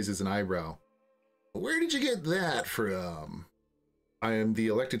skeptically raises an eyebrow. Where did you get that from? I am the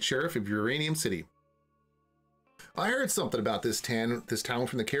elected sheriff of Uranium City. I heard something about this town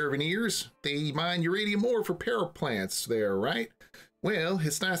from the Carabineers. They mine uranium ore for power plants there, right? Well,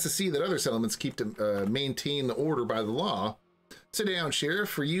 it's nice to see that other settlements keep to maintain the order by the law. Sit down, Sheriff.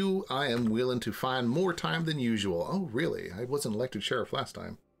 For you, I am willing to find more time than usual. Oh, really? I wasn't elected sheriff last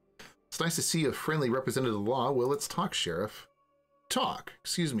time. It's nice to see a friendly representative of the law. Well, let's talk, Sheriff. Talk?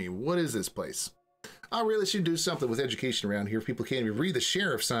 Excuse me, what is this place? I really should do something with education around here if people can't even read the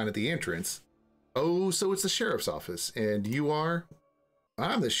sheriff sign at the entrance. Oh, so it's the sheriff's office. And you are?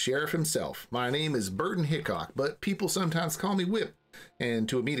 I'm the sheriff himself. My name is Burton Hickok, but people sometimes call me Whip. And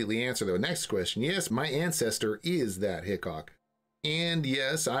to immediately answer the next question, yes, my ancestor is that Hickok. And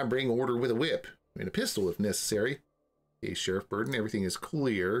yes, I bring order with a whip and a pistol if necessary. Hey, Sheriff Burton, everything is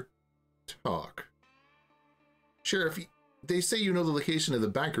clear. Talk. Sheriff, they say you know the location of the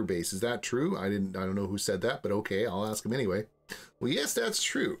banker base. Is that true? I don't know who said that, but okay, I'll ask him anyway. Well, yes, that's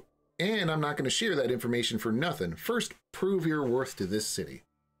true. And I'm not going to share that information for nothing. First, prove your worth to this city.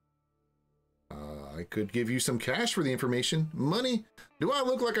 I could give you some cash for the information. Money? Do I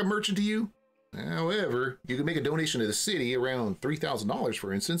look like a merchant to you? However, you can make a donation to the city, around $3,000,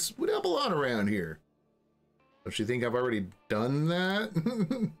 for instance. Would help a lot around here. Don't you think I've already done that?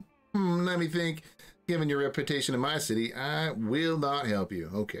 Let me think. Given your reputation in my city, I will not help you.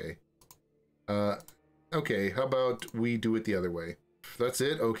 Okay. Okay, how about we do it the other way? That's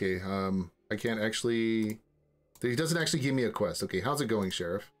it? Okay, I can't actually... He doesn't actually give me a quest. Okay, how's it going,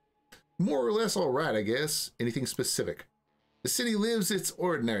 Sheriff? More or less all right, I guess. Anything specific? The city lives its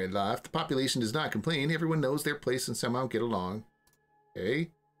ordinary life. The population does not complain. Everyone knows their place and somehow get along. Okay.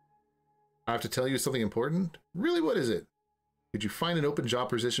 I have to tell you something important? Really, what is it? Could you find an open job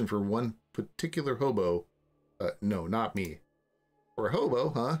position for one particular hobo? No, not me. For a hobo,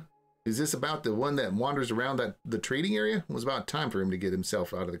 huh? Is this about the one that wanders around the trading area? It was about time for him to get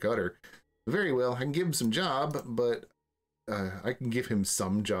himself out of the gutter. Very well, I can give him some job, but I can give him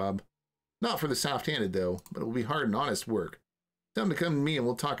some job. Not for the soft-handed, though, but it will be hard and honest work. Tell him to come to me and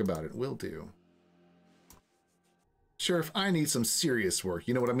we'll talk about it. Will do. Sheriff, I need some serious work.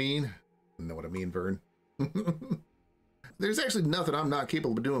 You know what I mean? You know what I mean, Vern? There's actually nothing I'm not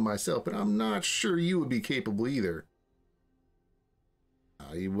capable of doing myself, but I'm not sure you would be capable either.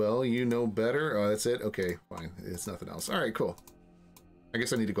 Well, you know better. Oh, that's it? Okay, fine. It's nothing else. All right, cool. I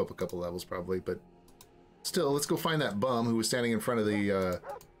guess I need to go up a couple levels probably, but still, let's go find that bum who was standing in front of the...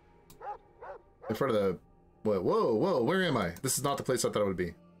 Whoa, where am I? This is not the place I thought it would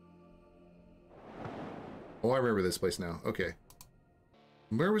be. Oh, I remember this place now. Okay.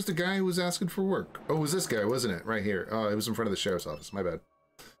 Where was the guy who was asking for work? Oh, it was this guy, wasn't it? Right here. Oh, it was in front of the sheriff's office. My bad.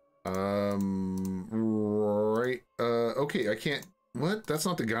 Right. Okay, I can't... What? That's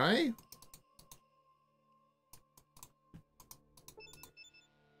not the guy?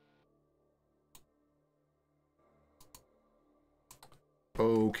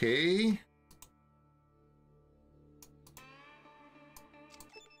 Okay.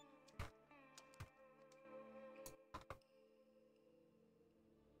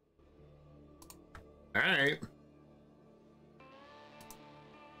 All right.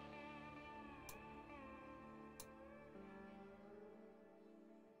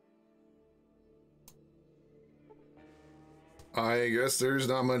 I guess there's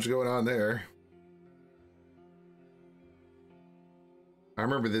not much going on there. I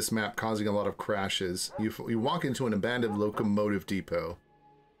remember this map causing a lot of crashes. You walk into an abandoned locomotive depot.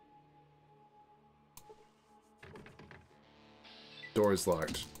 Door is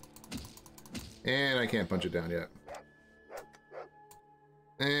locked. And I can't punch it down yet.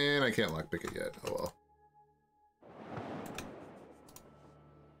 And I can't lockpick it yet. Oh well.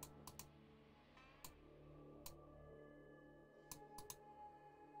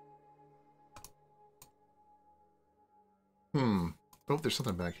 Oh, there's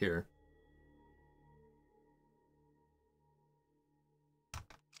something back here.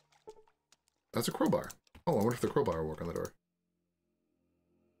 That's a crowbar. Oh, I wonder if the crowbar will work on the door.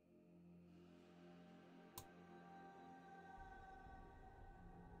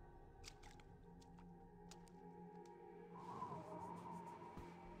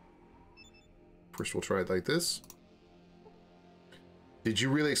 First, we'll try it like this. Did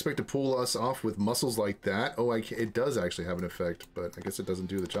you really expect to pull us off with muscles like that? Oh, it does actually have an effect, but I guess it doesn't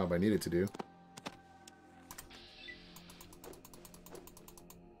do the job I need it to do.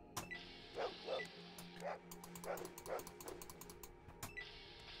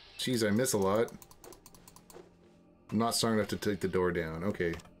 Jeez, I miss a lot. I'm not strong enough to take the door down.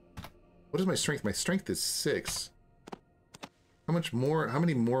 Okay. What is my strength? My strength is 6. How much more in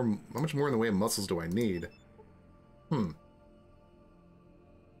the way of muscles do I need?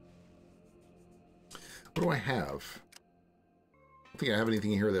 What do I have? I don't think I have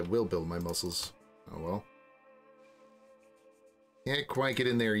anything here that will build my muscles. Oh well. Can't quite get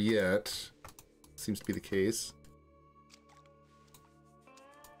in there yet. Seems to be the case.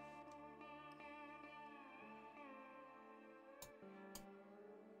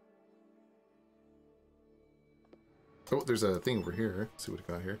 Oh, there's a thing over here. Let's see what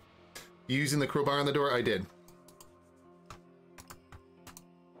I got here. Using the crowbar on the door? I did.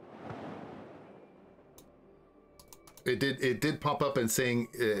 It did pop up and saying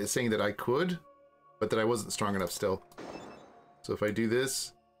that I could, but that I wasn't strong enough still. So if I do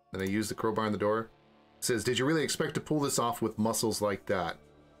this, then I use the crowbar on the door, it says, "Did you really expect to pull this off with muscles like that?"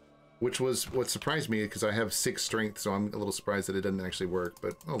 Which was what surprised me, because I have 6 strength, so I'm a little surprised that it didn't actually work,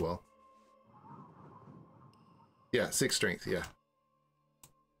 but oh well. Yeah, 6 strength, yeah.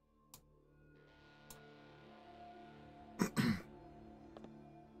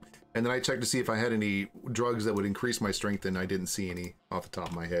 And then I checked to see if I had any drugs that would increase my strength, and I didn't see any off the top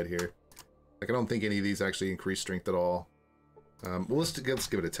of my head here. Like, I don't think any of these actually increase strength at all. Well, let's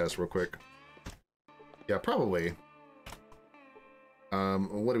give it a test real quick. Yeah, probably.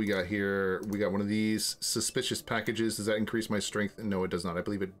 What do we got here? We got one of these suspicious packages. Does that increase my strength? No, it does not. I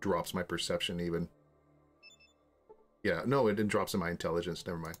believe it drops my perception even. Yeah, no, it drops in my intelligence.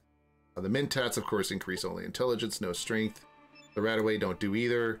 Never mind. The Mentats, of course, increase only intelligence, no strength. The Radaway don't do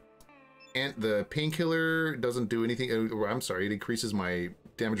either. And the Painkiller doesn't do anything. I'm sorry, it increases my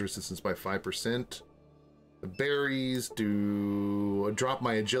damage resistance by 5%. The Berries drop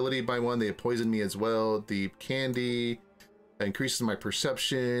my agility by 1. They poison me as well. The Candy increases my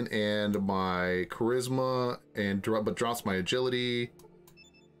perception and my charisma, but drops my agility.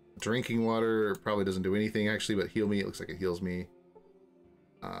 Drinking water probably doesn't do anything actually, but heal me. It looks like it heals me.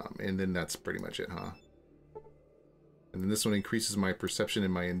 And then that's pretty much it, huh? And then this one increases my perception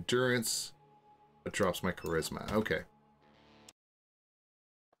and my endurance, but drops my charisma. Okay.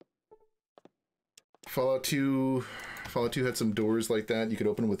 Fallout 2 had some doors like that. You could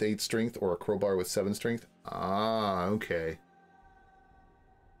open with 8 strength or a crowbar with 7 strength. Ah, okay.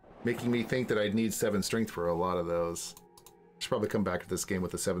 Making me think that I'd need 7 strength for a lot of those. Should probably come back to this game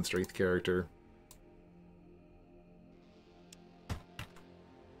with a 7 strength character.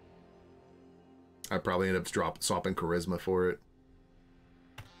 I probably end up swapping charisma for it.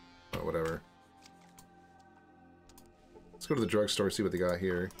 But whatever. Let's go to the drugstore, see what they got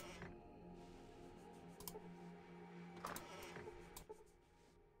here.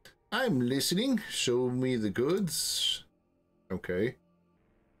 I'm listening. Show me the goods. Okay.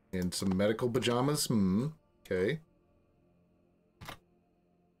 And some medical pajamas. Okay.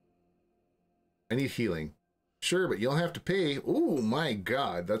 I need healing. Sure, but you'll have to pay. Oh my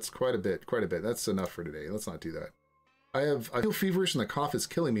god, that's quite a bit. That's enough for today. Let's not do that. I feel feverish and the cough is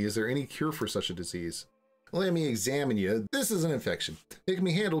killing me. Is there any cure for such a disease? Let me examine you. This is an infection. It can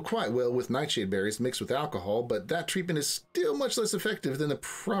be handled quite well with nightshade berries mixed with alcohol, but that treatment is still much less effective than the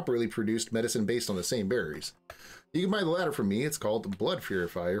properly produced medicine based on the same berries. You can buy the latter from me. It's called the Blood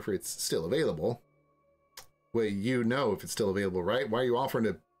Purifier if it's still available. Wait, you know if it's still available, right? Why are you offering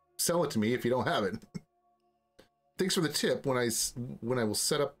to sell it to me if you don't have it? Thanks for the tip. When I will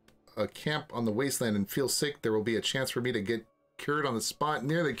set up a camp on the wasteland and feel sick, there will be a chance for me to get cured on the spot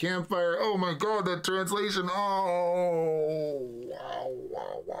near the campfire. Oh my god, that translation. Oh, wow,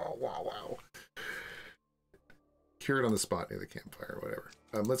 wow, wow, wow, wow. Cured on the spot near the campfire, whatever.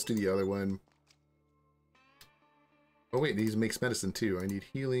 Let's do the other one. Oh wait, he makes medicine too. I need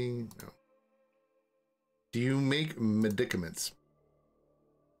healing. No. Do you make medicaments?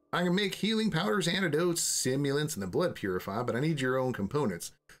 I can make healing powders, antidotes, stimulants, and the blood purifier, but I need your own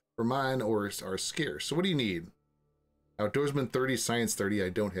components. For mine are scarce. So what do you need? Outdoorsman 30, Science 30, I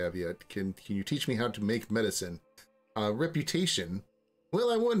don't have yet. Can you teach me how to make medicine? Reputation.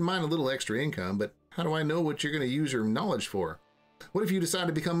 Well, I wouldn't mind a little extra income, but how do I know what you're going to use your knowledge for? What if you decide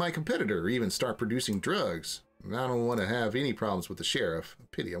to become my competitor or even start producing drugs? I don't want to have any problems with the sheriff.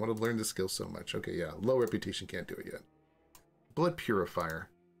 Pity, I want to learn this skill so much. Okay, yeah, low reputation, can't do it yet. Blood purifier.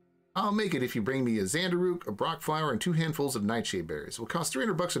 I'll make it if you bring me a Xandarook, a Brock flower, and 2 handfuls of nightshade berries. It will cost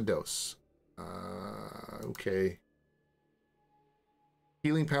 $300 a dose. Okay.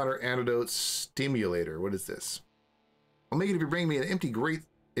 Healing powder, antidote, stimulator. What is this? I'll make it if you bring me an empty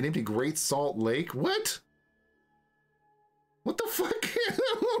great salt lake. What? What the fuck?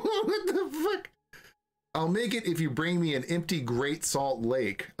 What the fuck? I'll make it if you bring me an empty great salt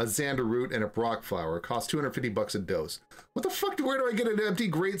lake, a Xandaroot, and a Brock flower. It costs $250 a dose. What the fuck? Where do I get an empty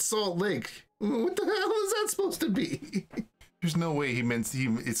great salt lake? What the hell is that supposed to be? There's no way he meant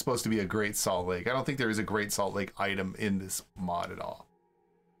it's supposed to be a great salt lake. I don't think there is a great salt lake item in this mod at all.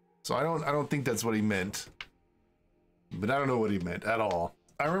 So I don't think that's what he meant. But I don't know what he meant at all.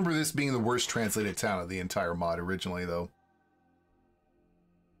 I remember this being the worst translated town of the entire mod originally, though.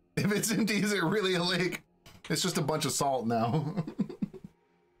 If it's empty, is it really a lake? It's just a bunch of salt now.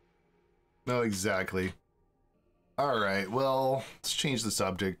 No, exactly. All right, well, let's change the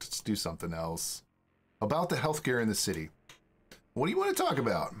subject. Let's do something else. About the healthcare in the city. What do you want to talk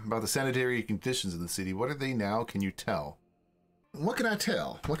about? About the sanitary conditions of the city. What are they now? Can you tell? What can I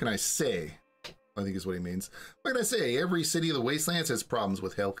tell? What can I say? I think is what he means. What can I say? Every city of the wastelands has problems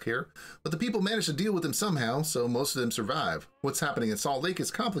with healthcare, but the people manage to deal with them somehow, so most of them survive. What's happening in Salt Lake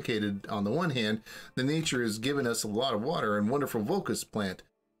is complicated. On the one hand, the nature has given us a lot of water and wonderful Volcus plant.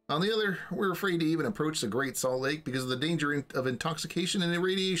 On the other, we're afraid to even approach the Great Salt Lake because of the danger of intoxication and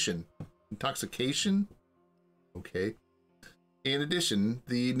irradiation. Intoxication? Okay. In addition,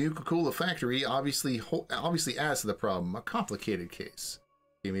 the new Coca-Cola factory obviously adds to the problem, a complicated case.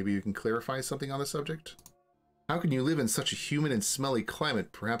 Okay, maybe you can clarify something on the subject? How can you live in such a humid and smelly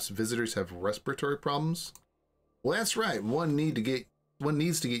climate? Perhaps visitors have respiratory problems? Well, that's right. One needs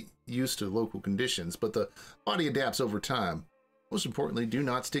to get used to local conditions, but the body adapts over time. Most importantly, do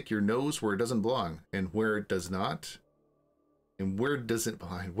not stick your nose where it doesn't belong. And where it does not? And where doesn't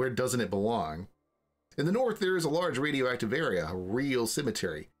it belong? In the north, there is a large radioactive area, a real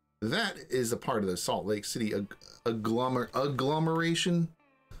cemetery. That is a part of the Salt Lake City agglomeration.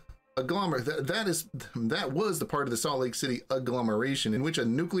 That was the part of the Salt Lake City agglomeration in which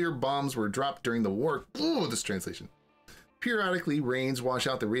nuclear bombs were dropped during the war. Ooh, this translation. Periodically, rains wash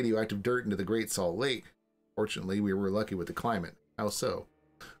out the radioactive dirt into the Great Salt Lake. Fortunately, we were lucky with the climate. How so?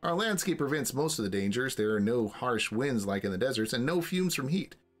 Our landscape prevents most of the dangers. There are no harsh winds like in the deserts and no fumes from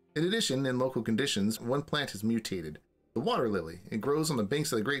heat. In addition, in local conditions, one plant has mutated. The water lily. It grows on the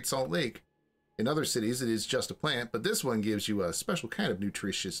banks of the Great Salt Lake. In other cities, it is just a plant, but this one gives you a special kind of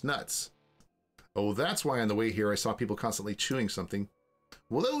nutritious nuts. Oh, that's why on the way here I saw people constantly chewing something.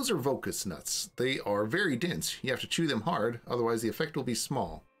 Well, those are Volcus nuts. They are very dense. You have to chew them hard, otherwise the effect will be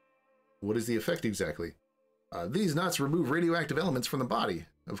small. What is the effect exactly? These nuts remove radioactive elements from the body.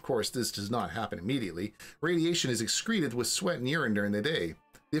 Of course, this does not happen immediately. Radiation is excreted with sweat and urine during the day.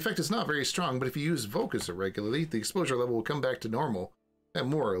 The effect is not very strong, but if you use Volcus regularly, the exposure level will come back to normal.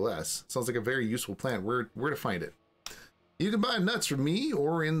 More or less. Sounds like a very useful plant. Where to find it? You can buy nuts from me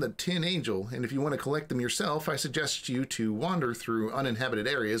or in the Tin Angel, and if you want to collect them yourself, I suggest you to wander through uninhabited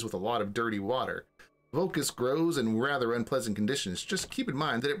areas with a lot of dirty water. Volcus grows in rather unpleasant conditions. Just keep in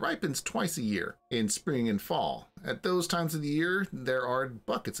mind that it ripens twice a year, in spring and fall. At those times of the year, there are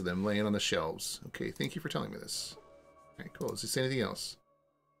buckets of them laying on the shelves. Okay, thank you for telling me this. Alright, cool. Does it say anything else?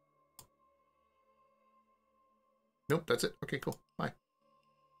 Nope, that's it. Okay, cool. Bye.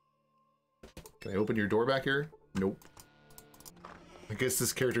 Can I open your door back here? Nope. I guess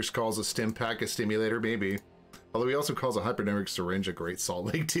this character calls a stim pack a stimulator, maybe. Although he also calls a hypodermic syringe a great salt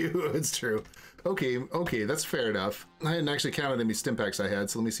lake too. It's true. Okay, that's fair enough. I hadn't actually counted how many stim packs I had,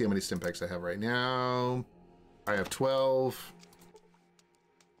 so let me see how many stim packs I have right now. I have 12.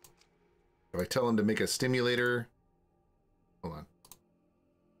 If I tell him to make a stimulator, hold on.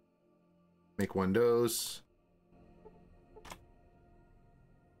 Make one dose.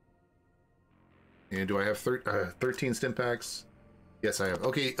 And do I have 13 stim packs? Yes, I have.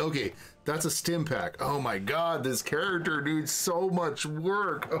 Okay, that's a stim pack. Oh my god, this character needs so much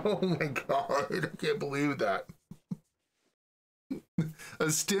work. Oh my god, I can't believe that. A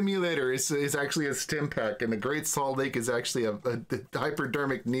stimulator is actually a stim pack, and the Great Salt Lake is actually a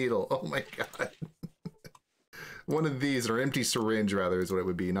hypodermic needle. Oh my god. One of these, or empty syringe rather, is what it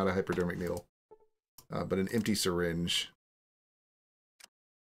would be, not a hypodermic needle. But an empty syringe.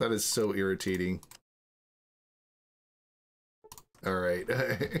 That is so irritating. All right.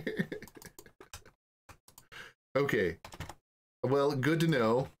 Okay. Well, good to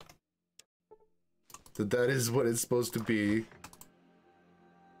know that is what it's supposed to be.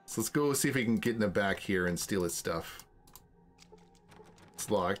 So let's go see if we can get in the back here and steal his stuff. It's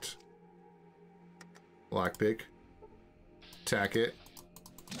locked. Lockpick. Tack it.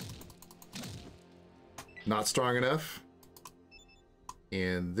 Not strong enough.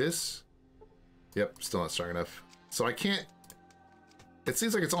 And this. Yep, still not strong enough. So I can't. It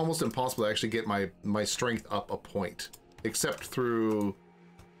seems like it's almost impossible to actually get my strength up a point, except through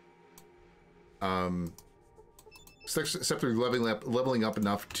except through leveling up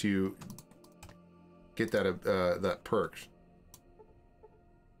enough to get that perk.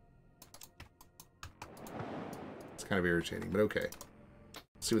 It's kind of irritating, but okay.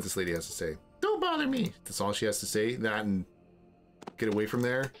 Let's see what this lady has to say. Don't bother me. That's all she has to say. That and get away from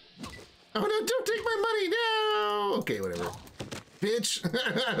there. Oh no! Don't take my money! No. Okay, whatever. Bitch!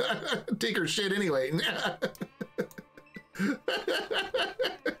 Take her shit anyway.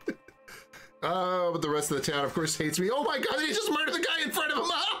 Oh, but the rest of the town, of course, hates me. Oh my god, he just murdered the guy in front of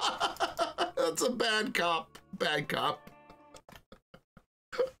him! That's a bad cop. Bad cop.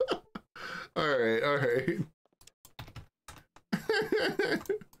 Alright, alright.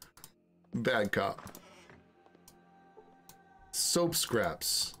 Bad cop. Soap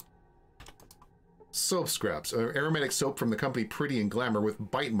scraps. Soap scraps. Aromatic soap from the company Pretty and Glamour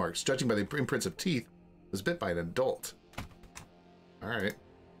with bite marks, judging by the imprints of teeth, was bit by an adult. Alright.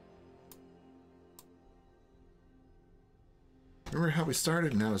 Remember how we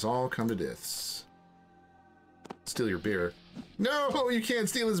started? Now it's all come to this. Steal your beer. No, you can't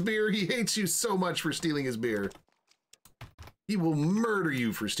steal his beer. He hates you so much for stealing his beer. He will murder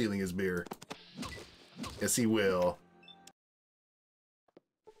you for stealing his beer. Yes, he will.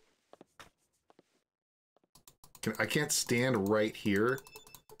 I can't stand right here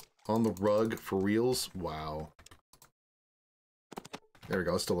on the rug for reals. Wow. There we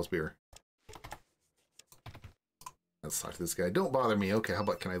go. I stole his beer. Let's talk to this guy. Don't bother me. Okay, how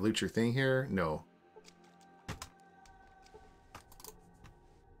about, can I loot your thing here? No. I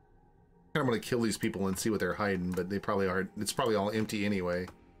kind of want to kill these people and see what they're hiding, but they probably aren't. It's probably all empty anyway.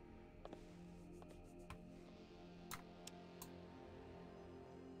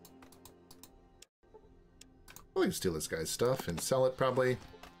 Well, I can steal this guy's stuff and sell it, probably.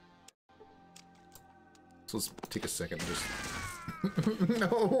 So let's take a second and just...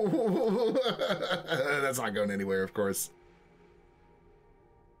 No! That's not going anywhere, of course.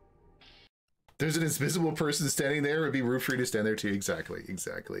 There's an invisible person standing there. It would be rude for you to stand there, too. Exactly,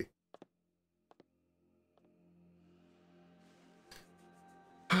 exactly.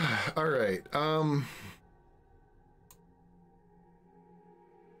 Alright, yeah,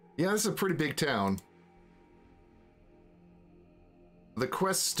 this is a pretty big town. The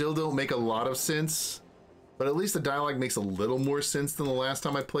quests still don't make a lot of sense, but at least the dialogue makes a little more sense than the last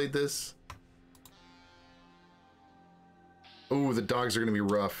time I played this. Oh, the dogs are gonna be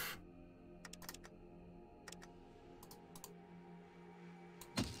rough.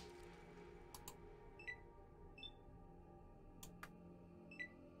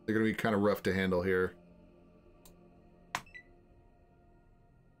 They're gonna be kind of rough to handle here.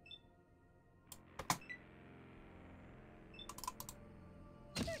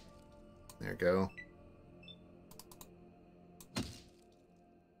 There we go.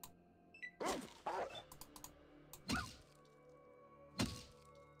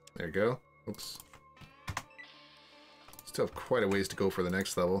 There you go. Oops. Still have quite a ways to go for the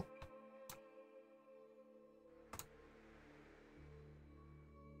next level.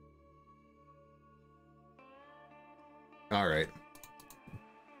 All right.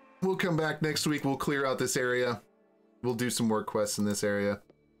 We'll come back next week. We'll clear out this area. we'll do some more quests in this area.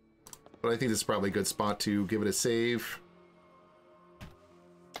 But I think this is probably a good spot to give it a save.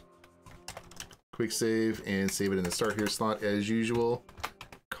 Quick save and save it in the start here slot as usual.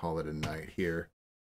 Call it a night here.